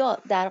یا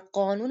در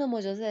قانون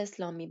مجاز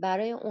اسلامی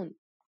برای اون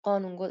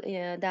قانون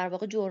در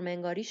واقع جرم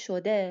انگاری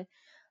شده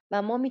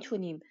و ما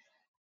میتونیم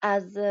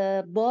از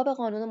باب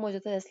قانون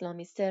مجاز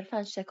اسلامی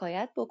صرفاً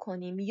شکایت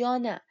بکنیم، یا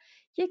نه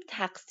یک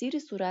تقصیری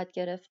صورت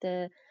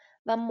گرفته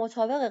و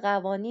مطابق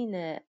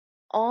قوانین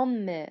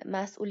عام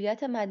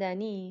مسئولیت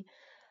مدنی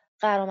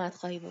غرامت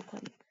خواهی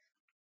بکنیم.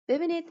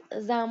 ببینید،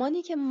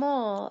 زمانی که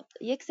ما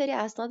یک سری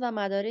اسناد و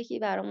مدارکی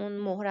برامون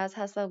محرز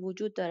هست و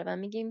وجود داره و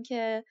میگیم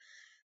که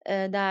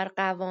در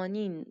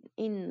قوانین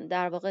این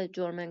در واقع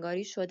جرم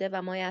انگاری شده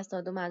و ما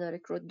اسناد و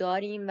مدارک رو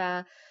داریم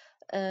و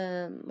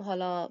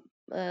حالا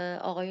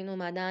آقایون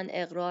اومدن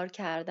اقرار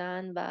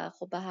کردن و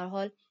خب به هر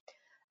حال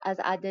از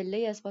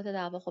ادله اثبات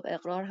دعوا خب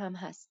اقرار هم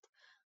هست،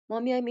 ما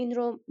میایم این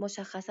رو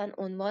مشخصا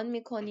عنوان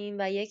میکنیم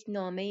و یک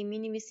نامه‌ای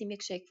مینویسیم،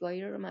 یک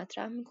شکوایی رو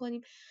مطرح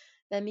میکنیم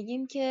و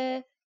میگیم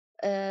که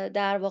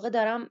در واقع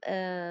دارم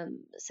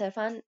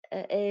صرفا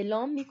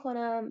اعلام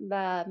میکنم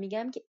و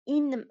میگم که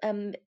این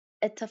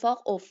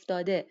اتفاق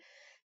افتاده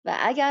و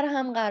اگر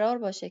هم قرار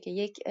باشه که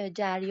یک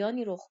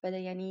جریانی رخ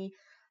بده، یعنی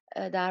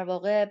در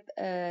واقع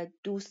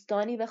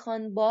دوستانی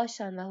بخوان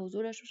باشن و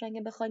حضورش روشن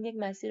که بخوان یک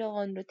مسیر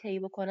قانونی رو طی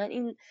بکنن،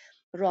 این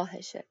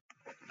راهشه.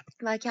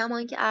 و کما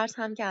اینکه عرض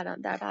هم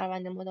کردم در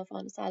پرونده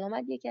مدافعان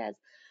سلامت یکی از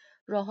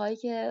راههایی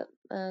که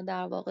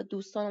در واقع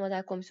دوستان ما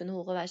در کمیسیون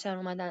حقوق بشر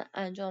اومدن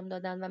انجام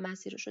دادن و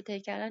مسیرش رو طی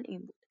کردن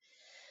این بود.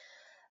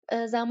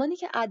 زمانی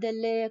که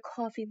ادله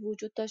کافی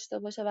وجود داشته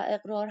باشه و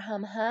اقرار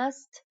هم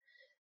هست،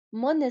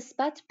 ما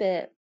نسبت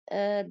به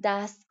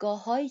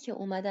دستگاه‌هایی که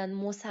اومدن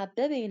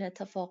مسبب این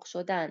اتفاق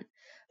شدن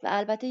و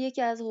البته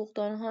یکی از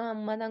حقوقدانها هم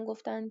اومدن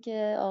گفتن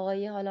که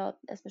آقای، حالا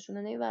اسمشون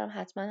رو نمیبرم،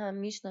 حتما هم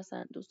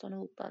میشناسن دوستان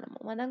حقوقدان ما،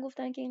 اومدن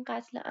گفتن که این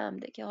قتل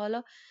عمده، که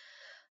حالا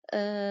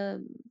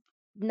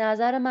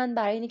نظر من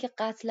برای اینه که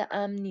قتل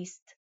عمد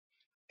نیست.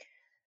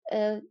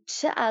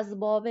 چه از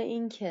باب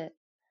این که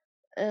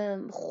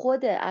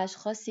خود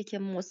اشخاصی که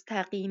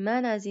مستقیما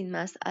از این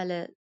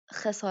مسئله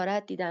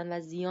خسارت دیدن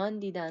و زیان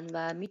دیدن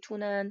و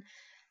میتونن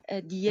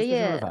اسمشون رو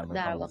دیه بفرمایید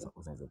در خانم واقع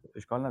حسین زاده،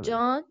 اشکال نداره.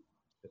 جان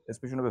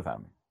اسمشون رو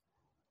بفرمایید.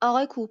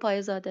 آقای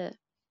کوپای زاده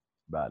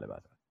بله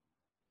بله.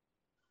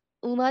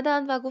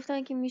 اومدن و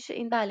گفتن که میشه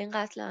این، بله این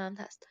قتل عمد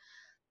هست.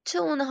 چه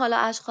اون حالا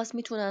اشخاص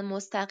میتونن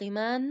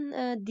مستقیما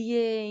دیه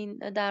این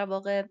در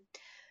واقع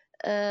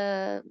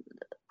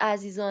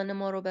عزیزان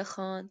ما رو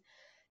بخوان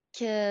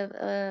که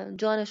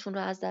جانشون رو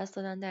از دست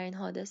دادن در این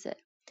حادثه،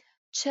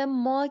 چه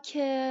ما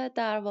که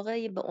در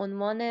واقع به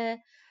عنوان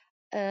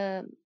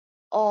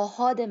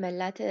آحاد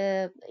ملت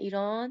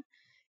ایران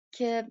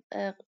که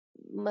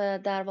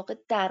در واقع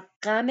در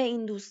غم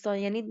این دوستان،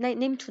 یعنی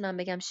نمیتونم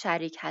بگم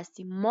شریک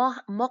هستیم،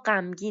 ما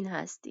غمگین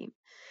هستیم،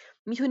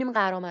 میتونیم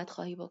غرامت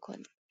خواهی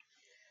بکنیم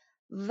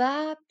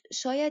و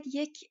شاید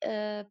یک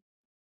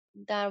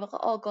در واقع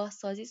آگاه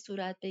سازی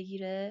صورت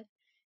بگیره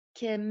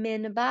که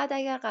من بعد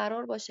اگر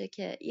قرار باشه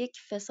که یک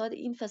فساد،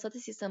 این فساد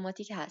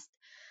سیستماتیک هست،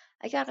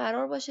 اگر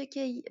قرار باشه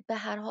که به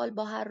هر حال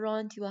با هر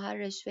رانتی با هر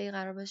رشوه‌ای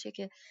قرار باشه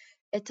که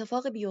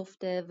اتفاق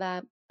بیفته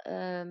و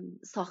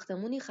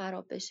ساختمونی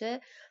خراب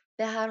بشه،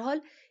 به هر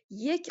حال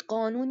یک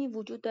قانونی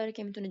وجود داره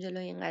که میتونه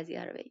جلوی این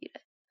قضیه رو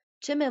بگیره،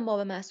 چه من باب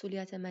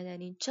مسئولیت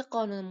مدنی، چه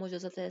قانون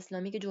مجازات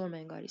اسلامی که جرم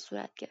انگاری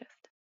صورت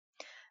گرفته.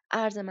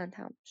 عرض من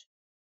تموم شد.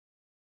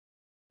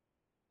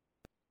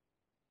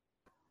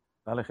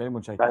 بله خیلی بله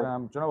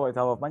متشکرم جناب آقای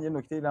طواف. من یه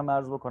نکته ای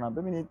عرض بکنم.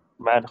 ببینید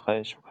بله،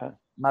 خواهش میکنم.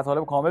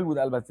 مطالب کامل بود،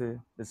 البته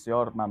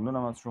بسیار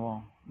ممنونم از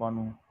شما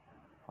بانو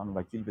خانم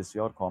وکیل،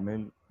 بسیار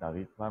کامل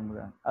دقیق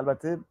فرمودن.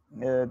 البته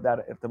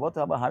در ارتباط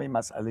با همین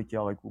مسئله که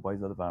آقای کوپایی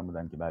زاده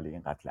فرمودن که بله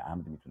این قتل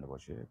عمد میتونه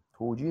باشه،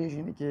 توجیهش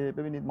اینه که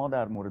ببینید ما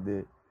در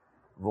مورد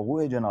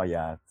وقوع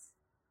جنایت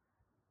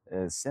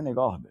سه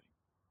نگاه داریم: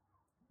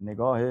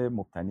 نگاه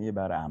مبتنی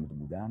بر عمد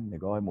بودن،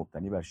 نگاه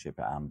مبتنی بر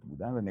شبه عمد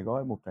بودن و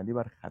نگاه مبتنی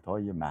بر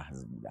خطای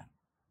محض بودن.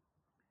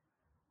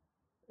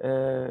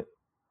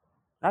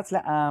 قتل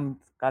عمد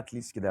قتلی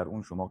است که در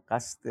اون شما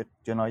قصد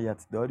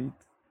جنایت دارید،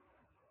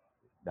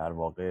 در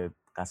واقع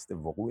قصد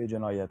وقوع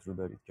جنایت رو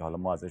دارید که حالا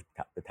ما ازش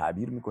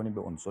تعبیر میکنیم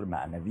به عنصر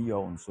معنوی یا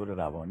عنصر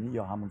روانی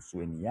یا همون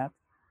سوء نیت،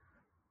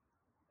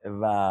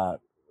 و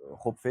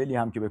خب فعلی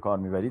هم که به کار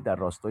میبرید در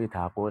راستای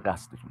تحقق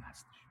قصدتون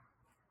هستش.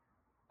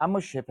 اما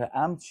شبه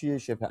عمد چیه؟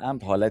 شبه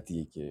عمد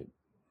حالتیه که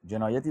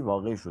جنایتی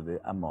واقع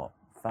شده اما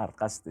فرد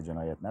قصد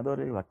جنایت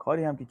نداره و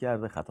کاری هم که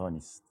کرده خطا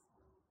نیست.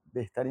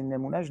 بهترین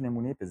نمونهش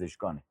نمونه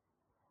پزشکانه.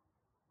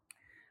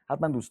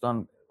 حتما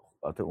دوستان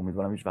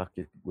امیدوارم هیچ وقت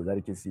که گذر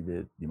کسی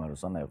به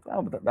بیمارستان نیفته،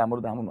 اما در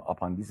مورد همون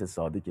آپاندیس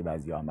ساده که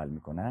بعضیا عمل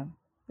میکنن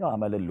یا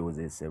عمل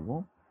لوزه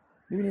سوم،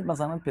 ببینید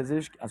مثلا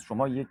پزشک از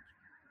شما یک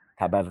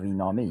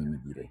تبرینامه ای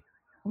میگیره.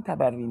 اون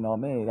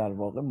تبرینامه در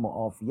واقع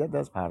معافیت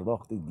از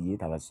پرداخت دیه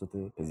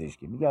توسط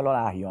پزشکی. میگه حالا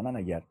احیانا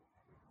اگر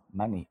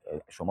من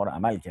شما رو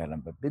عمل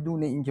کردم و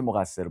بدون اینکه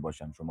مقصر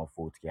باشم شما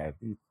فوت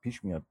کردید،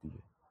 پیش میاد دیگه.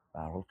 به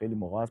هر حال خیلی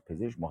موقع از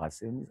پزشک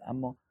مقصر نیست،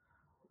 اما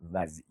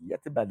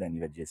وضعیت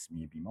بدنی و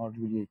جسمی بیمار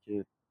جوریه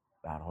که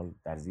به هر حال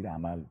در زیر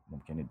عمل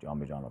ممکنه جان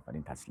به جان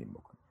آفرین تسلیم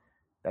بکنه.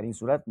 در این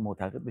صورت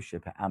معتقد به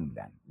شبه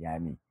عمدن،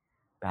 یعنی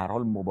به هر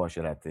حال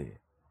مباشرت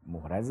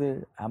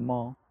محرزه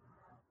اما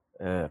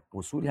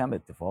قصوری هم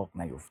اتفاق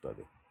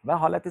نیفتاده. و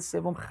حالت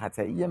سوم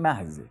خطئی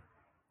محضه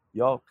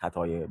یا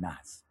خطای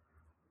محض،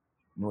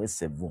 نوع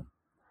سوم،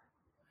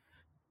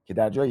 که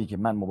در جایی که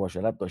من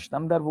مباشرت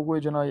داشتم در وقوع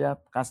جنایت،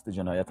 قصد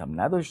جنایت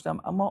هم نداشتم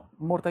اما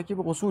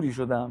مرتکب قصوری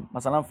شدم.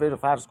 مثلا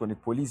فرض کنید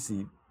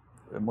پلیسی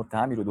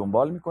متهمی رو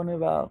دنبال میکنه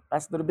و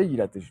قصد داره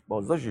بگیرتش،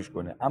 بازداشتش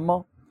کنه،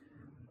 اما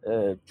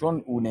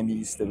چون او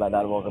نمیسته و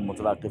در واقع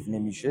متوقف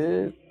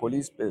نمیشه،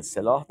 پلیس به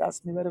سلاح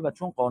دست میبره و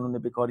چون قانون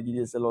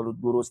بکارگیری سلاح رو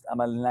درست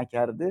عمل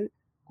نکرده،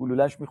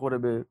 گلولش میخوره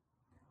به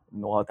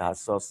نقاط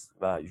حساس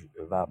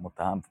و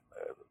متهم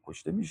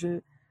کشته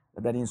میشه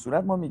و در این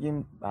صورت ما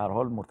میگیم به هر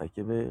حال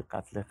مرتکب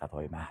قتل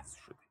خطای محض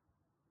شده،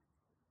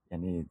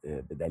 یعنی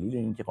به دلیل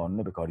اینکه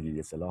قانون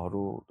بکارگیری سلاح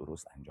رو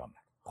درست انجام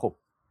نداد. خب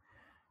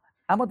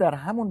اما در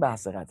همون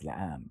بحث قتل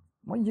عمد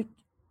ما یک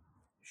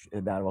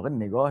در واقع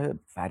نگاه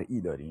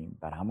فرعی داریم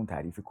بر همون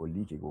تعریف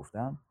کلی که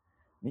گفتم.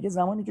 میگه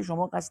زمانی که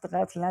شما قصد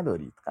قتل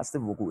ندارید، قصد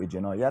وقوع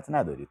جنایت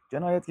ندارید،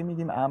 جنایت که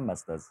میگیم اهم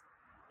است از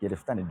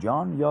گرفتن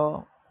جان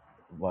یا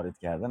وارد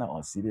کردن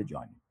آسیب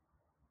جانی،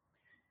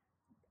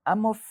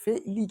 اما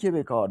فعلی که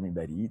به کار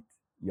میبرید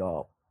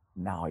یا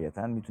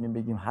نهایتاً میتونیم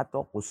بگیم حتی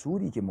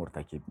قصوری که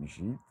مرتکب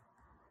میشید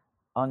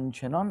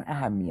آنچنان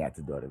اهمیت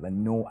داره و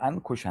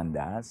نوعاً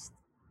کشنده است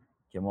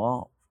که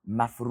ما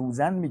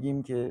مفروضاً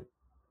میگیم که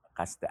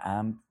قصد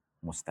عمد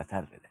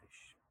مستتر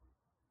درش.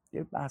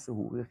 یه بحث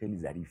حقوقی خیلی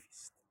ظریفی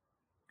است.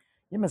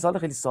 یه مثال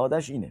خیلی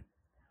سادهش اینه: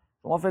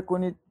 شما فکر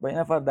کنید با این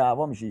نفر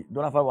دعوا میشی،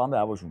 دو نفر با هم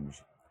دعواشون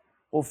میشه،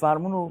 قفل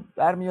فرمون رو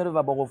در میاره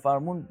و با قفل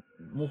فرمون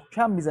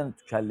محکم میزنه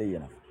تو کله یه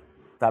نفر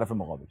طرف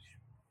مقابلش.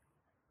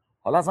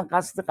 حالا اصلا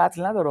قصد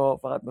قتل نداره،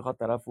 فقط میخواد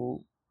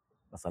طرفو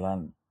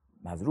مثلا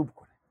مضروب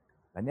کنه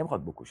و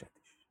نمیخواد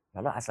بکشتش.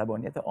 حالا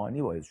عصبانیت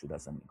آنی باعث شده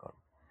اصلا این کارو.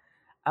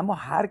 اما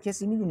هر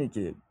کسی میدونه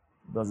که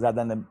با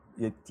زدن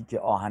یک تیکه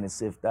آهن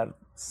سفت در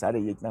سر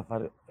یک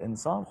نفر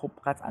انسان خب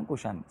قطعا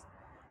کشنده است.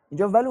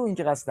 اینجا ولو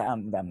اینکه قصد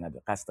عمدم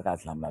نداشته، قصد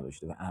قتل هم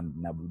نداشته و عمد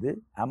نبوده،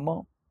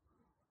 اما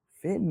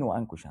فعل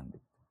نوعا کشنده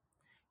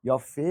یا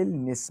فعل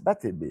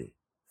نسبت به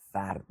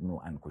فرد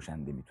نوعا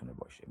کشنده میتونه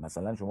باشه.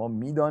 مثلا شما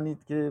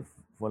میدانید که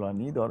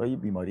فلانی دارای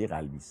بیماری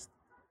قلبی است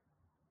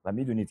و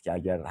میدونید که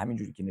اگر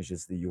همینجوری که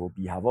نشسته یهو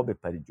بی هوا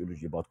بپرید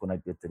جلوش،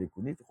 بادکنک بتره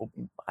کنید، خب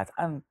این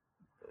قطعا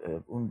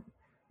اون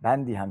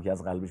بندی هم که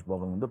از قلبش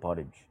باقی مونده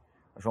پاره میشه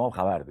و شما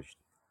خبر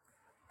داشتید.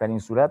 در این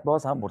صورت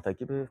باز هم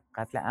مرتکب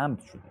قتل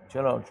عمد شده.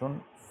 چرا؟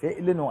 چون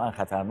فعل نوعا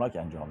خطرناک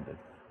انجام داده،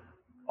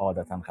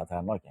 عادتا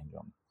خطرناک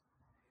انجام داده.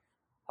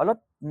 حالا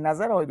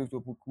نظر آقای دکتر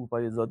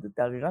کوپایزاده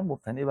دقیقاً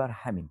مبتنی بر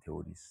همین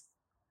تئوری است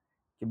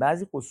که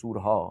بعضی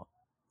قصورها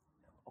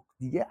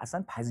دیگه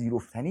اصلا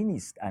پذیرفتنی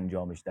نیست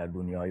انجامش در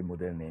دنیای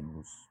مدرن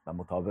امروز و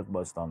مطابق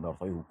با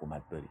استانداردهای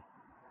حکومتداری.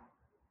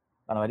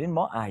 بنابراین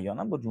ما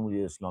احیانا با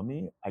جمهوری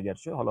اسلامی،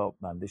 اگرچه حالا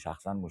بنده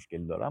شخصا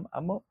مشکل دارم،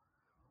 اما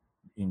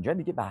اینجا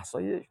دیگه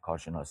بحثای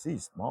کارشناسی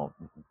است. ما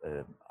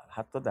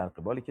حتی در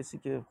قبال کسی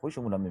که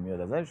خوشمون هم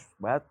نمیاد ازش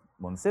باید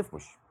منصف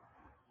باشیم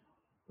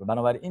و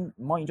بنابراین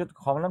ما اینجا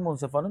کاملا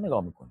منصفانه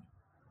نگاه میکنیم،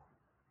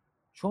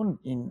 چون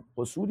این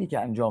قصوری که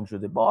انجام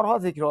شده بارها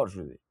تکرار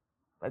شده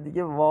و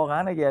دیگه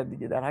واقعا اگر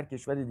دیگه در هر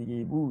کشور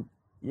دیگه بود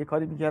یه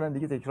کاری میکردن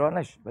دیگه تکرار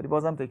نشه، ولی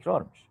بازم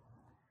تکرار میشه.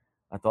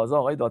 و تازه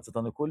آقای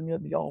دادستان کل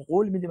میاد میگه آقا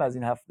قول میدیم از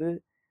این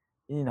هفته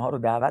اینها رو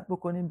دعوت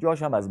بکنیم،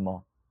 جاش هم از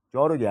ما،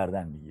 جا رو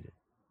گردن میگیره.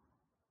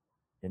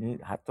 یعنی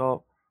حتی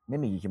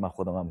نمیگی که من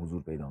خودم هم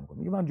حضور پیدا میکنم،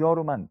 میگه من جا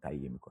رو من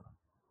تهیه میکنم.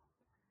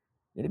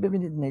 یعنی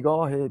ببینید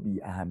نگاه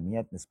بی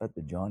اهمیت نسبت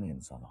به جان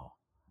انسان ها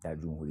در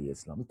جمهوری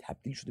اسلامی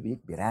تبدیل شده به یک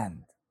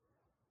برند،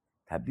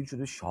 تبدیل شده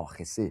به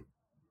شاخصه.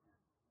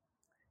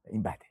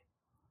 این بده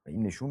و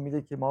این نشون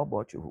میده که ما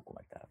با چه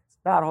حکومت طرف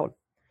هستیم. به هر حال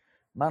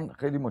من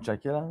خیلی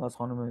متشکرم از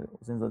خانم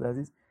حسین زاده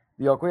عزیز.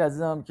 دیاکوی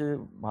عزیزم که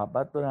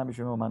محبت داره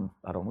همیشه، من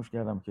فراموش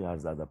کردم که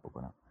عرض ادب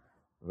بکنم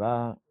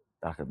و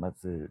در خدمت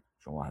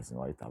شما هستیم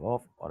آقای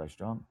طواف. آرش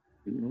جان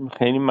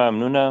خیلی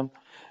ممنونم.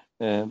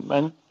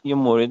 من یه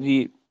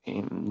موردی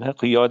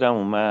یادم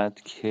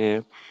اومد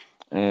که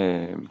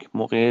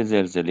موقع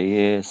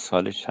زلزله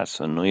سال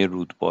 69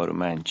 رودبار و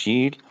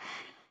منجیل،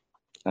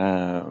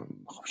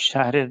 خب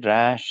شهر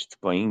رشت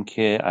با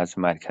اینکه از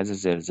مرکز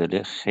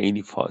زلزله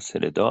خیلی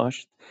فاصله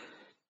داشت،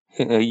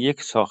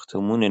 یک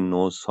ساختمون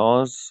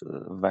نوساز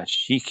و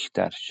شیک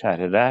در شهر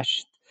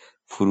رشت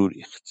فرو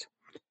ریخت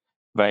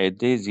و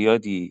عده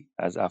زیادی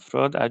از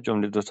افراد از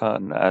جمله 2 تا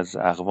از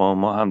اقوام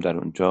ما هم در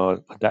اونجا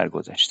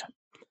درگذشتن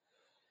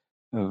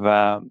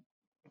و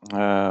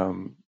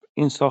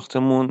این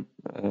ساختمون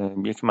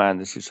یک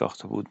مهندسی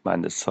ساخته بود،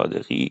 مهندس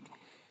صادقی،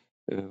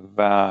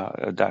 و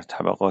در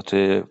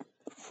طبقات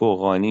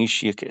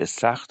فوقانیش یک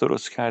استخر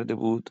درست کرده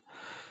بود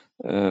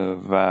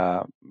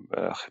و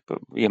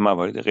یه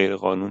موارد غیر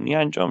قانونی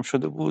انجام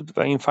شده بود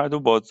و این فرد رو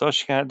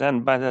بازداشت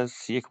کردن. بعد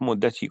از یک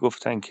مدتی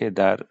گفتن که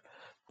در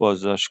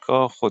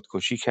بازداشتگاه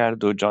خودکشی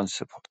کرد و جان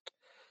سپرد.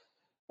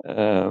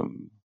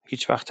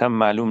 هیچ وقت هم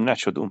معلوم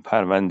نشد اون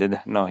پرونده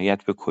در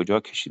نهایت به کجا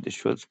کشیده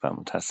شد و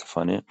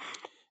متاسفانه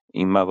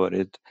این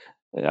موارد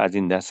از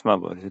این دست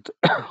موارد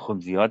خب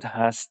زیاد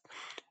هست.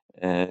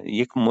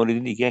 یک مورد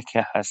دیگه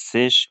که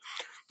هستش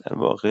در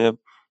واقع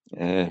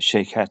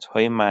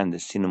شرکت‌های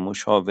مهندسین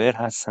مشاور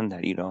هستن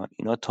در ایران.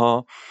 اینا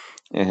تا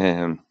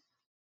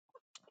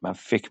من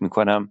فکر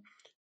میکنم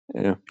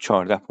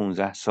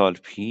 14-15 سال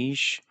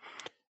پیش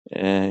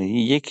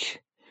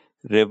یک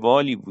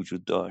روالی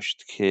وجود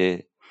داشت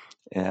که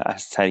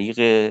از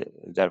طریق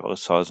در واقع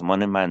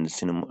سازمان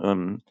مهندسین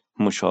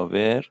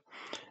مشاور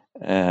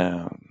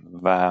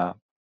و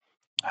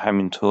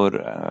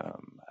همینطور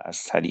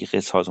از طریق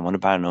سازمان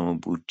برنامه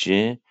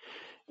بودجه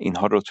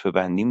اینها رتبه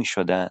بندی می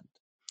شدن.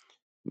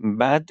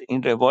 بعد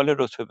این روال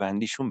رتبه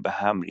بندیشون به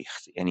هم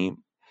ریخت. یعنی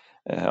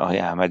آقای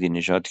احمدی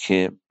نژاد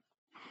که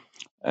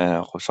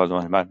خب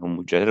سازمان برنامه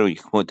بودجه رو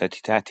یک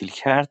مدتی تعطیل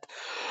کرد،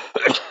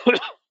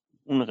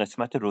 اون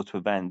قسمت رتبه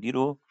بندی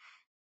رو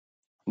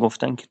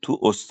گفتن که تو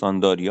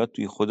استانداریات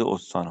توی خود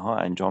استانها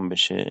انجام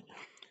بشه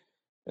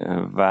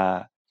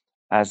و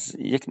از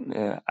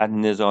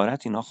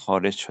نظارت اینا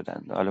خارج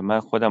شدن. حالا من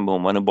خودم به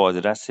عنوان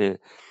بازرس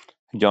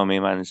جامعه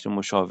مهندسین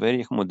مشاور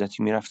یک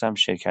مدتی میرفتم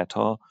شرکت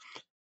ها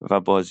و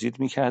بازدید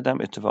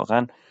میکردم.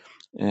 اتفاقا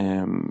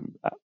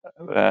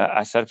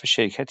از طرف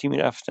شرکتی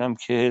میرفتم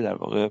که در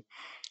واقع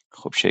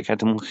خب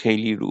شرکتمون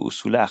خیلی رو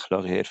اصول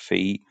اخلاق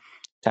حرفه‌ای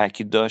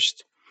تاکید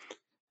داشت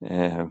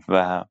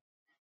و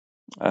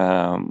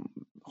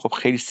خب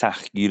خیلی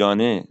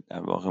سختگیرانه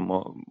در واقع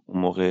ما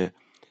اون موقع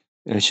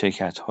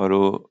شرکت ها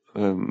رو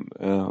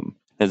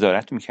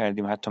نظارت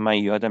میکردیم. حتی من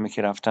یادمه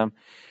که رفتم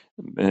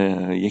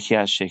یکی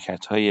از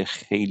شرکت های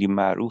خیلی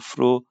معروف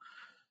رو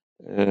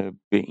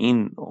به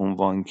این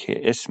عنوان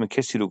که اسم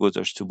کسی رو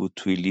گذاشته بود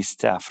توی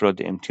لیست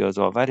افراد امتیاز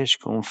آورش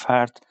که اون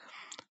فرد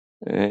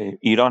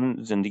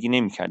ایران زندگی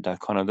نمی‌کرد، در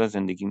کانادا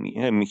زندگی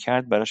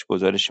می‌کرد. براش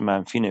گزارش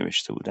منفی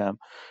نوشته بودم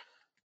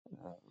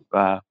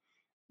و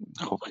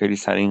خب خیلی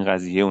سر این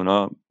قضیه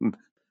اونا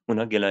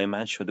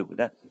گلایه‌مند شده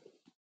بودن.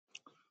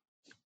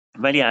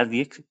 ولی از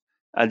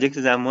یک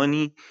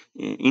زمانی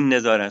این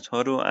نظارت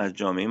ها رو از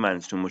جامعه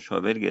منصور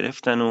مشاور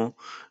گرفتن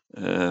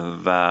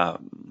و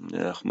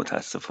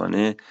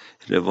متاسفانه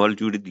روال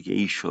جور دیگه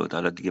ای شد.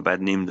 حالا دیگه بعد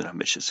نمیدونم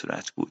به چه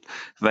صورت بود،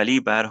 ولی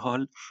به هر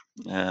حال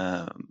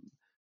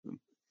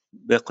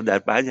در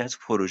بعضی از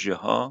پروژه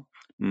ها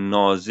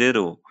ناظر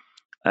و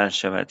عرض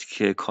شود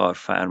که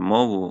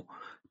کارفرما و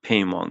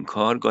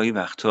پیمانکار گاهی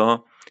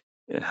وقتا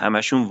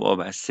همشون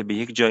وابسته به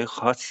یک جای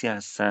خاصی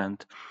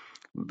هستند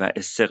و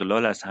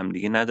استقلال از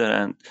همدیگه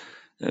ندارند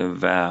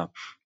و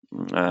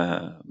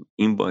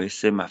این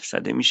باعث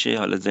مفسده میشه.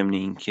 حالا ضمن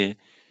این که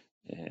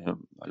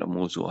حالا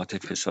موضوعات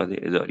فساد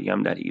اداری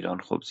هم در ایران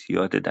خب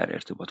زیاده در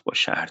ارتباط با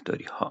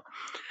شهرداری ها.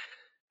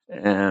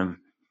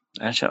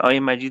 آقای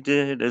مجید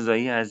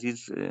رضایی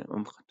عزیز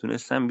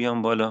تونستم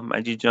بیام بالا.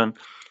 مجید جان،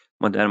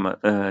 ما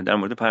در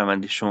مورد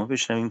پرونده شما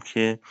بشنویم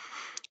که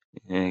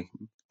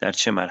در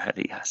چه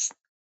مرحله‌ای هست.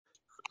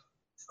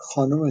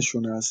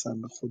 خانومشون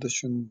هستن،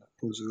 خودشون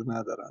حضور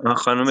ندارن.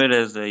 خانم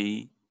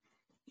رضایی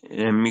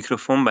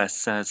میکروفون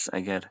بسته است،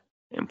 اگر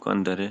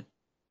امکان داره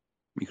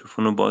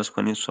میکروفون رو باز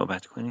کنید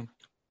صحبت کنید.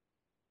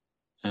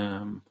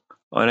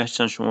 آرش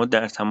جان شما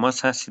در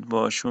تماس هستید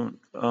باشون؟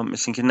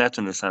 مثل اینکه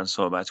نتونستن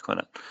صحبت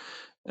کنن.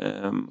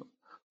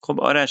 خب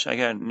آرش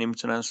اگر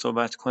نمیتونن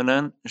صحبت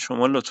کنن،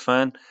 شما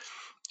لطفاً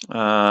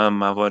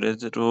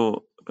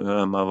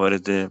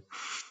موارد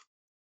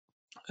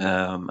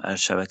عرض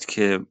شود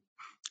که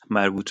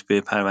مربوط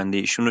به پرونده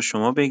ایشون رو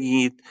شما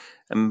بگید.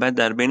 بعد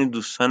در بین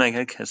دوستان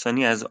اگر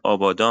کسانی از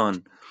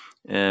آبادان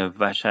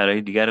و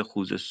شهرهای دیگر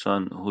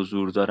خوزستان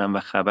حضور دارن و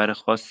خبر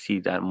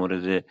خاصی در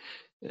مورد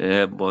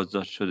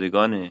بازداشت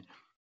شدگان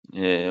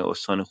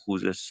استان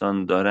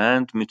خوزستان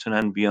دارند،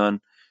 میتونن بیان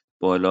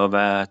بالا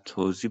و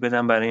توضیح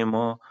بدن برای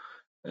ما.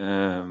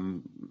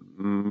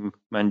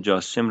 من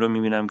جاسم رو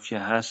میبینم که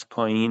هست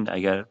پایین،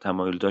 اگر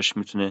تمایل داشت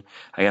میتونه،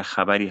 اگر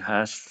خبری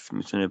هست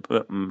میتونه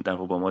در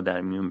با ما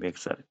در میون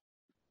بگذاره.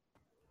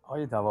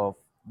 آقای طواف،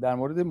 در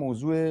مورد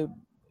موضوع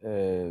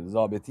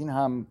ضابطین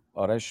هم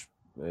آرش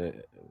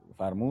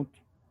فرمود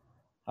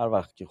هر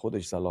وقت که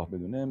خودش صلاح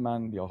بدونه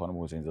من یا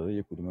خانم حسین زاده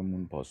یک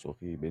کدوممون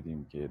پاسخی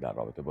بدیم که در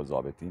رابطه با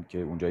ضابطین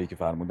که اونجایی که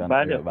فرمودن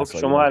بله خب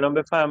وسایل شما الان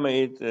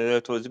بفرمایید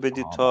توضیح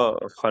بدید تا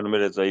خانم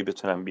رضایی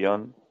بتونن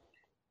بیان.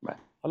 بله.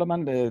 حالا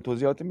من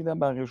توضیحات میدم،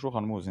 بقیه‌اش رو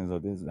خانم حسین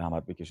زاده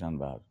زحمت بکشن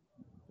و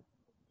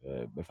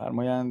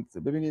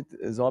بفرمایند. ببینید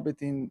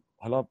ضابطین،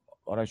 حالا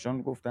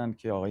آرشان گفتن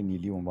که آقای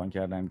نیلی عنوان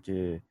کردن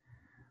که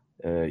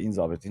این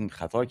ضابطین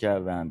خطا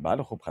کردن.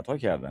 بله خب خطا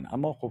کردن،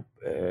 اما خب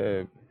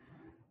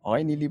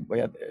آقای نیلی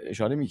باید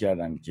اشاره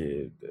میکردن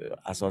که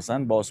اساساً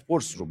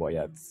بازپرس رو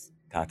باید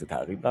تحت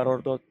تعقیب قرار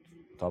داد.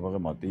 مطابق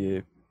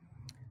ماده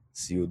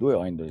 32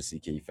 آیین دارسی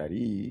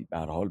کیفری به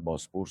هر حال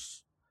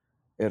بازپرس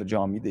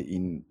ارجاع میده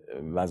این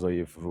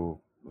وظایف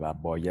رو و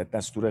باید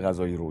دستور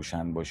قضایی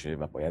روشن باشه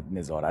و باید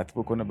نظارت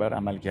بکنه بر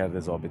عملکرد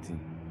ضابطین.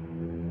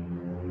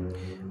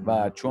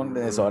 و چون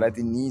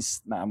نظارتی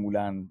نیست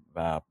معمولاً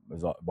و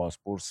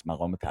بازپرس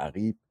مقام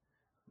تعقیب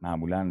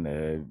معمولاً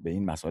به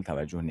این مسائل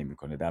توجه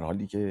نمیکنه، در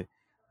حالی که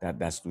در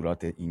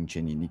دستورات این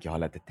چنینی که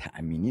حالت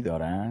تأمینی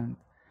دارند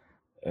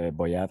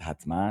باید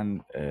حتما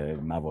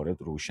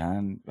موارد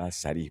روشن و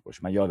صریح باشه.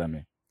 من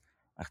یادمه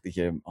وقتی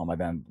که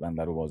آمدن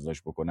بنده رو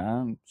بازداشت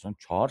بکنن، مثلا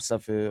 4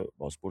 صفحه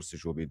بازپرس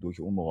شعبه 2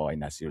 که اون موقع آقای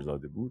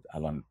نصیرزاده بود،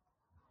 الان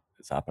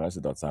سرپرست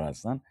دادسرا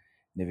هستن،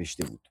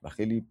 نوشته بود و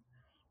خیلی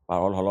به هر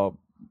حال، حالا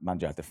من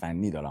جهت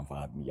فنی دارم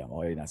فقط میگم،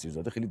 آقای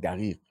نصیرزاده خیلی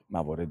دقیق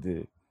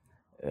موارد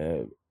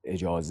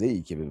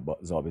اجازه‌ای که به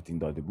ضابطین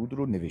داده بود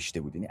رو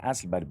نوشته بود. یعنی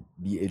اصل بر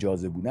بی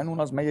اجازه بودن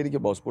اوناست مگر اینکه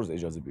بازپرس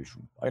اجازه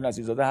بهشون. آقای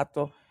نصیرزاده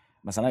حتی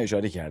مثلا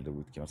اشاره کرده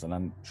بود که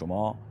مثلا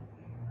شما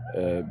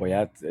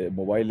باید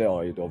موبایل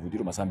آقای داوودی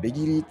رو مثلا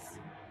بگیرید،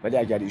 ولی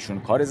اگر ایشون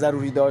کار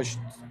ضروری داشت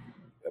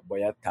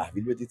باید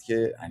تحویل بدید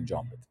که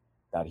انجام بده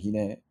در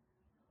حین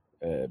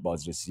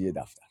بازرسی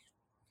دفتر.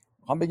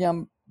 میخوام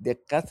بگم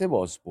دقت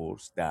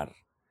بازپرس در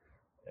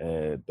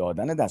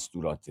دادن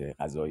دستورات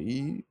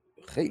قضایی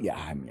خیلی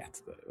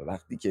اهمیت داره و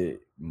وقتی که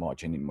ما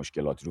چنین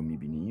مشکلاتی رو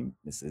میبینیم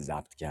مثل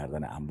ضبط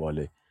کردن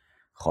اموال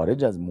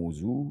خارج از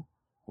موضوع،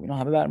 خب اینا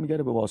همه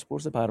برمیگرده به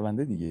بازپرس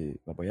پرونده دیگه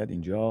و باید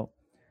اینجا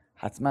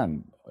حتما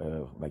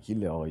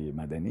وکیل آقای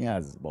مدنی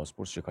از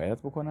بازپرس شکایت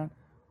بکنن.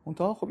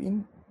 منتها خب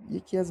این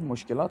یکی از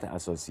مشکلات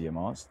اساسی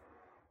ماست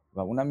و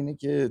اونم اینه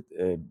که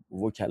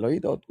وکلای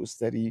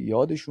دادگستری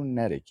یادشون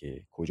نره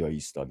که کجا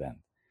ایستادن.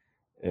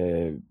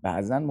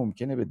 بعضا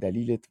ممکنه به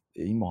دلیل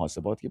این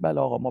محاسبات که بله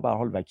آقا ما به هر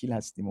حال وکیل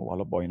هستیم و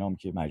حالا با اینام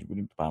که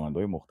مجبوریم تو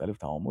پرونده‌های مختلف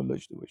تعامل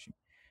داشته باشیم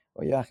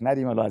و یه وقت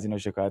نریم حالا از اینا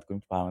شکایت کنیم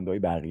تو پرونده‌های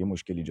بقیه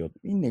مشکل ایجاد.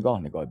 این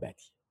نگاه بدیه.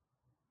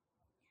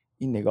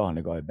 این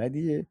نگاه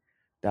بدیه.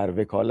 در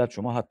وکالت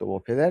شما حتی با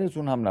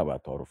پدرتون هم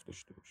نباید تعارف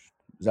داشته باشید.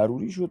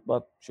 ضروری شد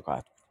باید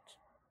شکایت کنید.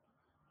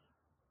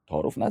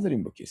 تعارف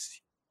نداریم با کسی،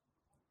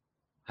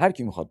 هر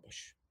کی میخواد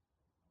باشه.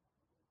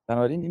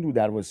 بنابراین این رو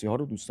درواسی ها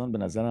رو دوستان به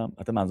نظرم،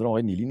 حتی منظورم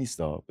آقای نیلی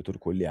نیست، به طور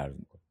کلی عرض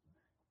میکنم،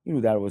 این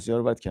رو درواسی ها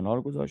رو باید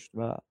کنار گذاشت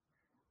و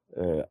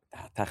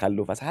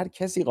تخلف از هر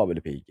کسی قابل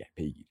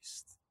پیگیری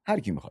است، هر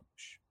کی میخواد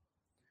باشه.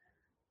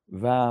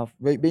 و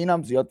به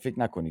اینم زیاد فکر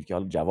نکنید که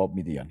حالا جواب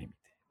میده یا نمیده.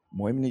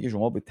 مهم اینه که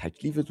شما به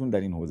تکلیفتون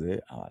در این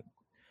حوزه عمل کنید.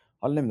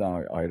 حالا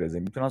نمیدونم آقای رضا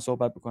میتونن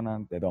صحبت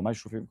بکنن، ادامهش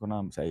رو فکر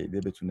کنم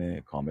سعیده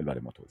بتونه کامل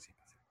برای ما توضیح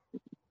بده.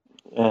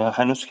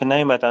 هنوز که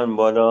نیومدن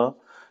بالا،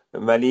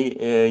 ولی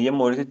یه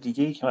مورد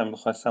دیگه‌ای که من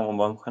میخواستم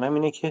عنوان کنم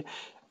اینه که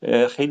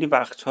خیلی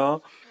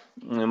وقتها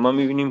ما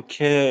میبینیم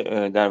که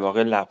در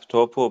واقع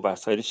لپتاپ و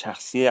وسایل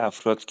شخصی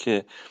افراد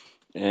که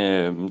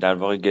در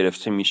واقع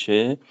گرفته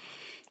میشه،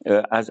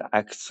 از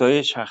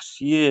عکسای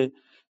شخصی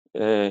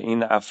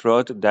این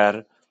افراد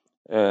در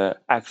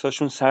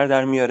عکساشون سر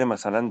در میاره،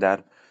 مثلا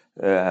در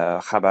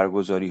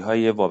خبرگزاری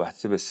های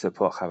وابسته به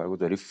سپاه،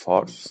 خبرگزاری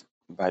فارس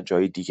و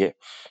جای دیگه،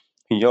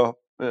 یا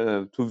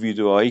تو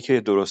ویدیوهایی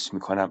که درست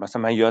میکنم.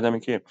 مثلا من یادمه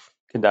که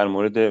در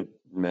مورد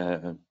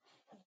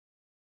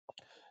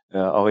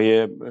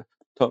آقای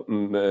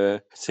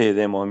سید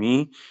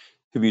امامی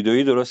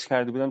ویدئویی درست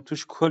کرده بودن،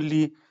 توش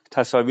کلی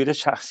تصاویر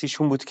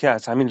شخصیشون بود که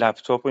از همین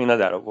لپتاپ و اینا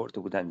در آورده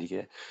بودن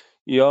دیگه.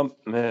 یا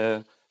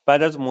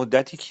بعد از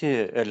مدتی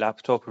که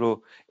لپتاپ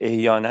رو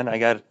احیانا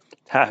اگر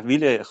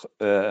تحویل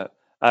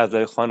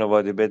اعضای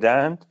خانواده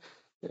بدن،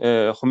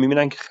 خب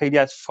میبینن که خیلی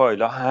از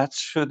فایل ها حذف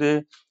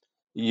شده،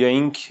 یا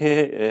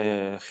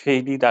اینکه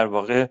خیلی در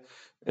واقع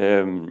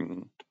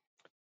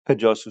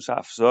جاسوس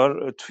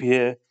افزار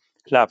توی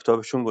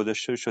لپتاپشون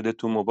گذاشته شده،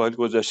 تو موبایل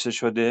گذاشته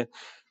شده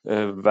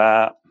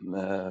و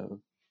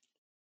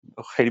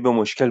خیلی به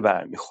مشکل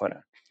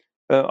برمیخورن.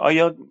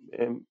 آیا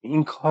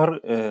این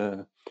کار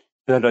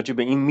راجع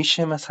به این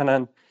میشه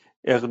مثلا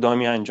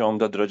اقدامی انجام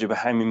داد راجع به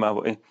همین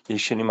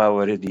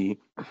مواردی؟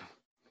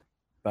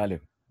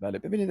 بله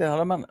ببینید،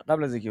 حالا من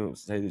قبل از اینکه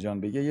سعید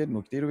جان بگه یه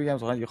نکته رو بگم،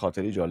 واقعا یه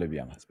خاطره جالبی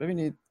هم هست.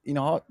 ببینید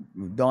اینها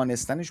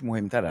دانستنش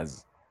مهمتر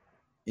از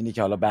اینی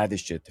که حالا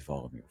بعدش چه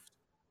اتفاقی میفته،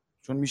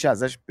 چون میشه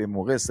ازش به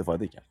موقع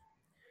استفاده کرد.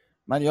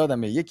 من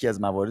یادمه یکی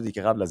از مواردی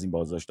که قبل از این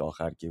بازداشت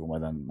آخر که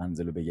اومدن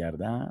منزل رو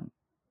بگردن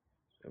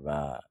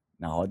و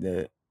نهاد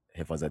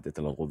حفاظت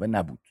اطلاعات قوه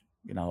نبود،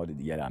 یه نهاد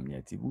دیگر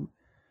امنیتی بود.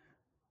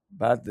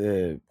 بعد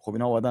خب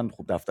اینا اومدن،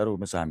 خب دفتر رو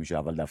مثل همیشه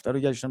اول دفتر رو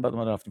گشتن، بعد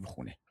ما رفتیم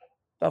خونه.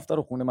 دفتر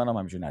و خونه منم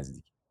همیشه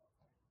نزدیک.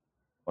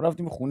 ما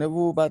رفتیم خونه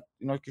و بعد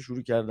اینا که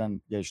شروع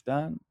کردن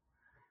گشتن،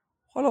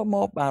 حالا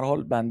ما به هر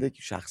حال بنده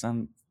که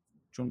شخصا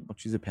چون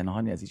چیز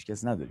پنهانی از هیچ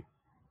کس نداریم،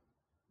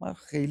 من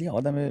خیلی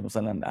آدم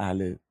مثلا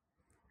اهل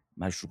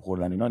مشروب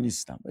خوردن اینا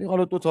نیستم، ولی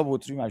حالا 2 تا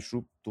بطری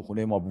مشروب تو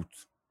خونه ما بود.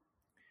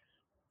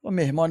 و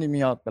مهمانی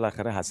میاد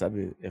بالاخره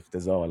حسب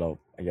اقتضا، حالا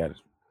اگر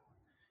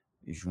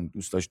ایشون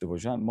دوست داشته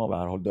باشن ما به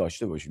هر حال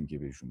داشته باشیم که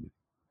بهشون بدیم.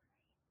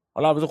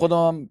 حالا البته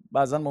خودم هم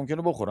بعضا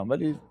ممکنه بخورم،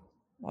 ولی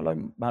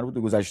حالا مربوط به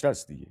گذشته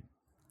است دیگه.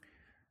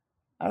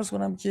 عرض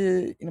کنم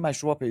که این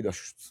مشروبا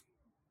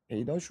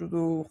پیدا شد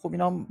و خب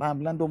اینا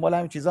معمولا دنبال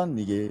همین چیزان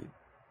دیگه،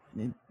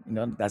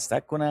 اینا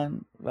دستک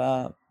کنن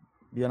و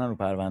بیانن رو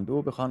پرونده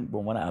و بخوان به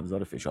عنوان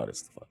ابزار فشار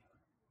استفاده.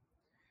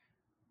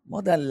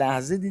 ما در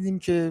لحظه دیدیم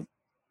که،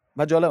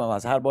 و جالب هم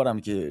از هر بارم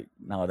که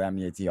نهاد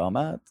امنیتی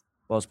آمد،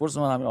 پاسپورت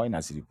من همین آقای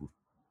نصیری بود.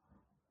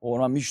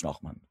 اون من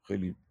میشناخت، من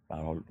خیلی به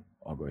هر حال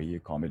آگاهی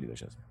کاملی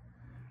داشت از من.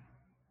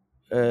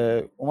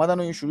 اومدن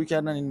و این شروع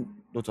کردن، این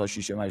 2 تا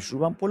شیشه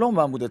مشروبم پلم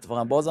من بود،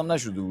 اتفاقا بازم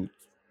نشده بود.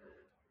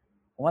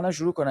 اومدن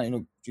شروع کنن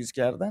اینو چیز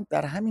کردن.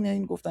 در همین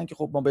این گفتن که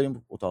خب ما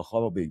بریم اتاق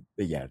خواب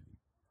بگردیم.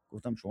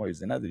 گفتم شما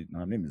اجازه ندارید،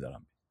 منم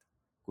نمیذارم.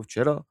 گفت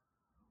چرا؟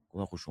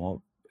 گفتم خب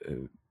شما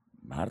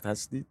مرد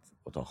هستید،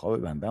 اتاق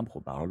خواب بندم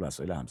خب به هر حال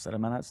وسایل همسر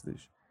من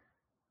هستش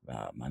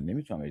و من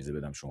نمیتونم اجازه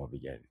بدم شما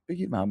بگردید.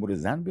 بگید مأمور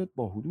زن بیاد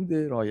با حدود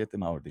رعایت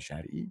موارد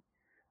شرعی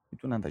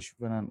میتونن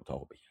تشریف برن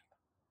اتاق بگردن.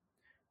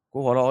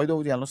 گفت حالا آقای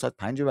داوودی الان ساعت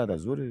 5 بعد از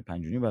ظهر،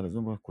 5 بعد از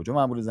ظهر، کجا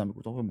مأمور زن؟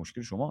 گفت آقا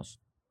مشکل شماست.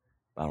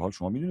 به هر حال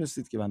شما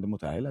میدونستید که بنده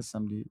متأهل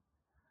هستم دیگه.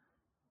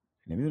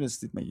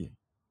 نمیدونستید مگه؟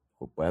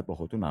 خب باید با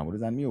خودتون مأمور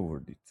زن می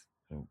آوردید.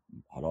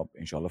 حالا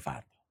ان شاءالله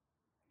فردا.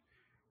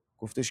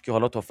 گفتش که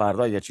حالا تا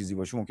فردا یا چیزی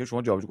باشه ممکن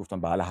شما جواب.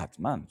 گفتم بله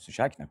حتما،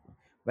 شک نکن.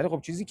 ولی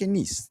خب چیزی که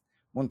نیست.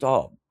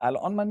 منتها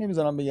الان من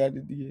نمیذارم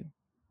بگردید دیگه.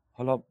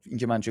 حالا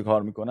اینکه من چه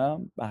کار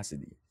میکنم بحث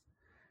دیگه.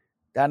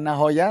 در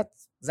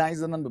نهایت زنگ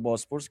زدن به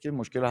بازپرس که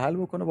مشکل رو حل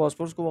بکنه.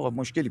 بازپرس گفت آقا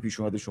مشکلی پیش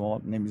اومده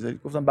شما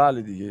نمیذارید؟ گفتم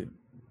بله دیگه،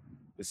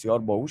 بسیار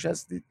باهوش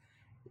هستید.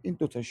 این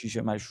 2 تا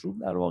شیشه مشروب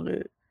در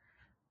واقع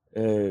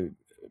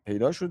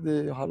پیدا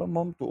شده. حالا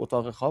ما تو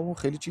اتاق خوابمون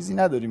خیلی چیزی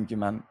نداریم که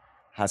من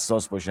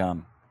حساس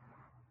باشم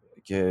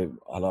که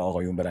حالا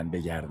آقایون برن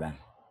بگردن،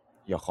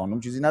 یا خانم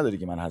چیزی نداره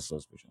که من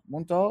حساس باشم.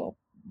 منتها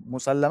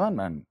مسلما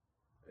من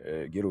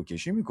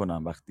گروکشی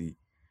میکنم وقتی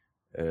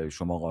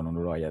شما قانون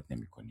رو رعایت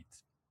نمیکنید.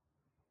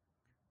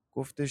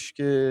 گفتش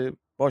که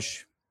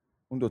باش.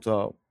 اون 2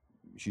 تا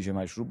شیشه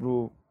مشروب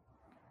رو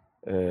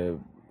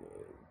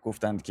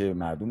گفتند که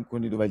معدوم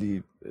کنید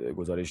ولی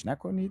گزارش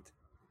نکنید.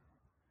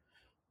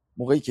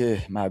 موقعی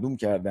که معدوم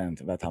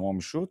کردند و تمام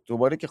شد،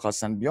 دوباره که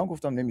خواستن بیان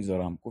گفتم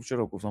نمیذارم. گفت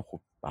چرا؟ گفتم خب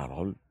به هر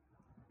حال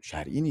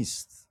شرعی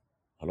نیست،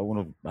 حالا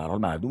اونو به هر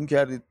حال معدوم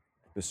کردید،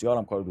 بسیار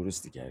هم کار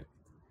درستی کردید،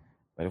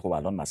 ولی خب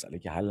الان مسئله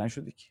که حل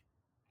نشده که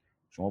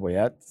شما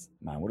باید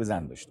مأمور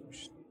زن داشته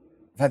باشید.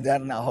 و در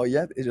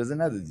نهایت اجازه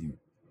ندادیم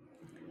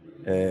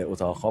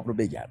اتاق خواب رو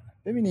بگردن.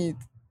 ببینید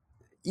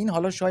این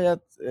حالا شاید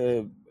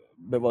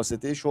به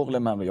واسطه شغل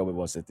من یا به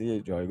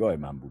واسطه جایگاه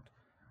من بود.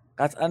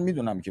 قطعا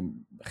میدونم که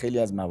خیلی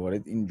از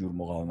موارد این جور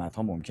مقاومت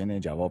ها ممکنه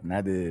جواب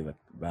نده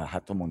و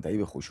حتی منتهی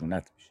به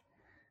خشونت بشه.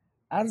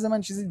 عرض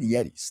من چیز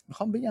دیگری است.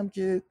 میخوام بگم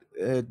که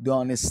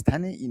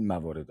دانستن این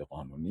موارد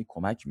قانونی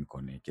کمک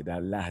میکنه که در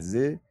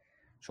لحظه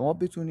شما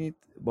بتونید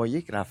با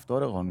یک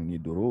رفتار قانونی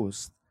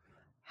درست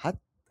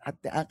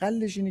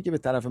حداقلش اینه که به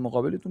طرف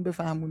مقابلتون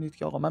بفهمونید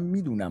که آقا من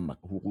میدونم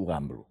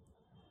حقوقم رو،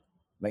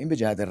 و این به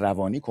جهت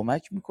روانی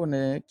کمک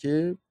میکنه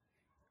که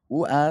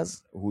او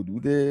از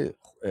حدود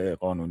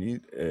قانونی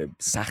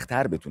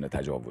سخت‌تر بتونه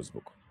تجاوز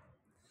بکنه.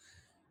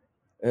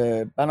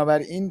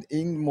 بنابراین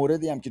این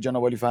موردی هم که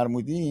جناب عالی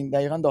فرمودین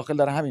دقیقاً داخل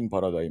در همین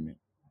پارادایمه.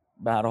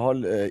 به هر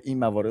حال این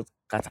موارد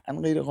قطعاً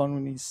غیر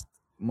قانونی است،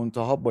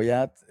 منتها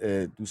باید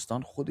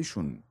دوستان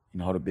خودشون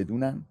اینها رو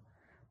بدونن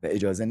و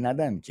اجازه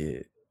ندن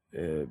که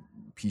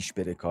پیش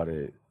بره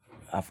کار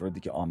افرادی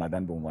که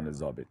آمدن به عنوان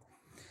ضابط.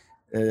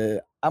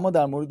 اما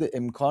در مورد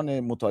امکان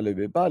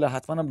مطالبه، بله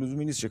حتما هم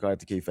لزومی نیست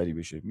شکایت کیفری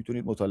بشه،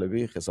 میتونید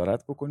مطالبه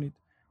خسارت بکنید.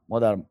 ما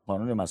در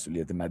قانون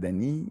مسئولیت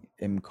مدنی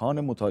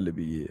امکان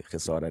مطالبه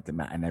خسارت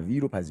معنوی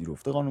رو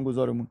پذیرفته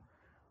قانونگذارمون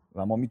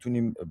و ما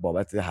میتونیم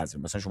بابت حذف،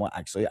 مثلا شما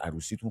عکسای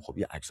عروسیتون خب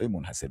یه عکسای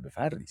منحصر به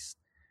فردی است،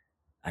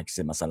 عکس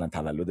مثلا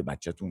تولد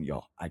بچه‌تون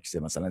یا عکس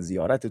مثلا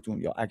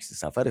زیارتتون یا عکس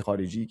سفر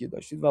خارجی که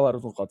داشتید و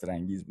براتون خاطر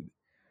انگیز بوده.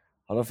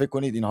 حالا فکر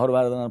کنید اینها رو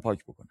بردارن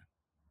پاک بکنن.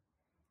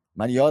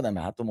 من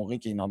یادمه حتی موقعی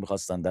که اینها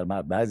می‌خواستن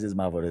در بعضی از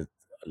موارد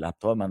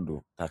لپتاپ من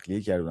رو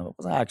تخلیه کردن،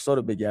 مثلا عکس‌ها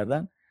رو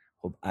بگردن،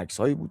 خب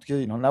عکس‌هایی بود که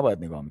اینها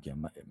نباید نگاه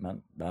می‌کردن.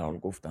 من در حال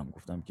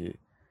گفتم که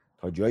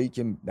تا جایی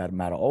که در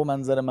مرعا و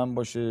منظر من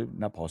باشه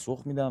نه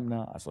پاسخ میدم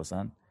نه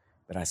اساساً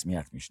به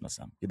رسمیت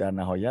میشناسم، که در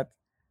نهایت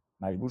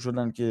مجبور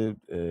شدن که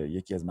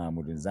یکی از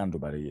مأمورین زن رو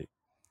برای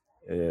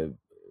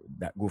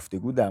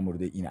گفتگو در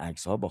مورد این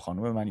عکس‌ها با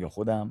خانم من یا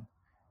خودم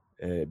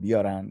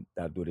بیارن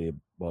در دوره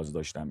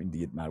بازداشتم. این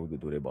دیگه مربوط به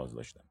دوره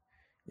بازداشتم.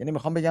 یعنی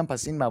میخوام بگم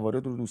پس این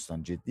موارد رو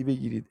دوستان جدی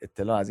بگیرید،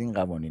 اطلاع از این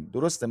قوانین.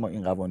 درسته ما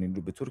این قوانین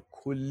رو به طور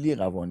کلی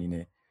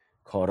قوانین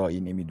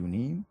کارایی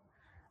نمیدونیم،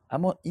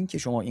 اما این که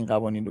شما این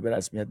قوانین رو به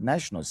رسمیت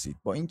نشناسید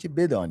با اینکه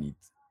بدانید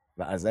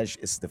و ازش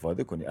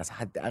استفاده کنید، از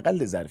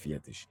حداقل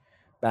ظرفیتش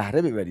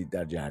بهره ببرید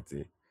در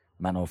جهت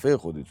منافع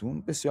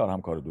خودتون، بسیار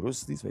هم کار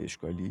درستی است و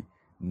اشکالی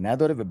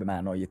نداره و به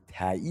معنای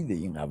تایید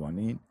این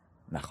قوانین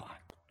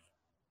نخواهد.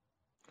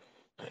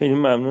 خیلی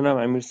ممنونم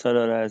امیر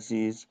سالار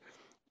عزیز.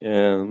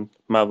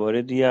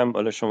 مواردی هم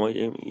حالا شما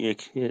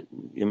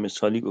یه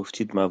مثالی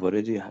گفتید،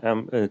 مواردی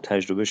هم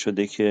تجربه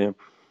شده که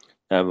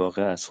در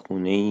واقع از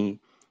خونه‌ای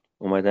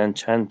اومدن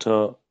چند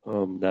تا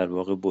در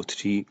واقع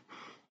بطری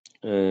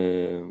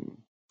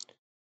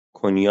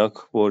کنیاک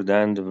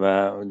بردند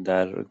و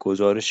در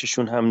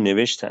گزارششون هم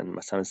نوشتن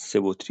مثلا 3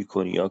 بطری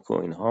کنیاک و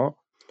اینها،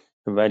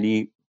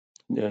 ولی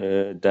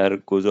در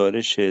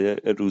گزارش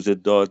روز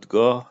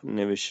دادگاه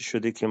نوشته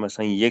شده که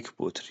مثلا 1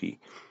 بطری،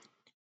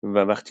 و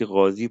وقتی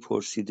قاضی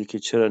پرسیده که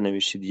چرا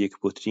نوشتید 1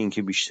 بطری، این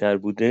که بیشتر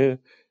بوده،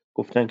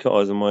 گفتن که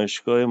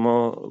آزمایشگاه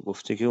ما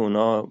گفته که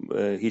اونا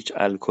هیچ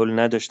الکل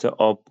نداشته،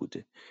 آب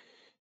بوده.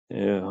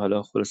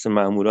 حالا خلاصه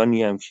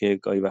مامورانی هم که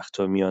گاهی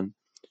وقتا میان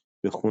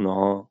به خونه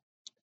ها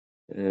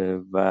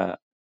و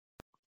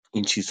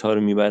این چیزها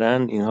رو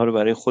میبرن، اینها رو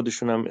برای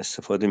خودشون هم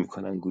استفاده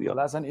میکنن گویا.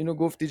 حالا اصلا اینو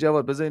گفتی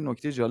جواد، بذار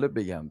نکته جالب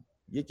بگم.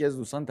 یکی از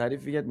دوستان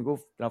تعریف کرد،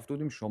 میگفت رفته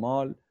بودیم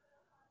شمال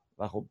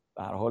و خب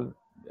به هر حال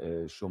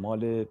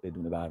شمال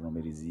بدون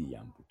برنامه‌ریزی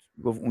هم بود.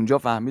 میگفت اونجا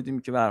فهمیدیم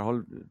که به هر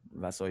حال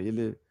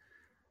وسایل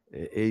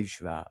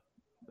عیش و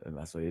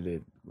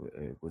وسایل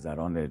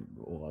گذران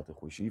اوقات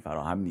خوشی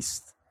فراهم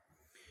نیست.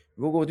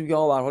 گفتیم که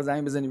آقا به هر حال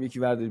زنگ بزنیم یکی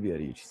برداره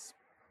بیاره یه چیز.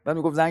 بعد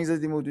میگفت زنگ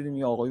زدیم و دیدیم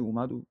یه آقای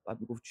اومد و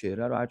بعد میگفت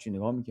چهره رو هر چی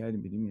نگاه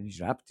می‌کردیم دیدیم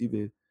هیچ ربطی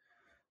به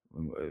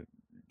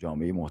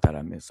جامعه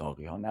محترم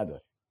ساقی ها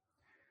نداره.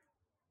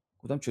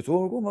 گفتم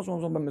چطور؟ گفت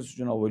مثلا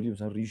جناب عالی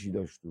مثلا ریشی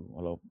داشت و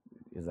حالا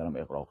یه ذرم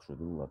اغراق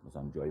شده و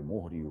مثلا جای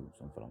مهری و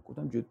مثلا فلان.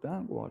 گفتم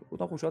جدا؟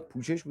 گفتم خب شاید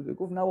پوشش بوده.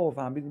 گفت نه بابا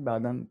فهمیدیم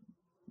بعدن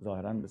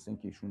ظاهرا مثلا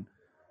که ایشون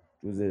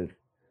جزء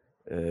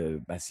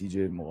بسیج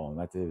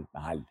مقاومت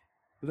محل.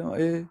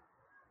 گفتم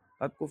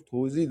بعد گفت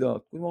توضیح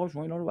داد. گفتم آقا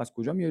شما اینا رو از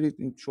کجا میارید؟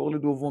 این شغل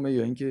دومه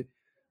یا اینکه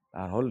به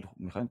هر حال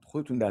میخواین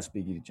خودتون دست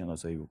بگیرید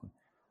شناسایی بکنید؟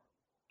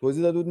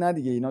 توضیح داد نه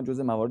دیگه اینا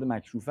جزء موارد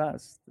مکشوفه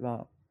است و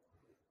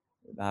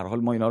به هر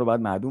حال ما اینا رو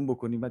باید معدوم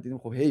بکنیم. بعد دیدیم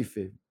خب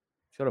حیفه،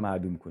 چرا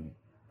معدوم کنیم؟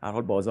 هر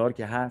حال بازار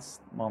که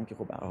هست، ما هم که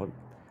خب به هر حال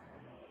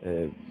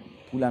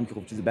پول هم که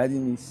خب چیز بدی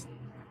نیست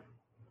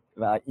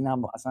و این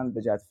هم اصلا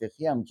به جهت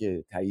فقهی هم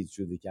که تایید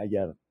شده که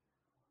اگر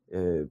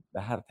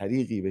به هر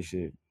طریقی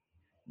بشه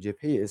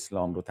جبهه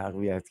اسلام رو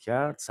تقویت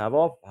کرد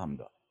ثواب هم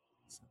داره.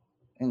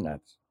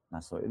 اینقدر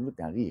مسائل رو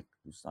دقیق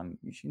دوستان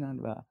میشینن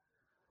و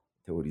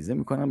تئوریزه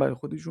میکنن برای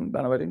خودشون.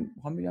 بنابراین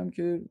میخوام بگم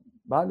که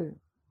بله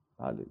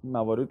این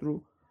موارد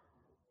رو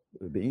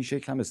به این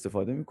شکل هم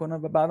استفاده میکنن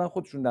و بعدا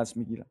خودشون دست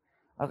میگیرن.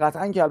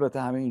 قطعا که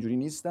البته همه اینجوری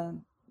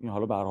نیستن. این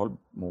حالا به هر حال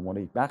به عنوان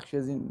یک بخش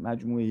از این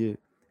مجموعه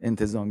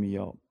انتظامی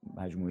یا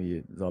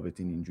مجموعه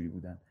ضابطین اینجوری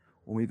بودن.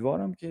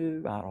 امیدوارم که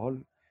به هر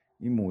حال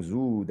این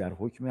موضوع در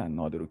حکم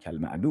نادر و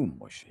کالمعدوم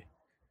باشه،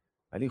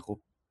 ولی خب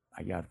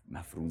اگر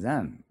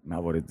مفروضاً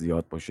موارد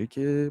زیاد باشه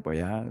که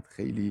باید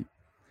خیلی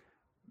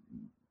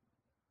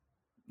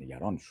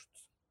نگران شد.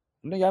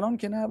 نگران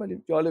که نه،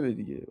 ولی جالبه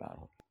دیگه به هر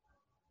حال.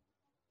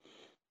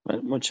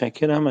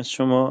 متشکرم از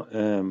شما.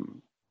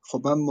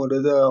 خب من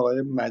مورد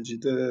آقای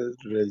مجید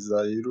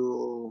رضایی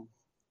رو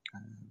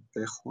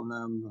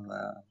بخونم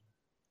و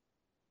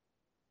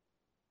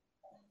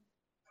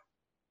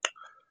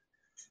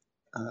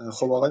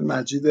خب آقای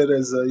مجید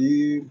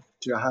رضایی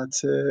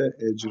جهت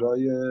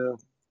اجرای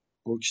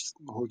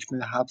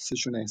حکم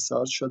حبسشون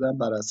احضار شدن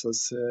بر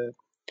اساس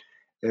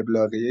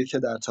ابلاغیه‌ای که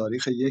در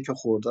تاریخ 1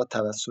 خرداد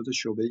توسط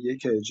شعبه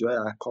 1 اجرای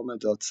احکام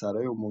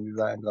دادسرای عمومی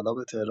و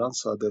انقلاب تهران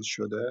صادر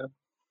شده.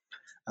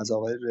 از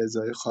آقای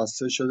رضایی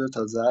خواسته شده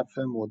تا ظرف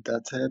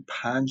مدت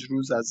 5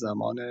 روز از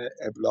زمان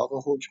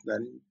ابلاغ حکم در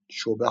این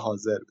شعبه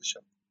حاضر بشن.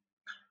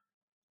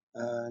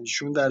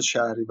 ایشون در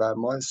شهریور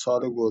ماه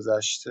سال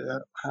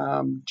گذشته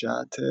هم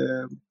جهت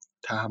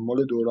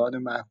تحمل دوران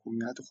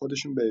محکومیت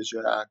خودشون به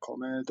اجرای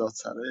احکام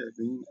دادسرای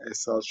اوین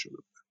احضار شده.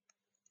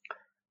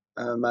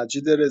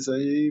 مجید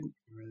رضایی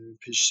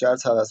پیشتر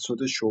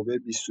توسط شعبه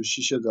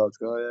 26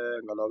 دادگاه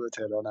انقلاب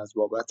تهران از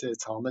بابت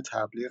اتهام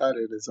تبلیغ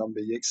علیه نظام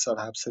به 1 سال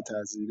حبس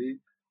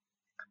تعزیری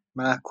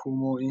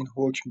محکوم و این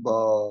حکم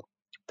با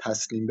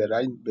تسلیم به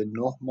رأی به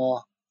 9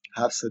 ماه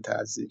حبس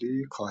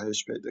تعزیری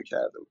کاهش پیدا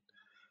کرده بود.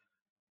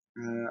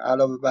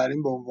 علاوه بر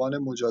این به عنوان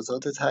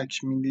مجازات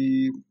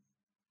تکمیلی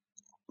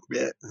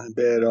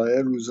به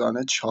ارائه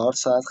روزانه 4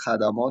 ساعت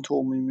خدمات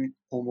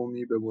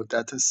عمومی به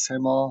مدت 3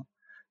 ماه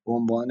به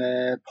عنوان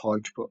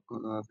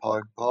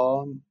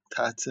پاکبان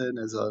تحت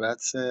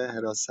نظارت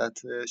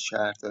حراست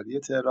شهرداری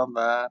تهران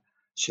و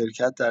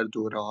شرکت در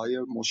دوره‌های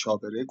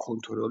مشاوره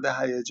کنترل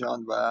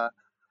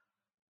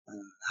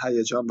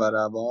هیجان و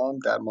روان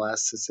در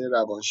مؤسسه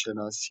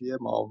روانشناسی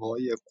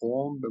ماوای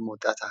قم به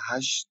مدت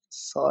 8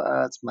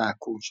 ساعت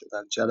محکوم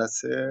شدند.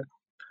 جلسه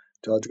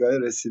دادگاه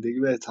رسیدگی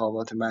به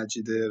اتهامات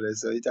مجید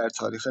رضایی در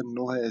تاریخ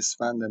 9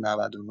 اسفند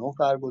 99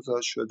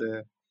 برگزار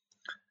شده.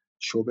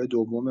 شعبه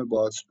دوم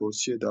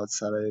بازپرسی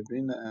دادسرای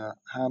اوین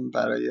هم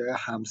برای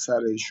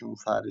همسر ایشون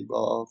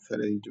فریبا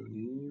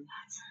فریدونی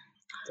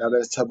در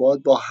ارتباط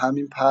با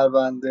همین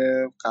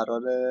پرونده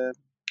قرار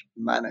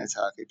منع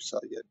تعقیب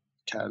صادر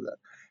کردن.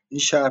 این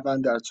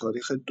شهروند در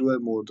تاریخ 2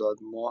 مرداد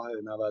ماه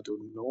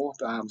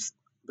 99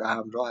 به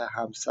همراه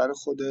همسر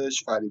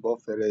خودش فریبا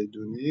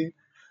فریدونی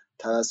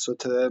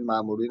توسط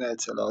مامورین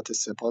اطلاعات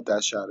سپاه در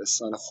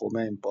شهرستان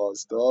خمین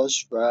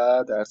بازداشت و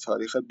در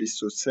تاریخ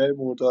 23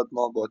 مرداد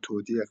ماه با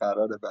تودیع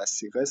قرار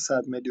وثیقه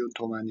 100 میلیون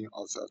تومانی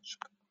آزاد شد.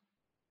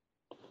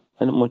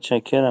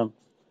 متشکرم.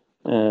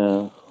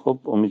 خب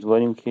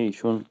امیدواریم که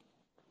ایشون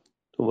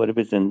دوباره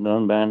به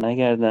زندان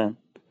برنگردن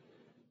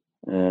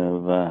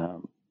و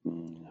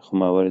خب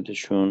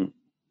مواردشون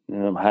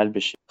حل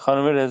بشه.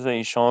 خانم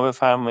رضایی شما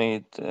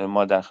بفرمایید،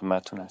 ما در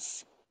خدمتتون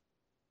هستیم.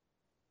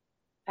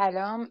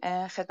 سلام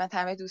خدمت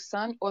همه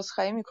دوستان.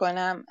 عذرخواهی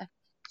میکنم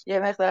یه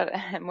مقدار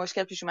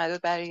مشکل پیش اومده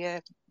بود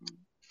برای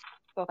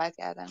صحبت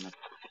کردن.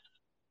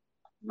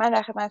 من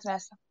در خدمتتون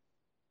هستم.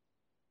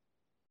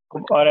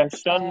 خب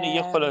آرش جان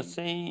یه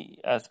خلاصه ای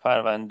از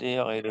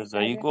پرونده آقای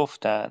رضایی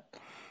گفتن،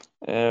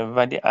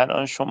 ولی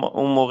الان شما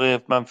اون موقع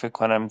من فکر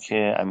کنم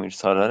که امیر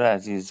سالار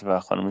عزیز و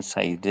خانم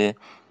سعیده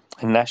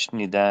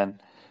نشنیدن.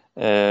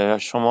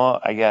 شما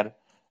اگر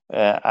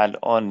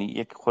الان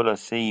یک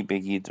خلاصه ای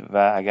بگید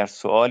و اگر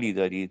سوالی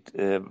دارید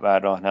و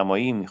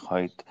راهنمایی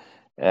میخواید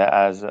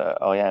از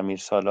آقای امیر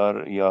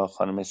سالار یا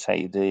خانم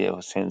سعیده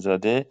حسین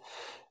زاده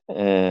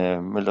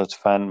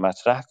لطفاً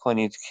مطرح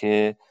کنید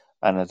که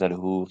از نظر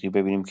حقوقی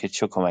ببینیم که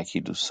چه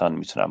کمکی دوستان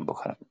میتونن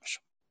بکنن.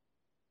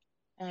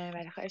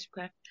 بله خواهش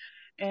میکنم.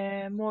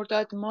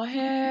 مرداد ماه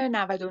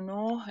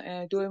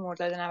 99 2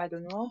 مرداد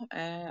 99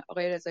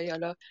 آقای رضایی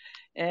حالا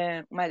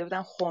اومده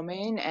بودن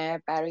خمین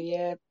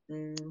برای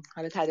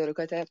حالا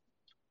تدارکات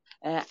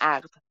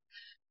عقد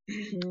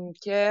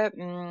که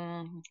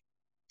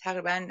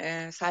تقریبا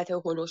ساعت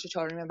هلوش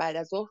 4 بعد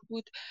از ظهر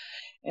بود.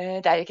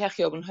 در یکی از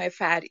خیابون‌های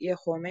فرعی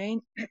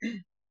خمین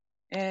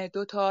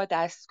 2 تا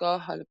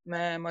دستگاه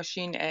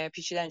ماشین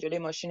پیچیدن جلوی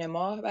ماشین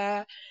ما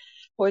و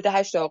حدود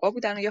 8 آقا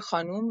بودن و یه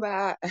خانوم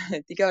و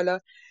دیگه حالا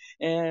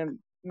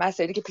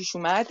مسائلی که پیش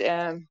اومد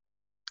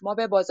ما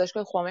به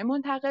بازداشتگاه خمین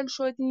منتقل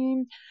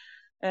شدیم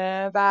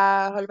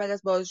و حالا بعد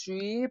از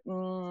بازجویی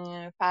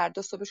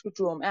فردا صبحش که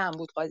جمعه هم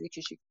بود قاضی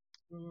کشید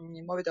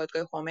ما به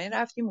دادگاه خمین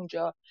رفتیم.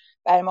 اونجا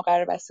برای ما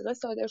قرار وثیقه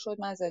صادر شد.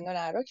 من زندان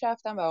عراق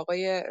رفتم و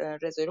آقای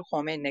رضایی رو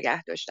خمین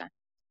نگه داشتن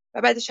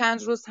و بعد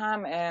چند روز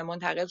هم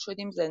منتقل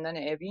شدیم زندان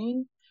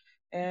اوین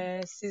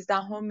 13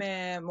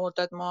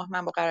 مرداد ماه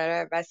من با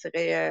قرار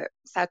وثیقه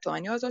 100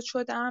 تومانی آزاد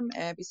شدم.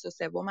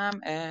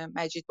 23م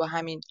مجید با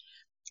همین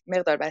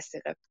مقدار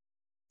وثیقه.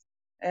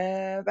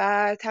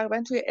 و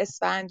تقریبا توی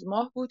اسفند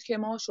ماه بود که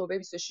ما شعبه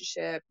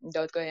 26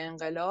 دادگاه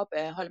انقلاب،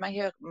 حالا من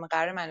یه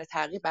قرار منع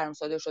تعقیب برام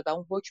صادر شد و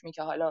اون حکمی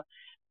که حالا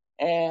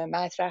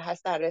مطرح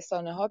هست در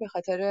رسانه ها به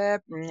خاطر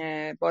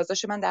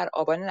بازداشت من در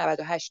آبان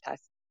 98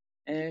 هست،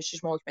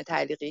 6 ماه حکم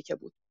تعلیقی که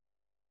بود.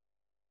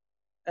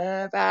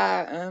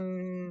 و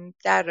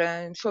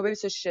در شعبه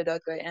 26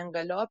 دادگاه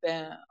انقلاب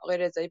آقای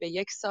رضایی به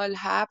 1 سال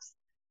حبس،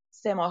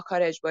 3 ماه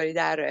کار اجباری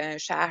در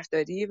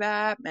شهرداری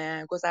و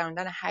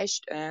گذراندن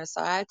 8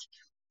 ساعت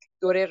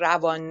دوره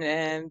روان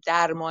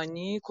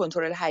درمانی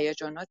کنترل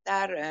هیجانات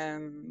در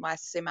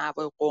مؤسسه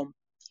مأوای قم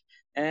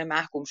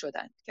محکوم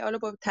شدند که حالا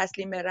با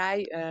تسلیم به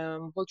رأی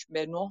حکم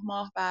به 9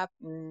 ماه و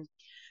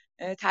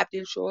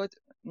تبدیل شد.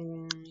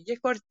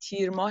 یک بار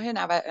تیر ماه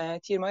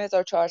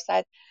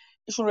 1400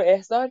 ایشون رو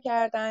احضار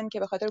کردن که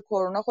به خاطر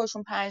کرونا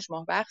خودشون 5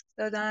 ماه وقت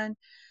دادن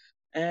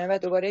و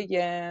دوباره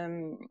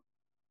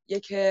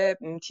یک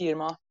تیر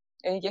ماه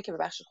یک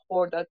ببخشید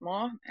خرداد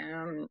ماه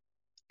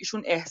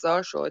ایشون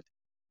احضار شد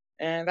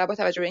و با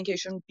توجه به اینکه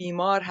ایشون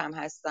بیمار هم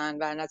هستن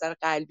و نظر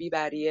قلبی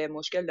برای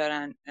مشکل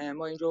دارن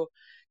ما این رو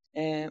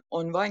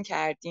عنوان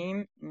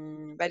کردیم،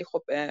 ولی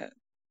خب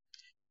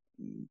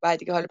بعد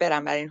دیگه حالا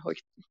برم برای این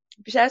حکم.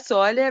 بیشتر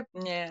سوال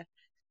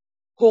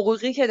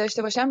حقوقی که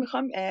داشته باشم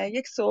میخوام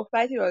یک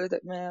صحبتی رو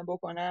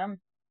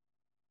بکنم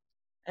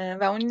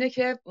و اون اینه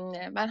که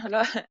من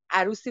حالا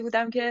عروسی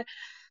بودم که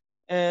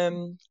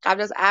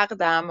قبل از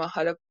عقدم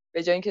حالا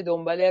به جای اینکه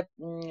دنبال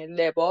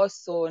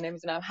لباس و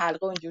نمیدونم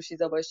حلقه و اینجور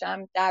چیزا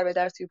باشم، در به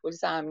در توی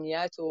پلیس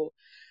امنیت و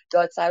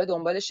دادسرا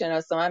دنبال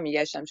شناسنامه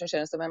میگشتم، چون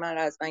شناسنامه من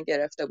رو از من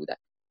گرفته بودن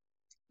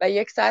و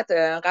 1 ساعت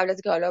قبل از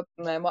اینکه حالا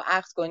ما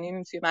عقد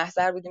کنیم توی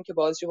محضر بودیم که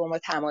بازجو با ما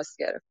تماس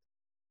گرفت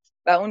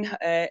و اون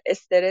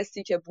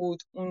استرسی که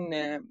بود، اون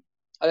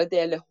حالا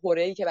دل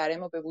هره‌ای که برای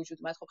ما به وجود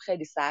اومد خب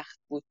خیلی سخت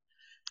بود.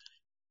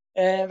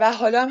 و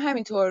حالا هم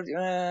همینطور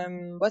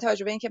با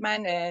توجه به اینکه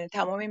من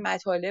تمام این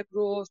مطالب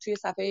رو توی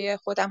صفحه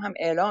خودم هم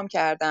اعلام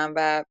کردم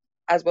و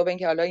از باب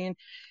اینکه حالا این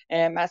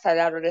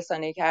مسئله رو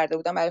رسانه‌ای کرده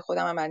بودم، برای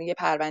خودم هم یه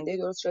پرونده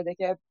درست شده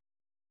که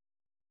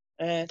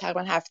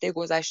تقریبا هفته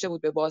گذشته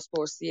بود به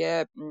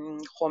بازپرسی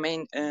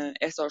خمین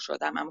احضار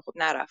شدم، اما خب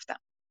نرفتم.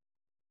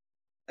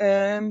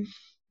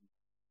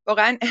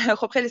 واقعا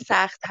خب خیلی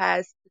سخت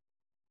هست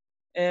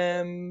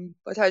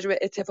با توجه به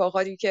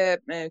اتفاقاتی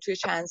که توی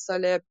چند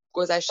سال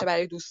گذشته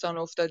برای دوستان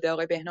افتاده،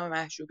 آقای بهنام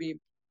محجوبی،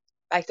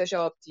 بکتاش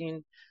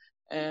آبدین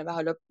و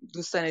حالا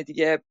دوستان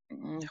دیگه.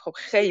 خب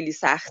خیلی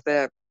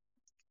سخته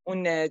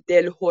اون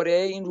دلهوره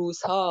این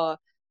روزها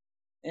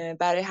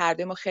برای هر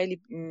دوی ما،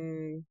 خیلی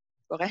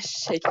واقعا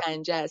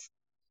شکنجه است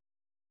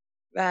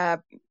و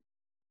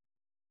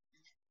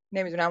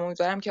نمیدونم،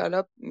 امیدوارم که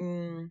حالا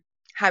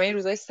همه این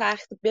روزهای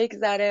سخت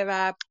بگذره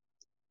و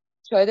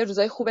شاید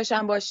روزای خوبش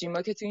هم باشیم.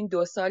 ما که تو این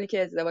 2 سالی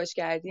که ازدواج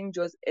کردیم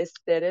جز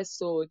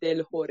استرس و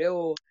دلهوره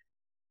و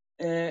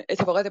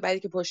اتفاقات بعدی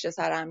که پشت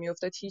سر هم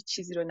میافتاد هیچ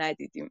چیزی رو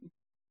ندیدیم.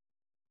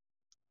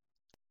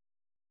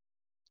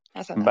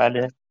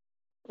 بله،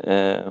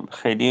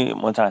 خیلی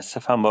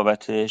متاسفم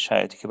بابت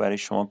شرایطی که برای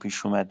شما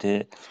پیش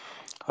اومده.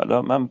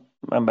 حالا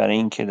من برای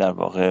این که در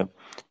واقع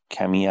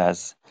کمی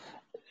از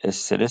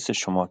استرس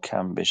شما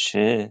کم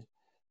بشه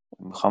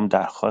میخوام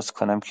درخواست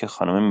کنم که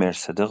خانم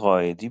مرسده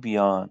قائدی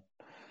بیان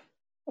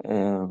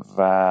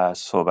و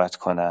صحبت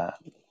کنن.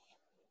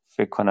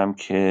 فکر کنم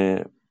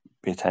که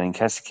بهترین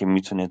کسی که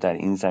میتونه در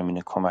این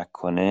زمینه کمک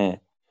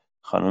کنه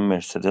خانم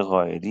مرسده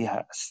قائدی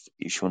هست.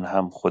 ایشون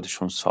هم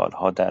خودشون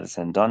سالها در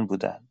زندان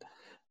بودند،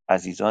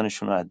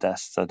 عزیزانشون رو از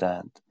دست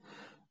دادند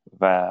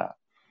و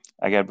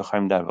اگر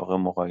بخوایم در واقع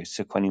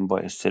مقایسه کنیم با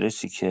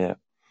استرسی که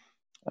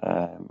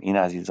این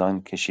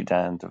عزیزان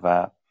کشیدند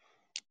و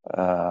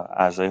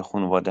اعضای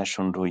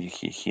خانواده‌شون رو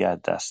یکی یکی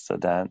از دست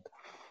دادند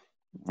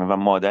و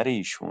مادر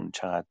ایشون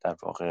چقدر در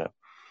واقع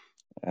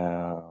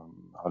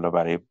حالا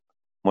برای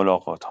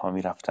ملاقات ها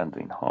می رفتند و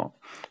اینها،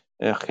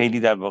 خیلی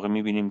در واقع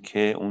می بینیم که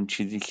اون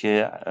چیزی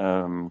که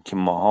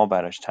ماها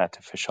براش تحت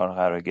فشار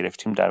قرار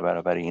گرفتیم در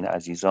برابر این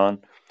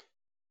عزیزان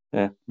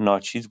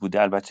ناچیز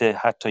بوده. البته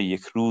حتی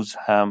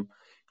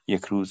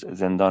یک روز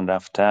زندان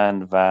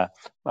رفتن و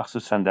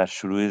مخصوصا در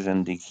شروع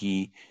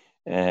زندگی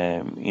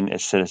این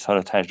استرس ها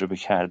رو تجربه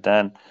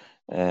کردن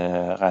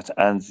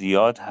قطعا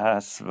زیاد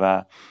هست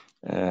و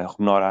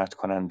ناراحت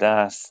کننده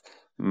است.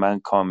 من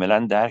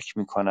کاملا درک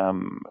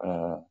میکنم.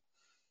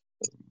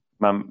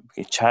 من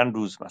چند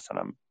روز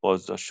مثلا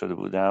بازداشت شده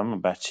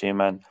بودم، بچه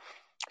من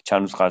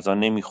چند روز غذا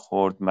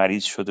نمیخورد،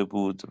 مریض شده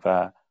بود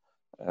و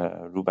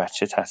رو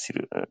بچه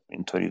تاثیر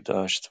اینطوری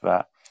داشت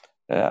و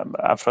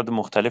افراد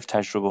مختلف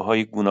تجربه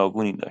های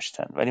گوناگونی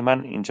داشتن. ولی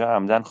من اینجا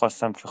عمدن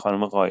خواستم که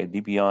خانم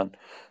قائدی بیان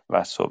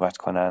و صحبت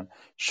کنن،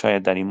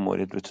 شاید در این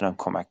مورد بتونن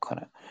کمک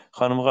کنن.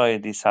 خانم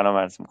قائدی سلام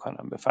عرض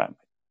میکنم، بفرمایید.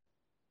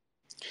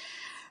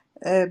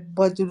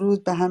 با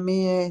درود به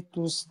همه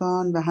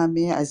دوستان و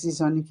همه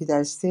عزیزانی که در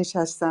استیج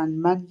هستن.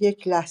 من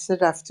یک لحظه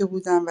رفته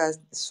بودم و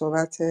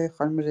صحبت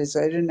خانم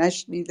رضایی رو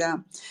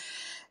نشنیدم.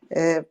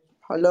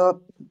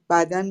 حالا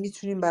بعداً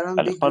میتونیم برام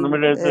ولی خانم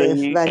بگین،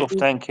 رضایی ولی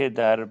گفتن که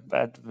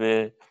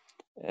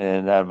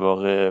در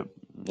واقع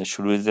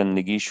شروع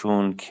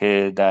زندگیشون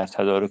که در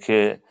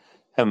تدارک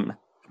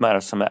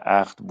مراسم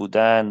عقد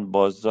بودن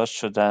بازداشت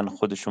شدن،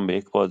 خودشون به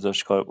یک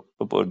بازداشتگاه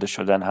برده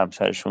شدن،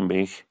 همسرشون به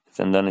یک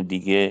زندان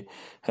دیگه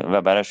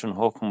و براشون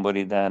حکم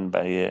بریدن،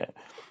 برای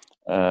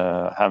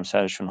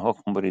همسرشون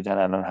حکم بریدن.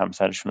 الان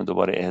همسرشون رو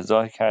دوباره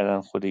احضار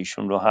کردن، خود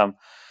ایشون رو هم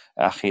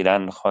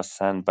اخیراً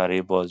خواستن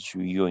برای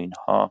بازجویی و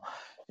اینها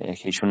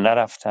که ایشون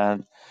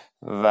نرفتن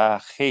و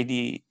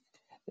خیلی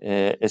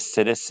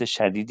استرس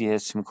شدیدی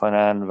حس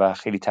میکنن و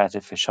خیلی تحت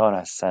فشار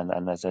هستن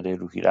از نظر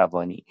روحی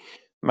روانی.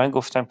 من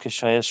گفتم که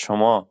شاید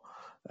شما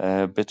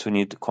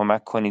بتونید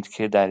کمک کنید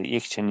که در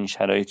یک چنین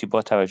شرایطی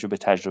با توجه به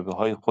تجربه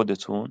های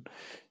خودتون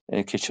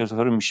که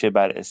چطور میشه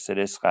بر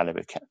استرس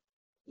غلبه کرد.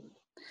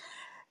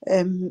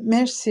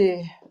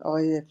 مرسی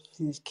آقای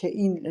که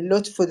این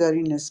لطف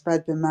داری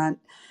نسبت به من.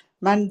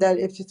 من در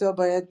ابتدا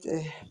باید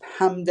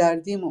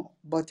همدردیمو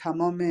با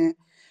تمام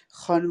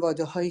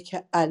خانواده هایی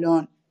که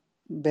الان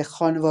به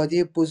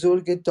خانواده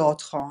بزرگ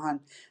دادخواهان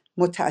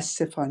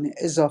متاسفانه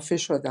اضافه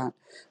شدن،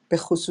 به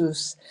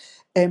خصوص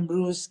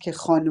امروز که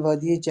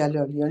خانواده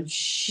جلالیان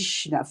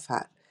 6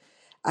 نفر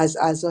از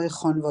اعضای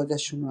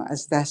خانوادهشون رو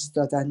از دست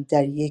دادن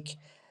در یک،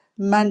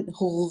 من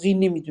حقوقی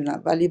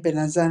نمیدونم ولی به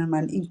نظر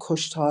من این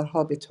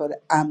کشتارها به طور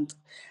عمد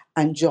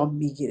انجام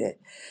میگیره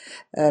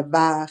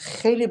و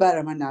خیلی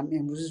برای من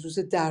امروز روز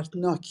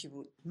دردناکی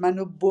بود.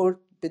 منو برد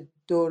به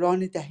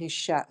دوران دهه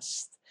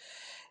 60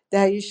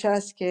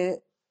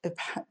 که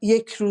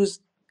یک روز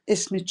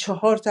اسم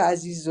 4 تا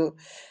عزیز رو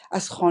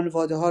از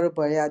خانواده ها رو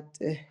باید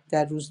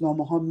در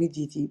روزنامه ها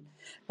میدیدیم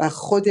و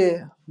خود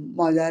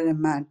مادر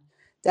من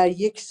در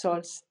یک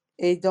سال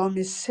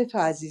اعدام 3 تا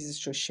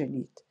عزیزش رو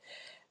شنید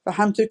و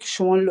همطور که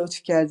شما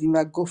لطف کردیم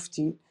و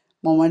گفتیم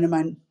مامان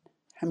من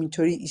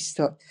همینطوری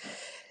ایستاد.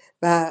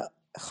 و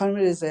خانم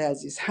رضای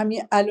عزیز،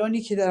 همین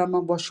الانی که دارم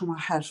من با شما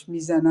حرف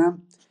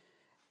میزنم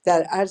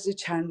در عرض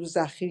چند روز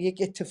اخیر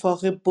یک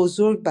اتفاق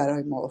بزرگ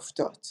برای ما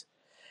افتاد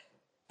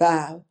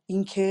و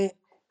اینکه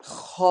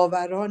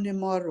خاوران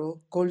ما رو،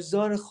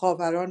 گلزار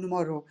خاوران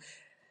ما رو،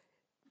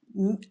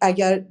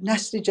 اگر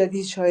نسل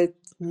جدید شاید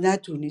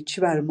ندونی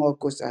چی بر ما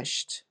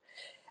گذشت.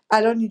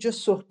 الان اینجا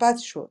صحبت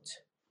شد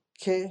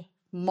که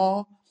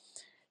ما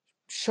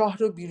شاه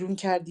رو بیرون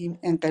کردیم،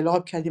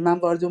 انقلاب کردیم. من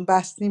وارد اون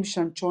بحث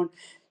نمیشم چون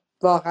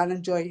واقعا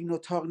جای این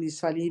اتاق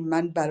نیست، ولی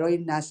من برای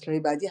نسل‌های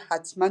بعدی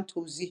حتما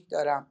توضیح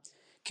دارم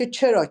که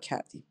چرا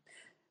کردیم.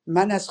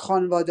 من از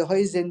خانواده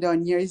های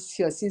زندانیای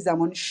سیاسی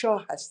زمان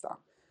شاه هستم.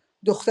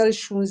 دختر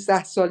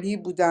 16 سالی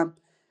بودم،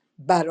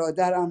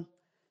 برادرم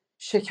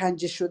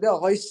شکنجه شده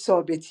آقای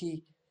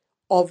ثابتی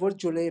آورد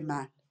جلوی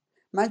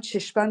من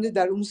چشمند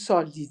در اون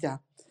سال دیدم.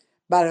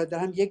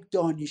 برادرم یک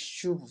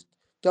دانشجو بود،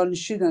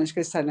 دانشجوی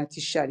دانشگاه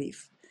صنعتی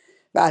شریف،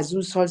 و از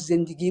اون سال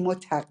زندگی ما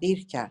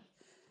تغییر کرد.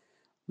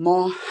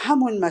 ما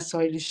همون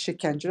مسائل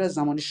شکنجه رو از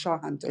زمان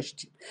شاه هم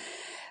داشتیم،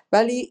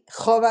 ولی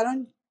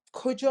خاوران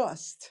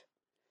کجاست؟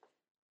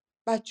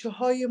 بچه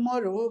های ما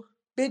رو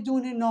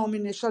بدون نام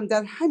نشان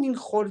در همین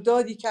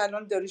خردادی که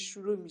الان داره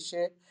شروع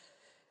میشه،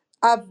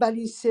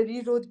 اولین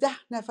سری رو 10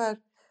 نفر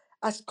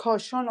از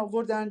کاشان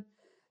آوردن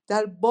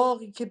در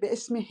باغی که به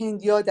اسم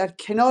هندیا در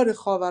کنار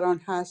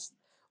خاوران هست،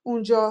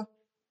 اونجا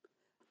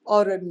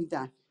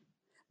آرمیدن.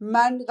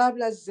 من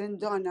قبل از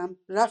زندانم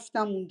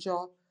رفتم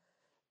اونجا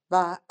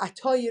و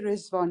عطای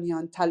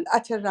رضوانیان،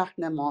 طلعت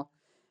رهنما،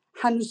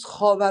 هنوز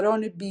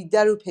خاوران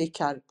بیدر و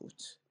پیکر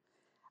بود.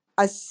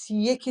 از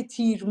 31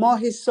 تیر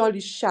ماه سال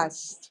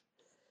 60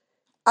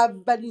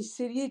 اولین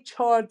سری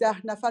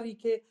 14 نفری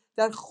که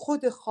در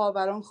خود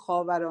خاوران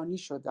خاورانی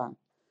شدن،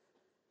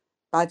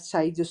 بعد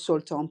سعید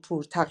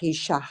سلطانپور، تقی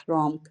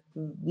شهرام،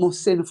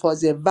 محسن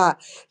فاضل و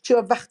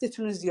چرا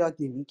وقتتون رو زیاد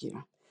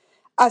نمیگیرم.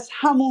 از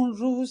همون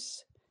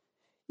روز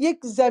یک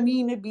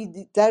زمین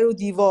بی در و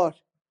دیوار،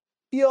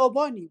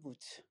 بیابانی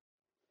بود،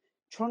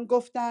 چون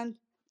گفتن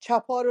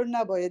چپا رو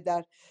نباید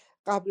در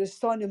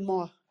قبرستان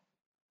ما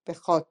به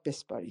خاک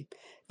بسپاریم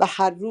و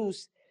هر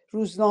روز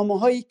روزنامه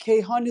های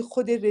کیهان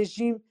خود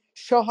رژیم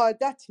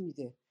شهادت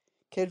میده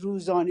که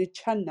روزانه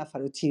چند نفر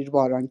رو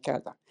تیرباران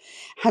کردن.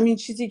 همین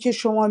چیزی که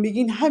شما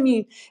میگین،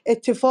 همین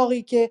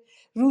اتفاقی که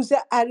روز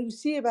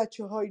عروسی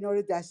بچه ها اینا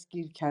رو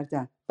دستگیر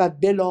کردن و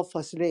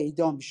بلافاصله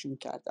اعدامشون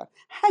کردن،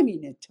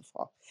 همین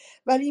اتفاق.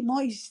 ولی ما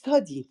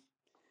ایستادیم،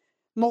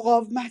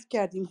 مقاومت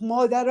کردیم،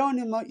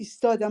 مادران ما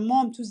ایستادن،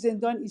 ما هم تو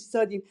زندان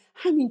ایستادیم،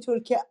 همینطور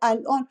که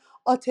الان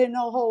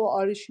آتناها و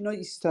آرشینا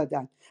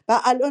ایستادن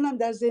و الان هم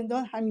در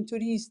زندان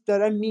همینطوری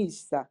دارن می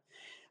ایستن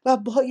و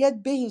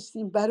باید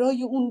بایستیم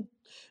برای اون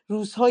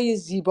روزهای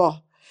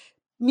زیبا.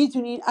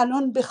 میدونین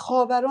الان به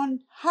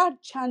خاوران هر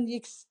چند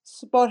یک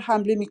بار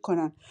حمله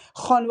میکنن.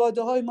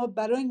 خانواده های ما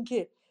برای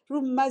اینکه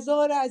رو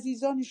مزار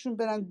عزیزانشون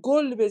برن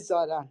گل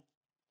بذارن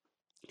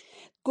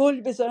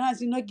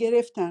از اینا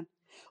گرفتن.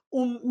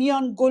 اون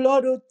میان گلا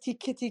رو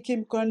تیکه تیکه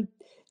میکنن.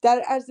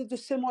 در عرض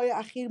 2-3 ماه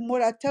اخیر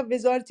مرتب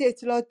وزارت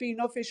اطلاعات به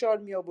اینا فشار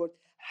می آورد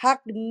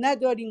حق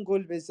ندارین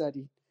گل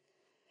بذارین.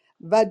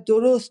 و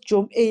درست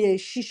جمعه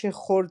 6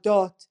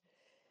 خرداد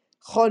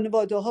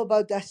خانواده ها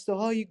با دسته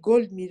های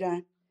گل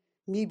میرن،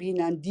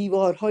 میبینن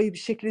دیوارهایی به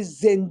شکل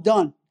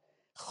زندان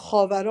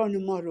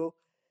خاوران ما رو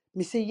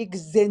مثل یک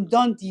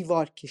زندان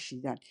دیوار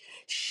کشیدن.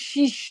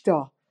 6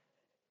 تا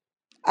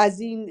از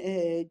این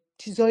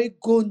چیزهای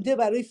گنده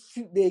برای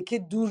که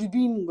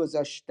دوربین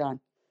گذاشتن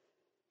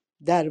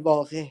در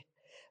واقع.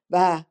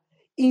 و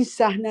این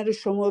صحنه رو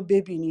شما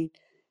ببینید.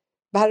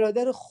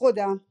 برادر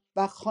خودم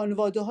و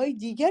خانواده های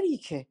دیگری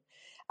که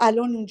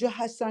الان اونجا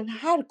هستن،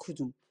 هر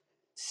کدوم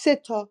 3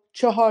 تا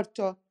 4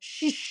 تا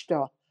 6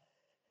 تا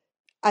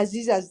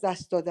عزیز از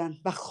دست دادن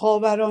و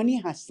خاورانی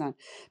هستن.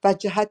 و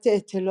جهت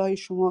اطلاع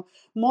شما،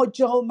 ما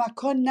جا و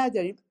مکان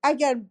نداریم.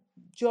 اگر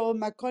جا و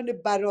مکان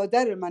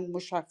برادر من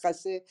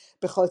مشخصه،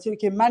 به خاطر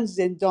که من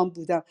زندان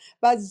بودم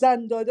و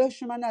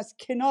زنداداش من از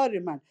کنار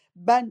من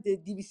بند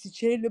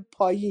 240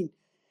 پایین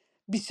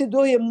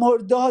 22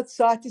 مرداد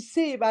ساعت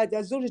 3 بعد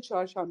از ظهر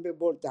چهارشنبه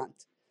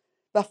بردند.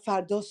 و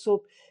فردا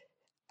صبح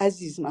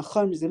عزیز من،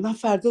 خانم زن، من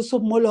فردا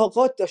صبح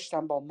ملاقات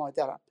داشتم با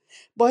مادرم.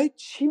 باید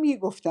چی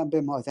میگفتم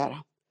به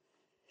مادرم؟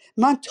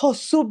 من تا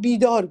صبح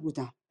بیدار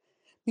بودم.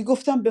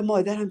 میگفتم به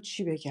مادرم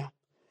چی بگم؟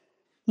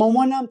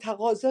 مامانم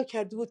تقاضا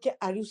کرده بود که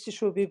عروسش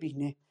رو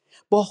ببینه.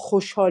 با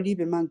خوشحالی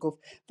به من گفت.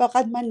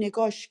 فقط من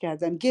نگاش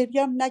کردم،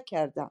 گریم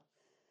نکردم.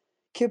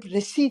 که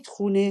رسید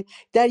خونه،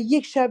 در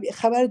یک شب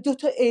خبر 2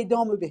 تا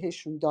اعدام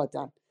بهشون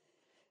دادن.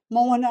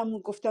 مامانم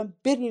گفتم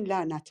برین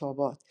لعنت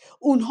آباد.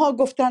 اونها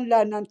گفتن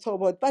لعنت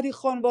آباد، ولی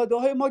خانواده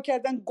های ما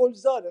کردن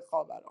گلزار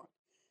خاوران.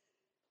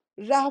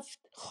 رفت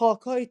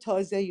خاکای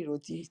تازه‌ای رو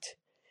دید،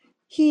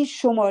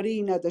 هیچ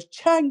شماره‌ای نداشت،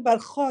 چنگ بر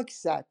خاک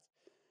زد.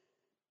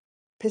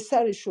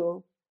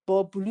 پسرشو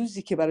با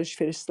بلوزی که براش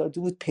فرستاده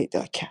بود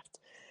پیدا کرد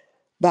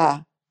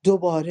و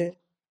دوباره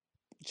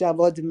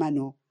جواد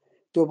منو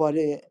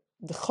دوباره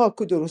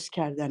خاکو درست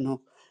کردن.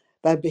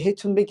 و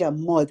بهتون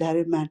بگم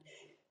مادر من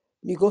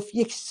میگفت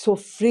یک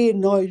سفره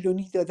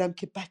نایلونی دادم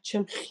که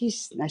بچم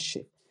خیس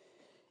نشه.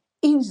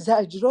 این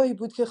زجرایی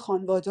بود که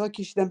خانواده ها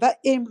کشیدن. و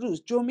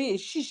امروز جمعه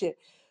 6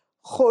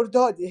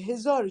 خرداد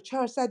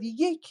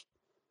 1401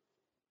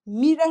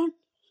 میرن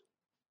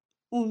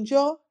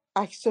اونجا،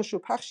 عکساشو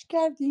پخش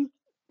کردیم،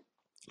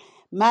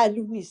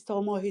 معلوم نیست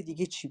تا ماه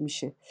دیگه چی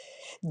میشه.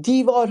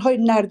 دیوارهای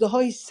نرده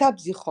های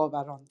سبزی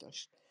خاوران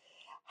داشت،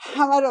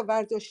 همه را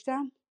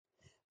برداشتن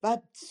و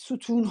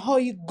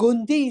ستونهای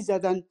گنده‌ای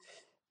زدن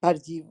بر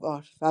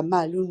دیوار. و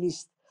معلوم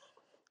نیست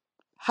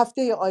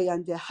هفته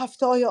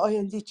های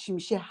آینده چی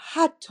میشه.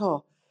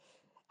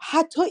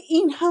 حتی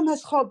این هم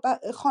از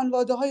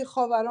خانواده های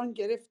خاوران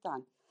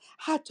گرفتن،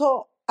 حتی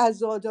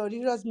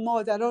عزاداری را از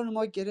مادران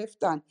ما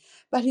گرفتن،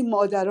 ولی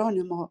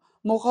مادران ما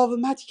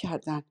مقاومت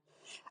کردن،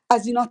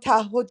 از اینا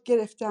تعهد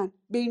گرفتن،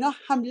 به اینا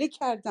حمله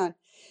کردن.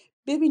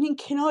 ببینین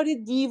کنار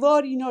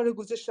دیوار اینا رو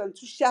گذاشتن.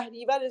 تو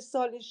شهریور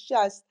سال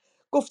 60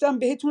 گفتم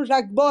بهتون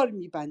رگبار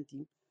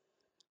میبندیم،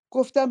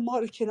 گفتم ما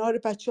رو کنار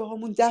بچه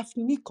هامون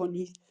دفن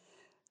میکنید،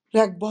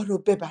 رگبار رو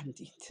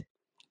ببندید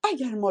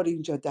اگر ما رو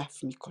اینجا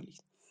دفن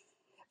میکنید.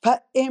 و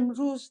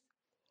امروز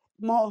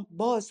ما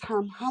باز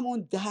هم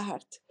همون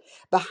درد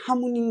و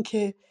همون این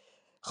که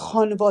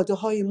خانواده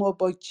های ما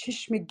با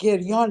چشم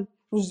گریان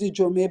روز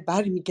جمعه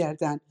بر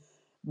میگردن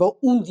با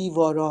اون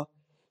دیوارا.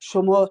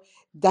 شما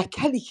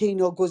دکلی که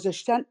اینا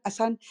گذاشتن،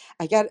 اصلا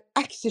اگر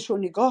عکسش رو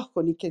نگاه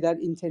کنید که در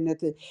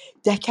اینترنت،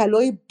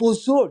 دکلای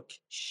بزرگ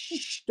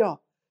 6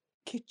 تا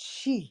که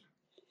چی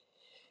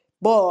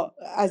با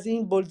از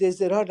این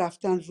بلدزرها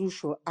رفتن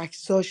روش و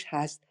عکساش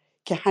هست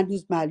که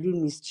هنوز معلوم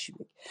نیست چی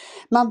بود.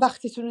 من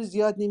وقتتون رو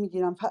زیاد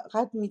نمیگیرم،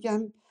 فقط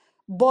میگم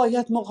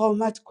باید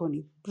مقاومت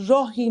کنیم،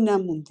 راهی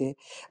نمونده.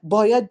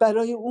 باید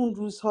برای اون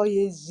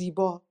روزهای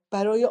زیبا،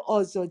 برای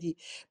آزادی،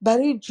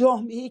 برای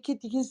جامعه‌ای که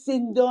دیگه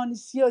زندان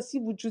سیاسی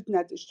وجود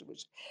نداشته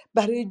باشه،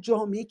 برای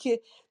جامعه‌ای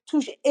که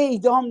توش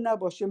اعدام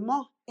نباشه.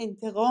 ما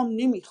انتقام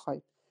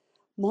نمیخوایم،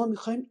 ما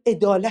میخوایم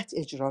عدالت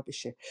اجرا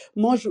بشه.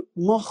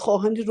 ما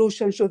خواهان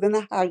روشن شدن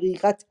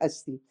حقیقت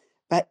هستیم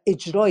و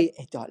اجرای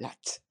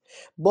عدالت.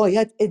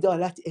 باید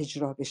عدالت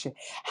اجرا بشه،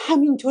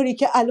 همینطوری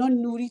که الان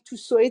نوری تو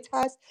سوئد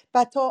هست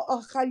و تا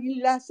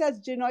آخرین لحظه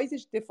از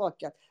جنایتش دفاع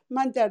کرد.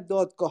 من در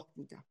دادگاه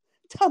بودم،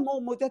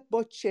 تمام مدت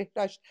با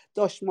چهرش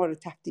داشت ما رو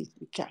تهدید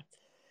میکرد.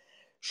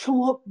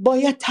 شما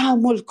باید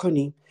تحمل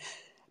کنیم.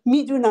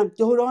 میدونم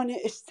دوران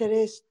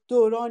استرس،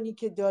 دورانی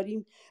که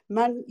داریم،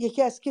 من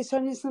یکی از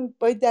کسانی هستم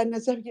باید در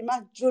نظر بگیرم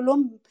من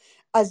جلوم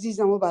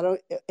عزیزم رو برای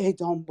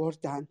اعدام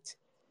بردند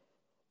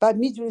و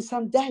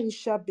میدونستم 10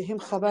 شب به هم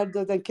خبر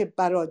دادن که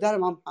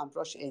برادرم هم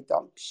همراهش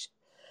اعدام میشه.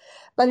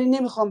 ولی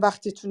نمیخوام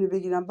وقتتون رو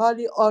بگیرم،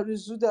 ولی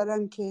آرزو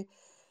دارم که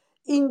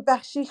این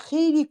بخشی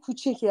خیلی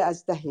کوچکی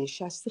از 10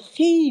 60،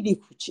 خیلی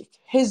کوچک،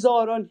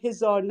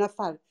 هزار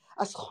نفر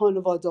از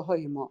خانواده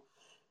های ما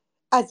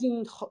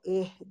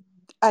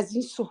از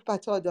این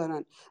صحبت ها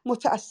دارن.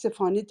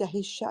 متاسفانه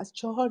 10 60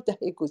 4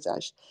 دهه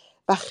گذشت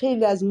و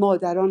خیلی از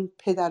مادران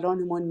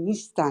پدران ما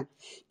نیستن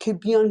که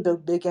بیان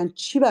بگن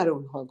چی برای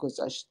اونها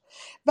گذاشت،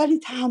 ولی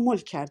تحمل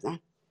کردن.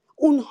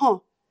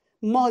 اونها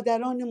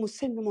مادران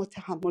مسن ما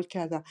تحمل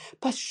کردن.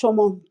 پس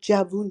شما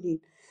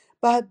جوونین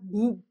و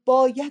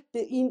باید به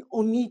این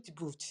امید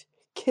بود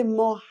که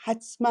ما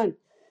حتما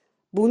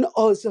به اون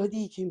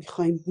آزادی که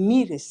میخوایم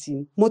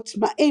میرسیم.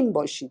 مطمئن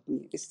باشید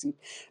میرسیم.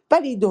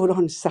 ولی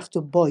دوران سخت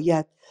و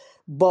باید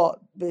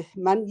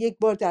من یک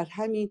بار در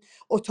همین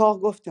اتاق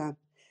گفتم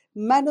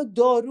منو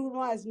دارو رو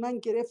از من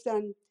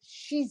گرفتن،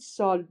 6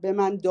 سال به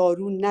من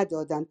دارو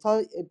ندادن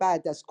تا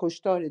بعد از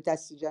کشتار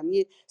دست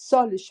جمعی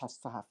سال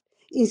 67.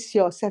 این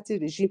سیاست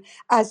رژیم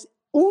از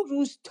اون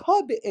روز تا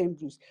به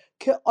امروز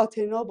که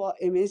آتنا با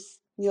MS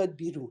میاد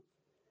بیرون.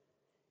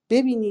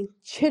 ببینید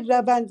چه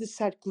روند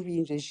سرکوبی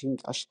این رژیم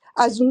داشت.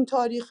 از اون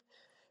تاریخ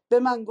به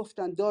من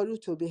گفتن دارو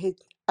تو بهت،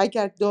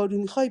 اگر دارو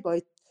میخوای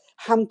باید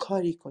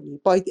همکاری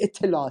کنی، باید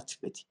اطلاعات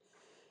بدی.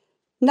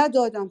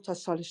 ندادم تا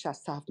سال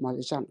 67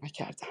 مال جمع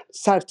نکردم.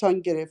 سرطان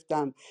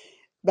گرفتم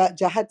و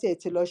جهت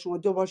اطلاع شما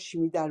 2 بار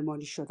شیمی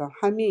درمانی شدم،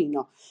 همه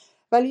اینا.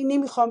 ولی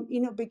نمیخوام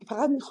اینو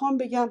فقط میخوام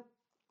بگم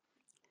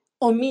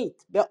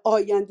امید به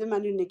آینده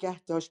منو نگه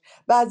داشت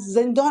و از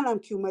زندانم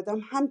که اومدم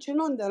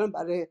همچنان دارم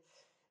برای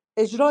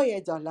اجرای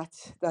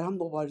عدالت دارم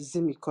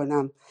مبارزه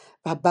میکنم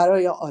و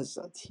برای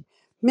آزادی.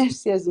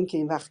 مرسی از اینکه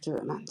این وقت رو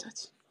به من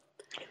دادید.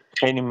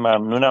 خیلی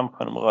ممنونم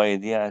خانم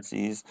قایدی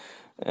عزیز.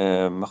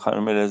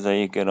 خانم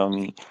رضایی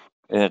گرامی،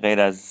 غیر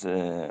از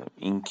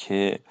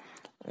اینکه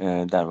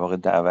در واقع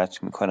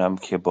دعوت میکنم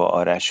که با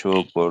آرش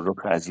و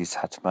گلرخ عزیز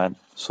حتما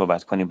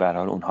صحبت کنیم، به هر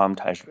حال اونها هم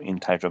این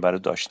تجربه رو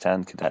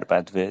داشتند که در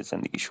بدو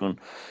زندگیشون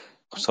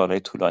سالهای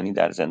طولانی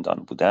در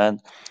زندان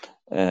بودند،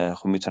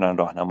 خب میتونن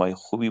راهنمای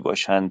خوبی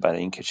باشن برای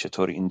اینکه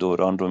چطور این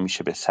دوران رو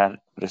میشه به سر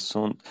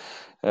رسوند.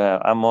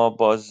 اما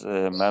باز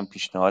من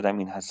پیشنهادم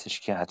این هستش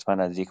که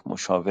حتما از یک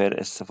مشاور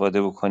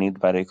استفاده بکنید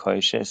برای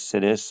کاهش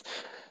استرس.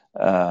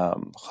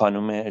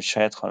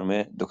 شاید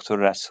خانم دکتر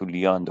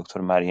رسولیان،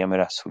 دکتر مریم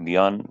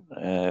رسولیان،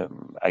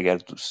 اگر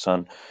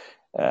دوستان،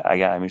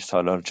 اگر امیر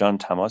سالار جان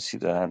تماسی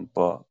دارن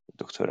با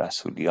دکتر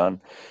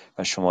رسولیان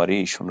و شماره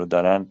ایشون رو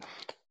دارن،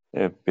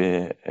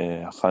 به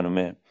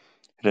خانم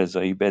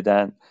رضایی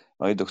بدن.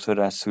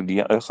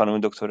 خانم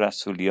دکتر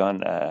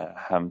رسولیان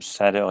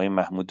همسر آقای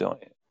محمود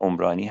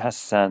عمرانی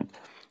هستند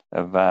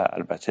و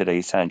البته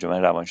رئیس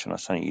انجمن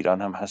روانشناسان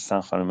ایران هم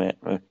هستن. خانم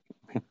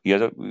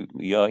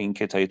یا این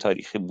که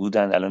تاریخی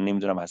بودن، الان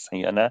نمیدونم هستن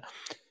یا نه،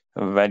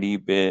 ولی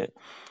به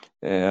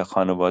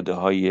خانواده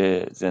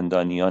های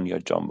زندانیان یا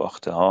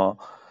جانباخته ها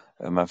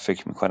من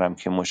فکر میکنم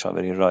که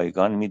مشاوره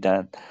رایگان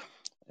میدن.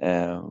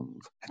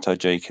 تا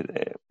جایی که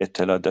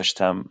اطلاع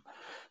داشتم،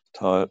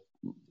 تا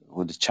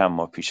حدود چند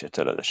ماه پیش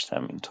اطلاع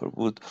داشتم اینطور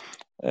بود.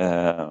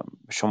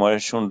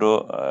 شمارشون رو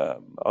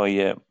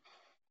آقای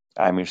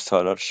امیر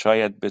سالار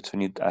شاید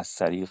بتونید از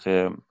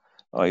طریق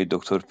آقای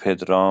دکتر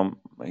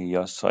پدرام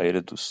یا سایر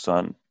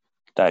دوستان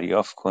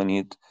دریافت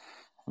کنید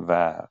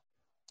و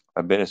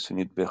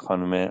برسونید به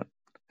خانم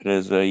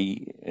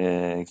رضایی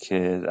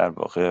که در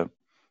واقع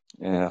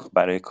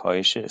برای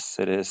کاهش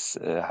استرس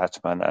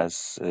حتما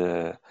از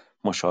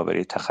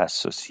مشاوره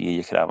تخصصی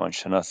یک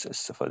روانشناس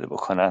استفاده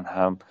بکنن،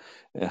 هم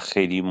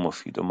خیلی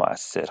مفید و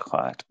مؤثر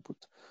خواهد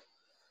بود.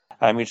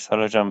 امیر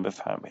سالار جان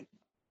بفرمایید.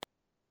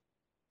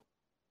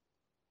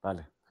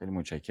 بله، خیلی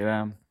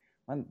متشکرم.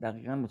 من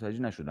دقیقا متوجه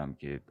نشدم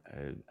که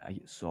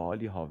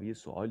سوالی حاوی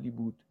سوالی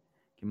بود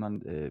که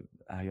من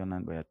احیانا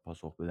باید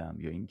پاسخ بدم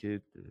یا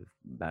اینکه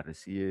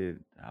بررسی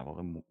در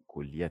واقع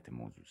کلیت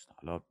موضوع است.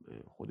 حالا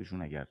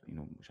خودشون اگر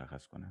اینو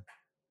مشخص کنن.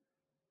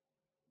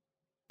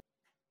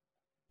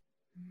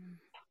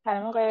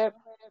 سلام آقای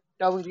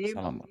داوودی.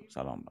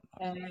 سلام.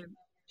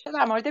 چه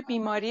در مورد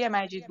بیماری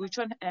مجید بود،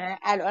 چون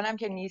الانم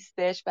که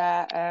نیستش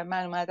و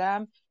من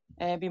اومدم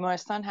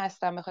بیمارستان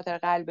هستم به خاطر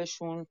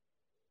قلبشون.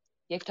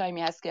 یک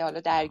تایمی هست که حالا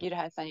درگیر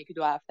هستن، 1-2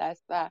 هفته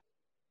است و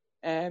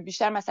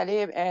بیشتر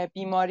مسئله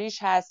بیماریش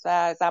هست.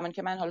 و زمانی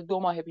که من حالا 2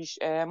 ماه پیش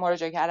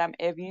مراجعه کردم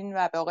اوین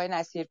و به آقای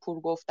نصیرپور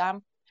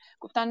گفتن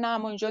نه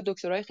ما اینجا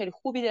دکترای خیلی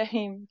خوبی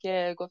داریم،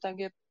 که گفتم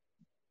که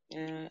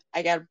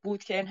اگر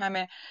بود که این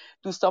همه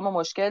دوستام با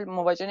مشکل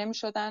مواجه نمی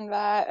شدن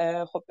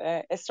و خب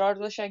اصرار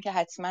داشتن که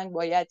حتما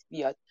باید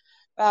بیاد.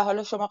 و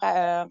حالا شما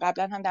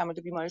قبلا هم در مورد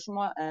بیماری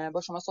شما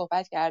با شما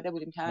صحبت کرده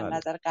بودیم که هم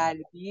نظر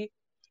قلبی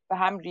و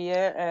هم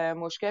ریه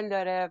مشکل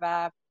داره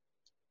و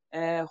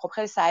خب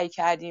خیلی سعی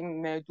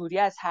کردیم دوری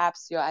از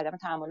حبس یا عدم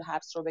تحمل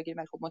حبس رو بگیریم،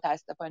 ولی خب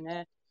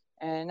متاسفانه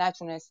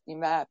نتونستیم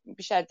و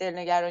بیشتر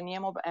دلنگرانی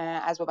ما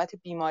از بابت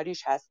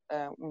بیماریش هست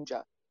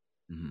اونجا.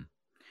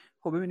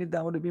 خب ببینید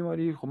در مورد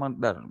بیماری، خب من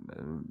در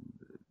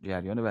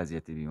جریان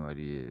وضعیت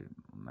بیماری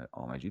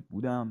آمجید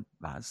بودم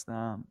و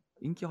هستم.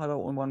 این که حالا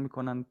عنوان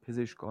میکنن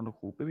پزشکان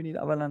خوب، ببینید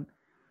اولا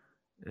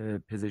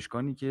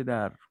پزشکانی که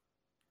در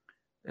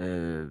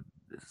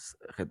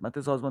خدمت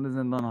سازمان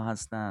زندان ها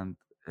هستند،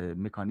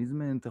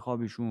 مکانیزم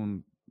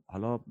انتخابشون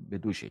حالا به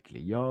 2 شکله،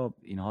 یا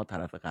اینها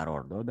طرف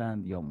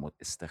قراردادند یا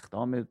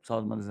استخدام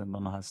سازمان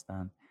زندان ها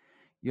هستند،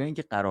 یا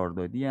اینکه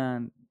قراردادی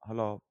هستند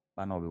حالا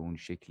بنا به اون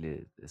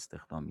شکل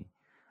استخدامی.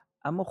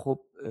 اما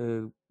خب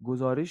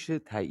گزارش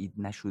تایید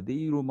نشده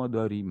ای رو ما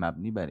داریم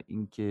مبنی بر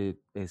اینکه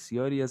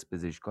بسیاری از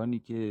پزشکانی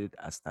که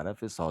از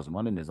طرف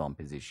سازمان نظام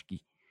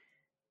پزشکی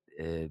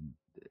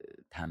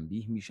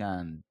تنبیه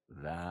میشن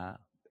و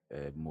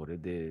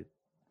مورد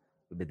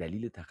به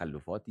دلیل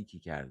تخلفاتی که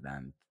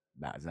کردند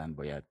بعضاً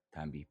باید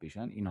تنبیه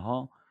بشن،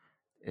 اینها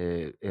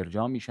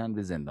ارجاع میشن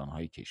به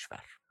زندانهای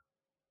کشور.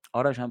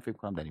 آرش هم فکر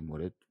کنم در این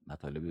مورد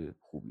مطالب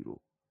خوبی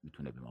رو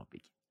میتونه به ما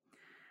بگه.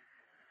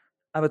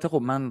 البته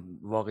خب من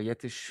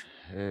واقعیتش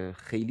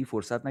خیلی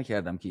فرصت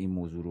نکردم که این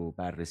موضوع رو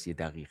بررسی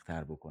دقیق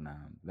تر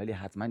بکنم، ولی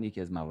حتما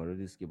یکی از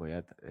مواردی است که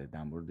باید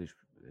در موردش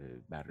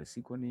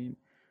بررسی کنیم.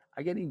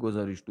 اگر این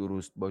گزارش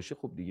درست باشه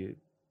خب دیگه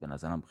به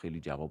نظرم خیلی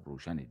جواب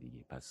روشنه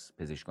دیگه. پس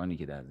پزشکانی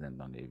که در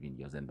زندان اوین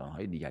یا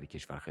زندانهای دیگری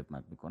کشور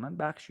خدمت میکنن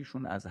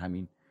بخشیشون از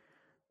همین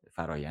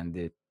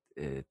فرایند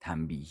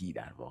تنبیهی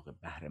در واقع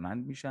بهره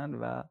مند میشن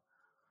و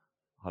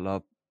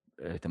حالا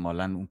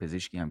احتمالاً اون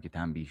پزشکی هم که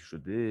تنبیه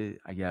شده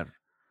اگر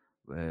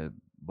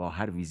با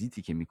هر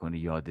ویزیتی که میکنه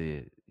یاد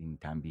این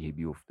تنبیه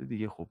بیفته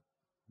دیگه خب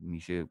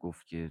میشه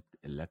گفت که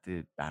علت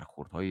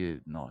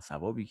برخوردهای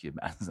ناصوابی که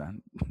بعضا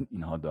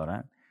اینها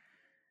دارن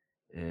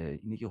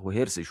اینه که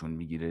هرسشون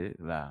میگیره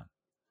و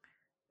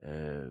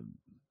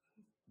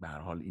به هر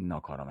حال این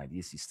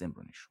ناکارآمدی سیستم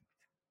رو نشون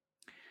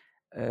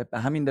میده. به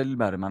همین دلیل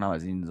برای من هم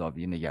از این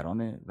زاویه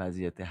نگران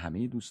وضعیت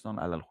همه دوستان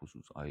علل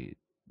خصوص آقای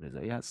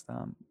رضایی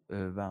هستم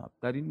و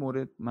در این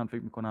مورد من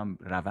فکر میکنم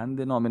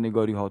روند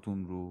نامه‌نگاری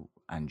هاتون رو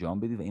انجام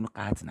بدید و اینو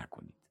قطع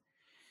نکنید.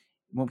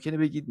 ممکنه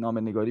بگید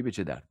نامه‌نگاری به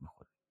چه درد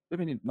میخوره؟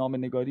 ببینید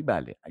نامه‌نگاری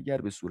بله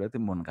اگر به صورت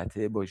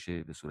منقطع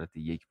باشه، به صورت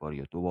یک بار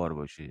یا دو بار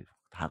باشه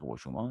حق با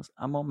شماست،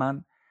 اما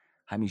من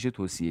همیشه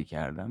توصیه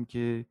کردم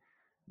که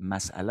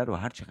مسئله رو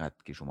هر چقدر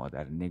که شما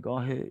در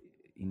نگاه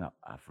این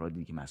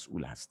افرادی که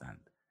مسئول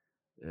هستند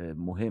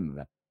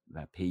مهم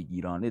و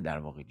پیگیرانه در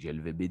واقع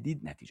جلوه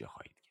بدید نتیجه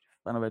خواهید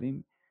گرفت.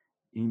 بنابراین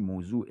این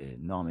موضوع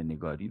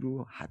نامه‌نگاری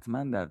رو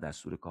حتما در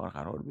دستور کار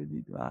قرار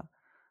بدید و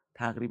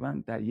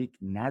تقریبا در یک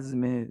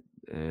نظم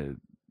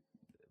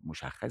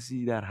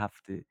مشخصی در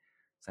هفته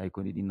سعی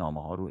کنید این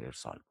نامه ها رو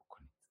ارسال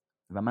بکنید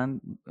و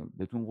من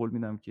بهتون قول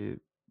میدم که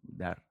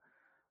در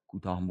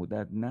کوتاه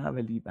مدت نه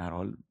ولی به هر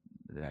حال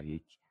در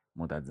یک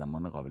مدت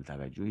زمان قابل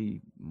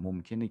توجهی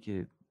ممکنه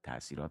که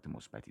تأثیرات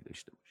مثبتی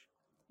داشته باشه.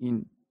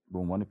 این به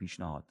عنوان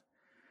پیشنهاد.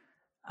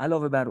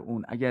 علاوه بر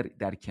اون اگر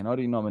در کنار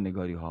این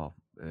نامه‌نگاری ها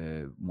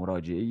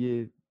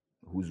مراجعه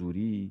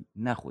حضوری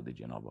نخوده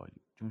جناب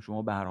عالی، چون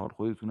شما به هر حال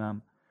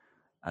خودتونم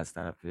از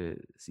طرف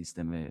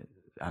سیستم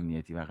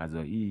امنیتی و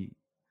قضایی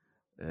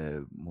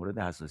مورد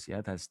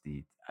حساسیت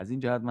هستید. از این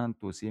جهت من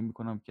توصیه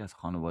میکنم که از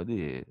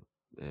خانواده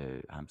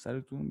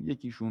همسرتون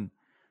یکیشون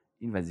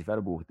این وظیفه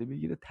رو به عهده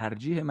بگیره.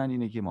 ترجیح من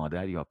اینه که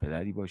مادر یا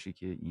پدری باشه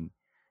که این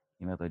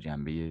مقدار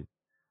جنبه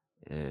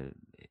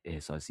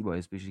احساسی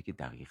باعث بشه که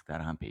دقیق‌تر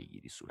هم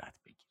پیگیری صورت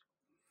بگیره.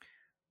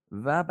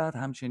 و بعد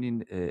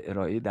همچنین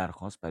ارائه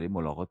درخواست برای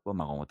ملاقات با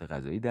مقامات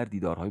قضایی در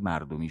دیدارهای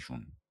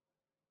مردمیشون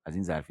از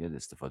این ظرفیت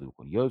استفاده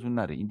بکنید. یادتون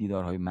نره این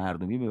دیدارهای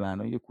مردمی به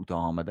معنای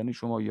کوتاه آمدن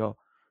شما یا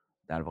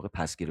در واقع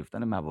پس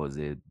گرفتن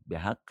مواضع به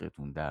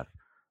حقتون در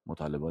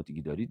مطالباتی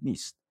که دارید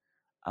نیست،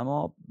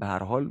 اما به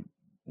هر حال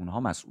اونها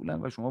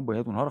مسئولن و شما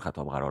باید اونها رو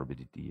خطاب قرار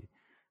بدید دیگه.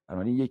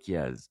 بنابراین یکی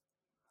از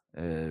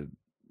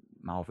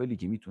محافلی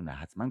که میتونه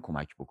حتما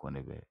کمک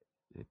بکنه به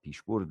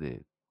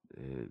پیشبرد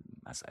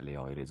مسئله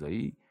آقای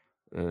رضایی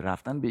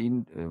رفتن به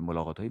این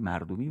ملاقات‌های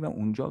مردمی و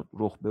اونجا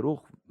رخ به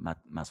رخ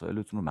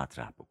مسائلتون رو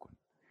مطرح بکنید.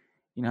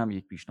 این هم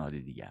یک پیشنهاد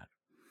دیگر.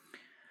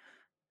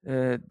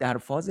 در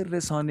فاز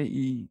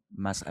رسانه‌ای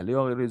مسئله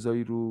آقای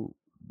رضایی رو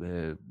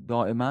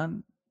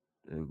دائما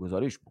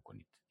گزارش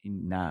بکنید.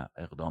 این نه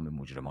اقدام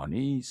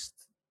مجرمانه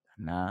است،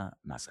 نه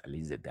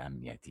مسئله ضد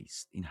امنیتی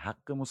است. این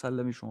حق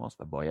مسلم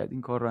شماست و باید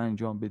این کار رو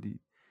انجام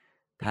بدید.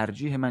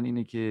 ترجیح من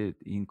اینه که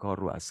این کار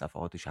رو از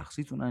صفحات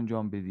شخصیتون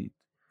انجام بدید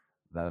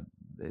و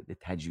به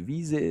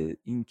تجویز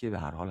این که به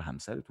هر حال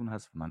همسرتون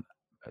هست. من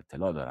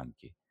اطلاع دارم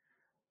که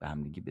به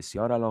همدیگه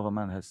بسیار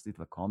علاقه‌مند هستید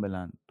و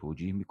کاملا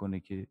توجیه میکنه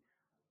که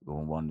به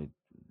عنوان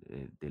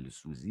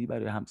دلسوزی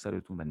برای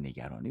همسرتون و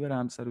نگرانی برای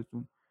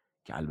همسرتون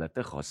که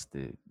البته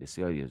خواسته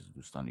بسیاری از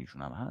دوستان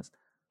ایشون هم هست،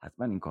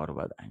 حتما این کار رو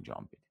باید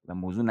انجام بدید و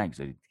موضوع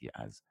نگذارید که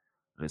از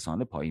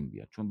رسانه پایین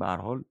بیاد، چون به هر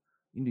حال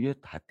این دیگه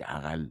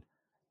حداقل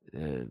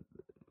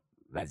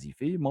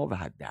وظیفه ما و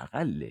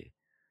حداقل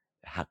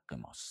حق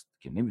ماست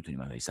که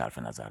نمیتونیم ازش صرف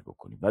نظر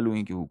بکنیم. ولو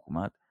اینکه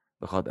حکومت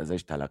بخواد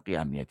ازش تلقی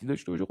امنیتی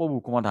داشته باشه، خب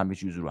حکومت همه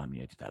چیز رو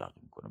امنیتی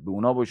تلقی میکنه. به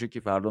اونا باشه که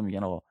فردا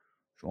میگن آقا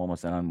شما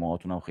مثلا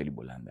موهاتون هم خیلی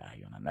بلنده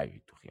احیانا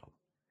نگید تو خیابون.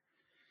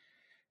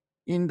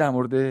 این در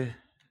مورد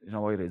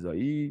جناب آقای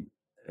رضایی.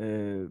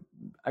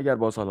 اگر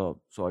باز حالا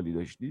سوالی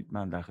داشتید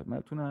من در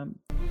خدمتتونم.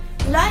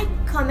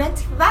 لایک،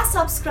 کامنت و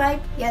سابسکرایب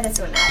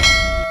یادتون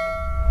نره.